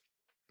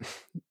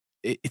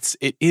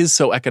it is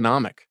so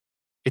economic.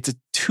 It's a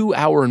 2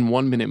 hour and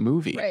 1 minute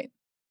movie. Right.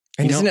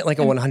 And isn't it like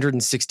a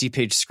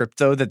 160-page script,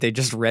 though, that they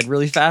just read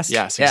really fast?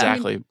 Yes,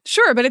 exactly. I mean,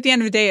 sure, but at the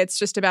end of the day, it's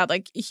just about,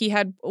 like, he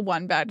had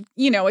one bad,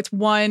 you know, it's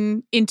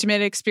one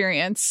intimate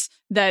experience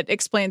that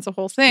explains the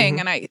whole thing.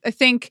 And I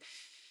think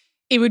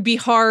it would be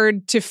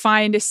hard to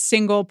find a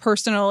single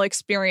personal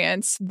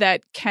experience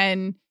that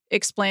can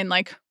explain,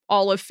 like,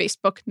 all of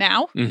Facebook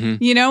now.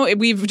 You know,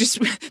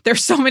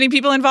 there's so many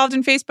people involved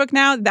in Facebook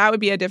now. That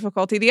would be a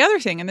difficulty. The other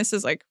thing, and this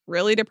is like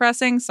really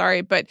depressing, sorry,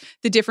 but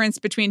the difference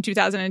between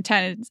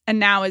 2010 and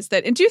now is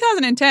that in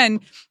 2010,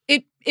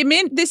 it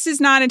meant this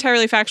is not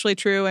entirely factually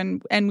true.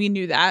 And we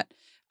knew that.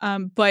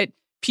 But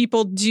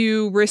people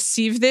do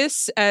receive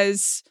this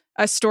as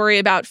a story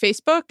about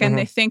Facebook, and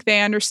they think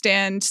they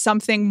understand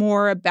something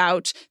more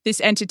about this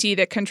entity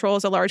that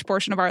controls a large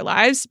portion of our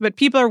lives. But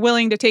people are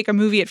willing to take a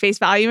movie at face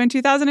value in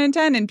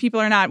 2010, and people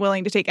are not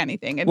willing to take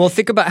anything. Well,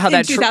 think about how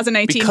that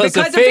 2019 because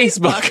of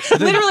Facebook.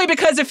 Literally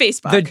because of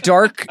Facebook. The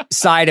dark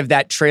side of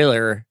that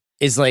trailer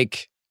is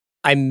like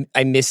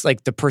I miss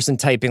like the person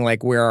typing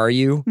like, where are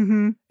you?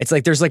 Mm-hmm. It's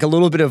like there's like a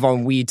little bit of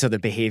ennui to the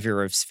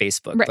behavior of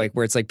Facebook, Right. like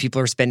where it's like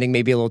people are spending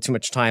maybe a little too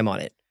much time on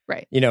it,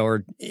 Right.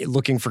 or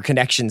looking for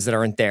connections that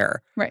aren't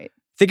there. Right.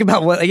 Think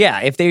about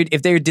if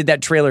they did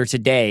that trailer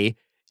today,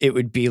 it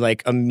would be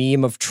like a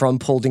meme of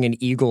Trump holding an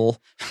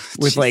eagle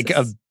with like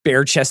a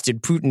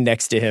bare-chested Putin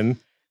next to him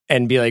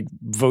and be like,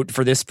 vote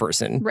for this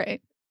person.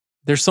 Right.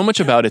 There's so much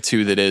about it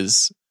too that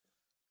is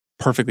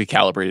perfectly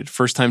calibrated.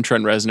 First time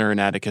Trent Reznor and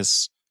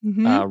Atticus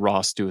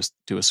Ross do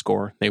a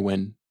score. They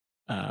win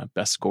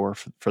best score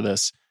for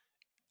this.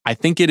 I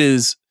think it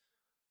is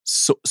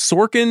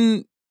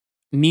Sorkin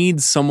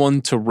needs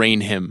someone to rein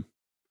him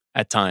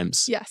at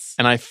times. Yes.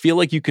 And I feel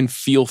like you can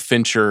feel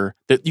Fincher,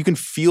 that you can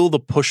feel the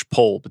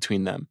push-pull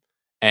between them.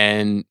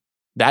 And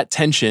that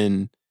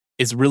tension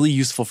is really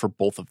useful for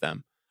both of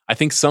them. I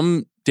think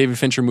some David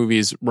Fincher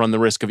movies run the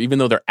risk of, even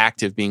though they're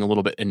active, being a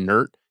little bit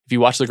inert. If you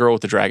watch The Girl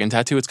with the Dragon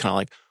Tattoo, it's kind of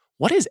like,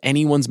 what is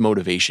anyone's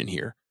motivation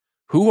here?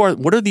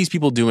 What are these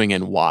people doing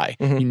and why?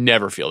 Mm-hmm. You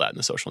never feel that in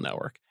The Social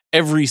Network.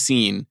 Every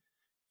scene,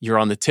 you're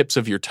on the tips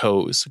of your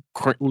toes,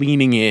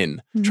 leaning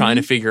in, trying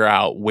to figure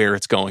out where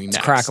it's going next.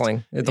 It's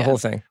crackling, the whole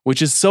thing.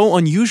 Which is so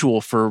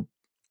unusual for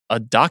a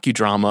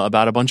docudrama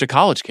about a bunch of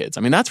college kids.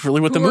 I mean, that's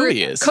really what the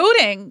movie is.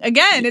 Coding.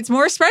 Again, it's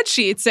more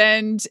spreadsheets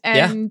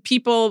and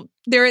people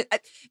there.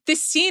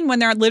 This scene when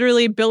they're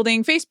literally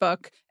building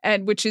Facebook,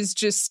 and which is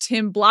just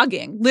him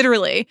blogging.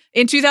 Literally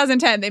in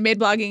 2010, they made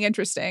blogging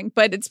interesting,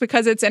 but it's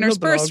because it's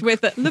interspersed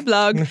with the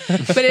blog,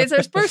 but it's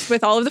interspersed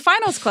with all of the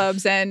finals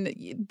clubs and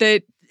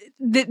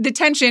the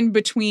tension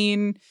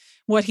between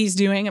what he's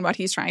doing and what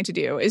he's trying to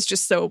do is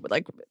just so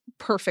like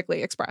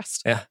perfectly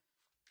expressed. Yeah.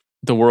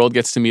 The world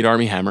gets to meet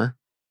Armie Hammer.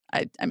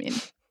 I mean,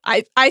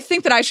 I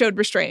think that I showed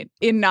restraint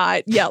in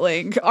not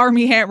yelling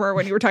Armie Hammer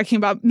when you were talking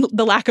about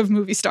the lack of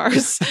movie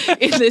stars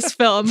in this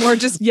film, or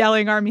just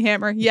yelling Armie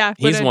Hammer. Yeah.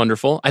 He's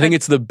wonderful. I think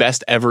it's the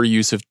best ever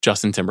use of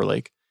Justin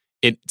Timberlake.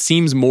 It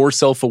seems more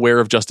self-aware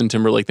of Justin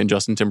Timberlake than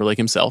Justin Timberlake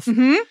himself.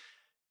 Mm-hmm.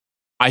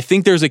 I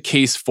think there's a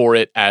case for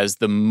it as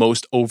the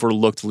most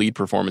overlooked lead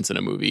performance in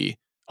a movie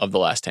of the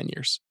last 10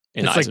 years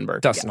in it's Eisenberg.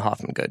 Like Dustin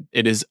Hoffman good.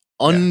 It is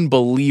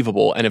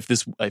unbelievable. And if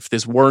this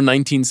were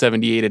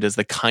 1978, it is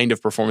the kind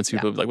of performance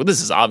people would be like, well,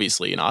 this is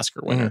obviously an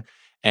Oscar winner. Mm-hmm.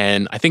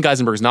 And I think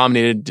Eisenberg's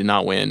nominated, did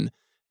not win.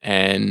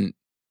 And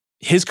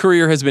his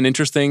career has been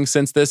interesting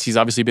since this. He's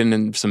obviously been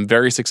in some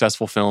very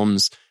successful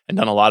films and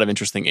done a lot of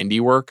interesting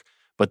indie work.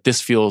 But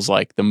this feels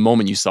like the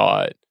moment you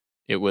saw it,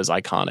 it was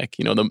iconic.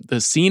 The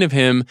scene of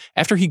him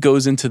after he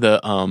goes into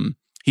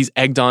he's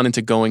egged on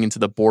into going into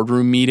the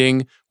boardroom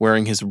meeting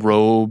wearing his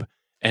robe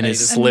and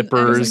his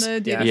slippers.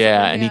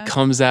 And he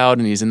comes out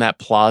and he's in that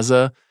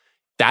plaza.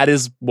 That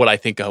is what I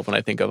think of when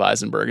I think of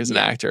Eisenberg as an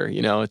actor.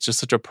 It's just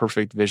such a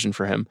perfect vision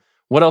for him.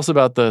 What else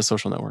about The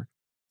Social Network?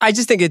 I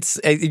just think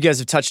you guys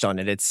have touched on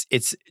it.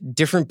 It's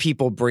different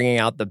people bringing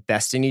out the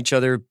best in each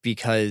other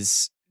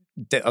because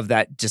of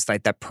that, just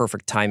like that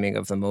perfect timing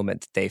of the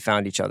moment that they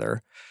found each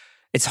other.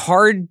 It's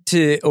hard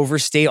to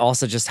overstate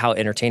also just how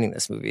entertaining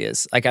this movie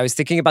is. Like, I was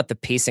thinking about the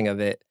pacing of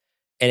it,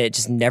 and it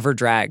just never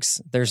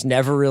drags. There's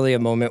never really a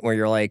moment where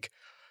you're like,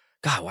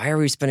 God, why are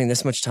we spending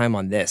this much time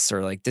on this?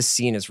 Or like, this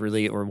scene is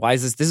really, or why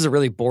is this is a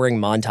really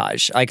boring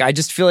montage. Like, I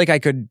just feel like I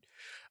could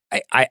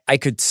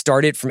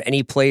start it from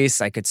any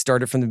place. I could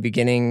start it from the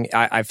beginning.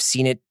 I've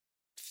seen it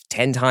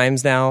 10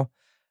 times now,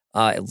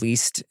 at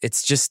least.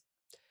 It's just,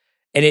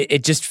 and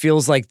it just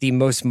feels like the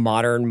most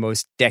modern,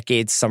 most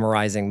decades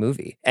summarizing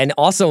movie. And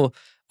also,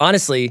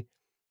 honestly,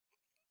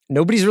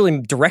 nobody's really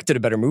directed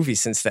a better movie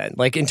since then.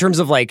 Like, in terms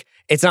of like,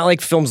 it's not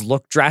like films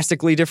look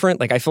drastically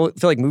different. Like, I feel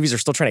like movies are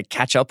still trying to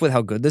catch up with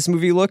how good this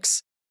movie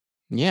looks.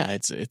 Yeah,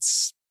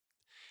 it's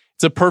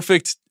a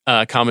perfect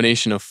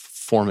combination of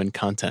form and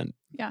content.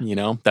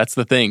 Yeah. That's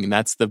the thing. And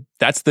that's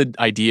the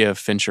idea of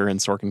Fincher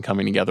and Sorkin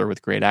coming together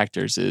with great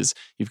actors is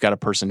you've got a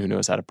person who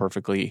knows how to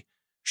perfectly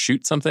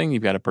shoot something.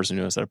 You've got a person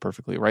who knows how to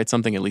perfectly write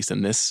something, at least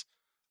in this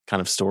kind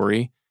of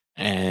story.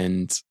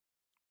 And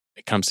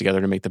it comes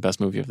together to make the best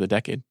movie of the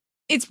decade.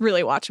 It's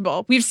really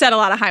watchable. We've said a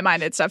lot of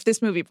high-minded stuff.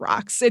 This movie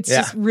rocks. It's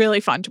just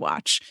really fun to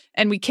watch.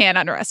 And we can't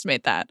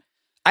underestimate that.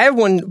 I have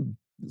one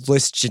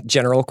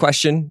general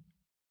question.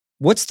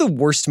 What's the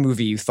worst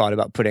movie you thought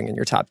about putting in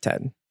your top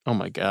 10? Oh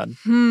my God.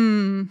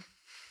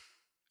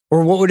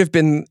 Or what would have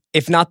been,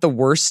 if not the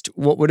worst,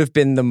 what would have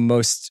been the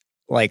most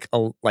like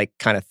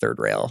kind of third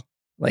rail?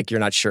 Like,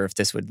 you're not sure if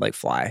this would like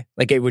fly.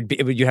 Like,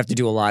 you have to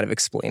do a lot of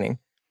explaining.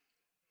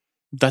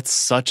 That's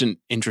such an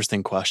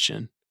interesting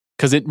question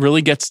because it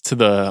really gets to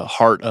the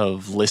heart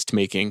of list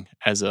making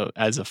as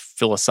a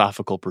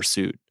philosophical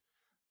pursuit.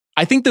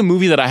 I think the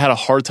movie that I had a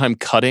hard time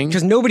cutting,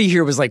 because nobody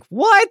here was like,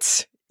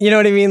 what? You know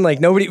what I mean? Like,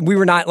 we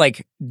were not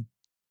like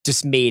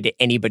just made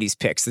anybody's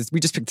picks. We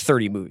just picked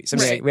 30 movies. I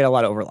mean, we had a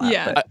lot of overlap.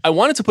 Yeah. But I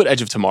wanted to put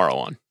Edge of Tomorrow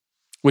on,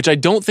 which I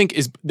don't think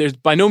there's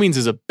by no means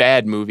is a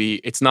bad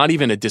movie. It's not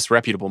even a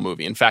disreputable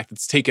movie. In fact,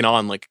 it's taken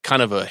on like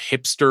kind of a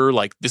hipster,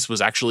 like this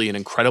was actually an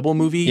incredible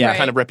movie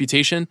kind of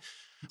reputation.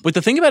 But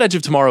the thing about Edge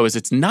of Tomorrow is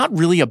it's not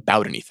really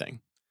about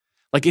anything.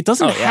 Like, it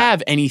doesn't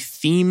have any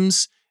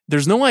themes.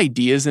 There's no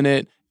ideas in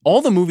it.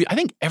 All the movie, I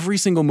think every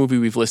single movie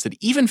we've listed,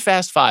 even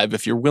Fast Five,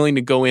 if you're willing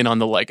to go in on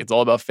the it's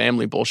all about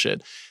family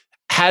bullshit,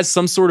 has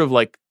some sort of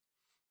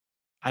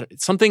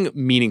something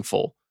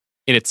meaningful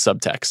in its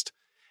subtext.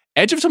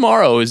 Edge of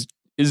Tomorrow is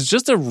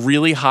just a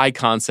really high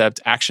concept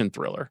action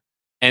thriller.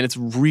 And it's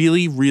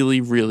really, really,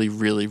 really,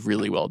 really,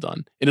 really well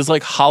done. It is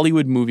like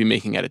Hollywood movie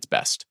making at its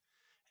best.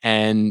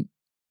 And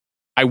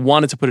I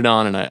wanted to put it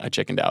on and I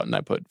chickened out and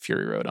I put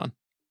Fury Road on.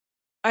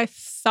 I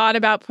thought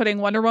about putting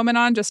Wonder Woman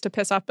on just to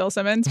piss off Bill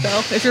Simmons. Bill,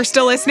 if you're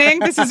still listening,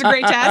 this is a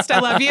great test. I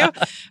love you.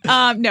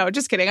 No,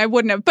 just kidding. I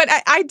wouldn't have. But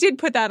I did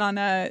put that on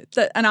an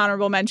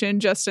honorable mention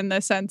just in the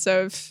sense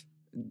of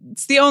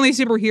it's the only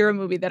superhero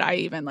movie that I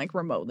even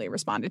remotely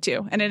responded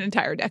to in an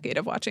entire decade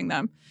of watching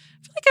them.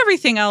 I feel like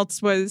everything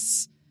else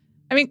was...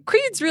 I mean,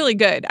 Creed's really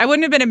good. I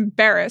wouldn't have been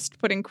embarrassed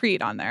putting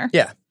Creed on there.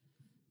 Yeah.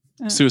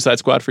 Suicide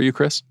Squad for you,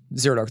 Chris?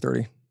 Zero Dark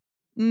 30.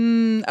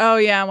 Oh,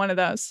 yeah, one of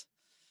those.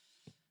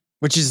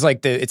 Which is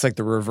it's like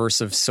the reverse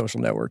of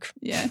Social Network.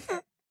 Yeah.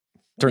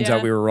 Turns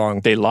out we were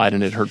wrong. They lied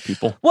and it hurt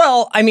people.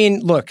 Well, I mean,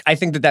 look, I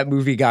think that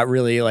movie got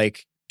really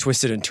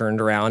twisted and turned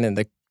around in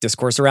the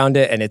discourse around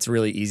it. And it's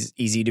really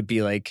easy to be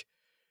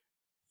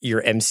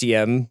your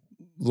MCM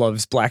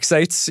loves black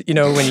sites,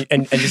 when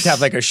and just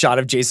have a shot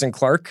of Jason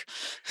Clarke.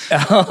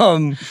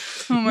 Oh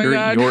my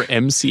God. Your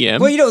MCM?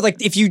 Well,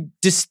 if you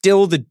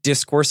distill the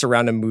discourse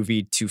around a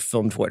movie to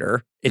film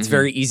Twitter, it's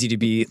very easy to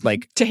be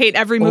to hate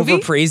every movie,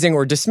 overpraising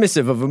or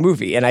dismissive of a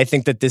movie. And I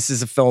think that this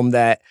is a film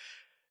that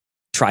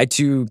tried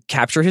to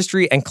capture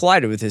history and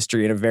collided with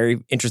history in a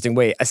very interesting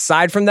way.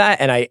 Aside from that,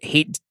 and I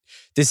hate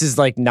this is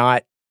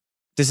not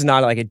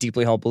a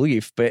deeply held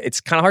belief, but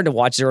it's kind of hard to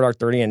watch Zero Dark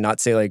 30 and not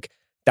say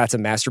that's a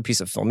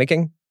masterpiece of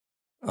filmmaking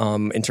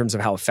in terms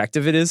of how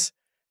effective it is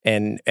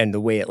and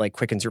the way it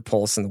quickens your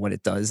pulse and what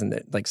it does and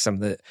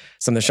some of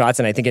the shots.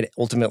 And I think it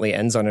ultimately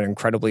ends on an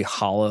incredibly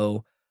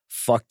hollow,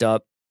 fucked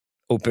up,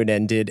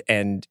 open-ended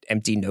and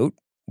empty note,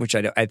 which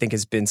I think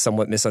has been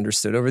somewhat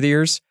misunderstood over the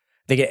years.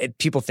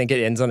 People think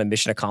it ends on a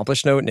mission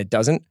accomplished note and it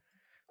doesn't.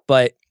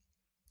 But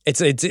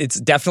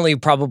it's definitely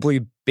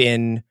probably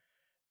been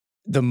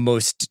the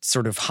most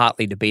sort of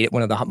hotly debated,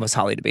 one of the most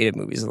hotly debated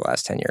movies of the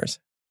last 10 years.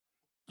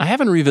 I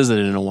haven't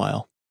revisited it in a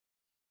while.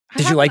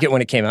 Did you like it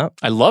when it came out?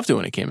 I loved it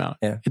when it came out.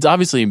 Yeah. It's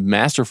obviously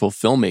masterful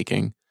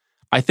filmmaking.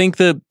 I think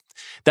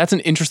that's an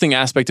interesting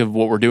aspect of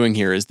what we're doing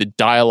here is the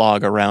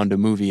dialogue around a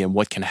movie and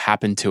what can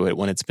happen to it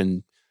when it's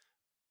been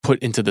put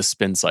into the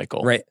spin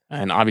cycle. Right.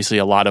 And obviously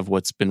a lot of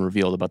what's been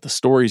revealed about the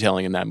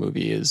storytelling in that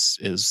movie is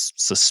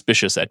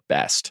suspicious at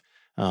best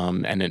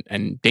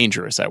and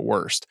dangerous at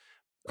worst.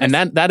 And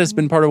that has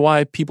been part of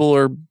why people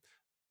are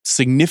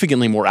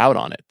significantly more out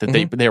on it,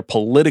 that they're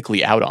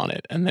politically out on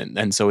it.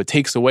 And so it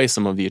takes away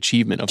some of the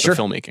achievement of the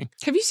filmmaking.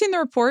 Have you seen the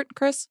report,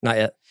 Chris? Not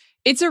yet.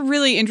 It's a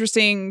really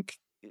interesting,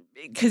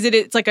 because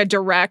it's a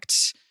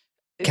direct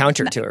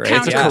counter to it, right?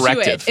 It's a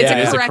corrective.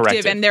 It's a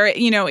corrective. And there,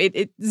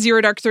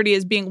 Zero Dark 30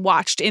 is being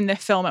watched in the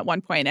film at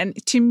one point. And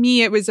to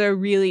me, it was a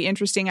really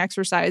interesting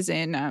exercise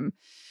in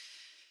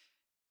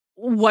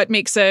what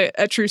makes a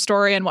true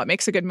story and what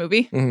makes a good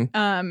movie,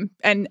 and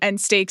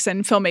stakes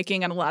and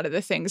filmmaking and a lot of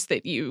the things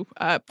that you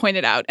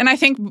pointed out. And I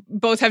think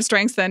both have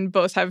strengths and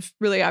both have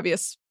really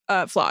obvious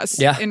flaws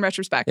in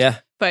retrospect. Yeah.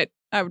 But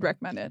I would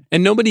recommend it.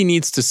 And nobody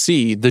needs to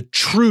see the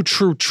true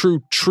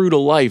to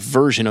life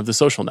version of The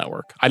Social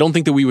Network. I don't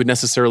think that we would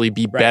necessarily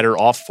be better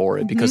off for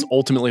it because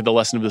ultimately the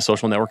lesson of The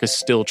Social Network is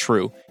still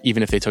true,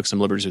 even if they took some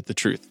liberties with the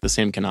truth. The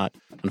same cannot,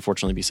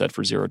 unfortunately, be said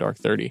for Zero Dark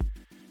 30.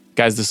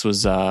 Guys, this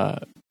was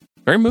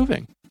very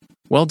moving.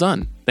 Well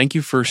done. Thank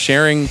you for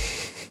sharing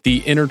the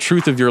inner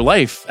truth of your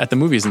life at the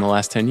movies in the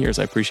last 10 years.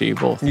 I appreciate you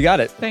both. You got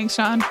it. Thanks,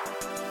 Sean.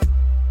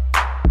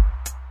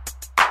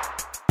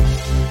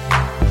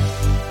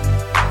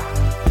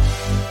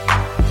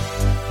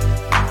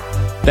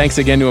 Thanks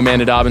again to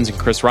Amanda Dobbins and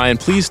Chris Ryan.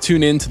 Please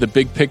tune in to The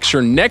Big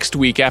Picture next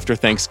week after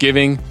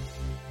Thanksgiving,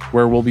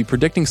 where we'll be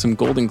predicting some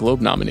Golden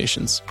Globe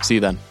nominations. See you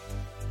then.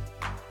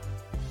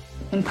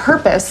 And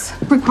purpose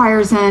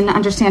requires an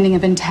understanding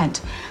of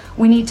intent.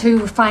 We need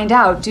to find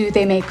out, do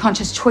they make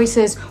conscious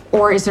choices,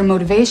 or is their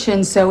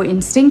motivation so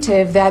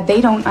instinctive that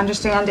they don't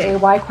understand a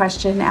why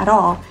question at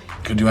all?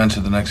 Could you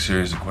answer the next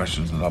series of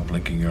questions without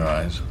blinking your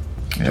eyes?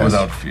 Yes.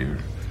 Without fear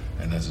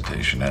and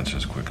hesitation, answer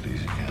as quickly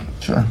as you can.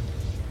 Sure.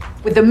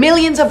 With the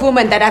millions of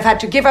women that have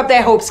had to give up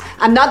their hopes,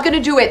 I'm not going to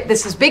do it.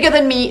 This is bigger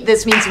than me.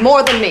 This means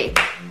more than me.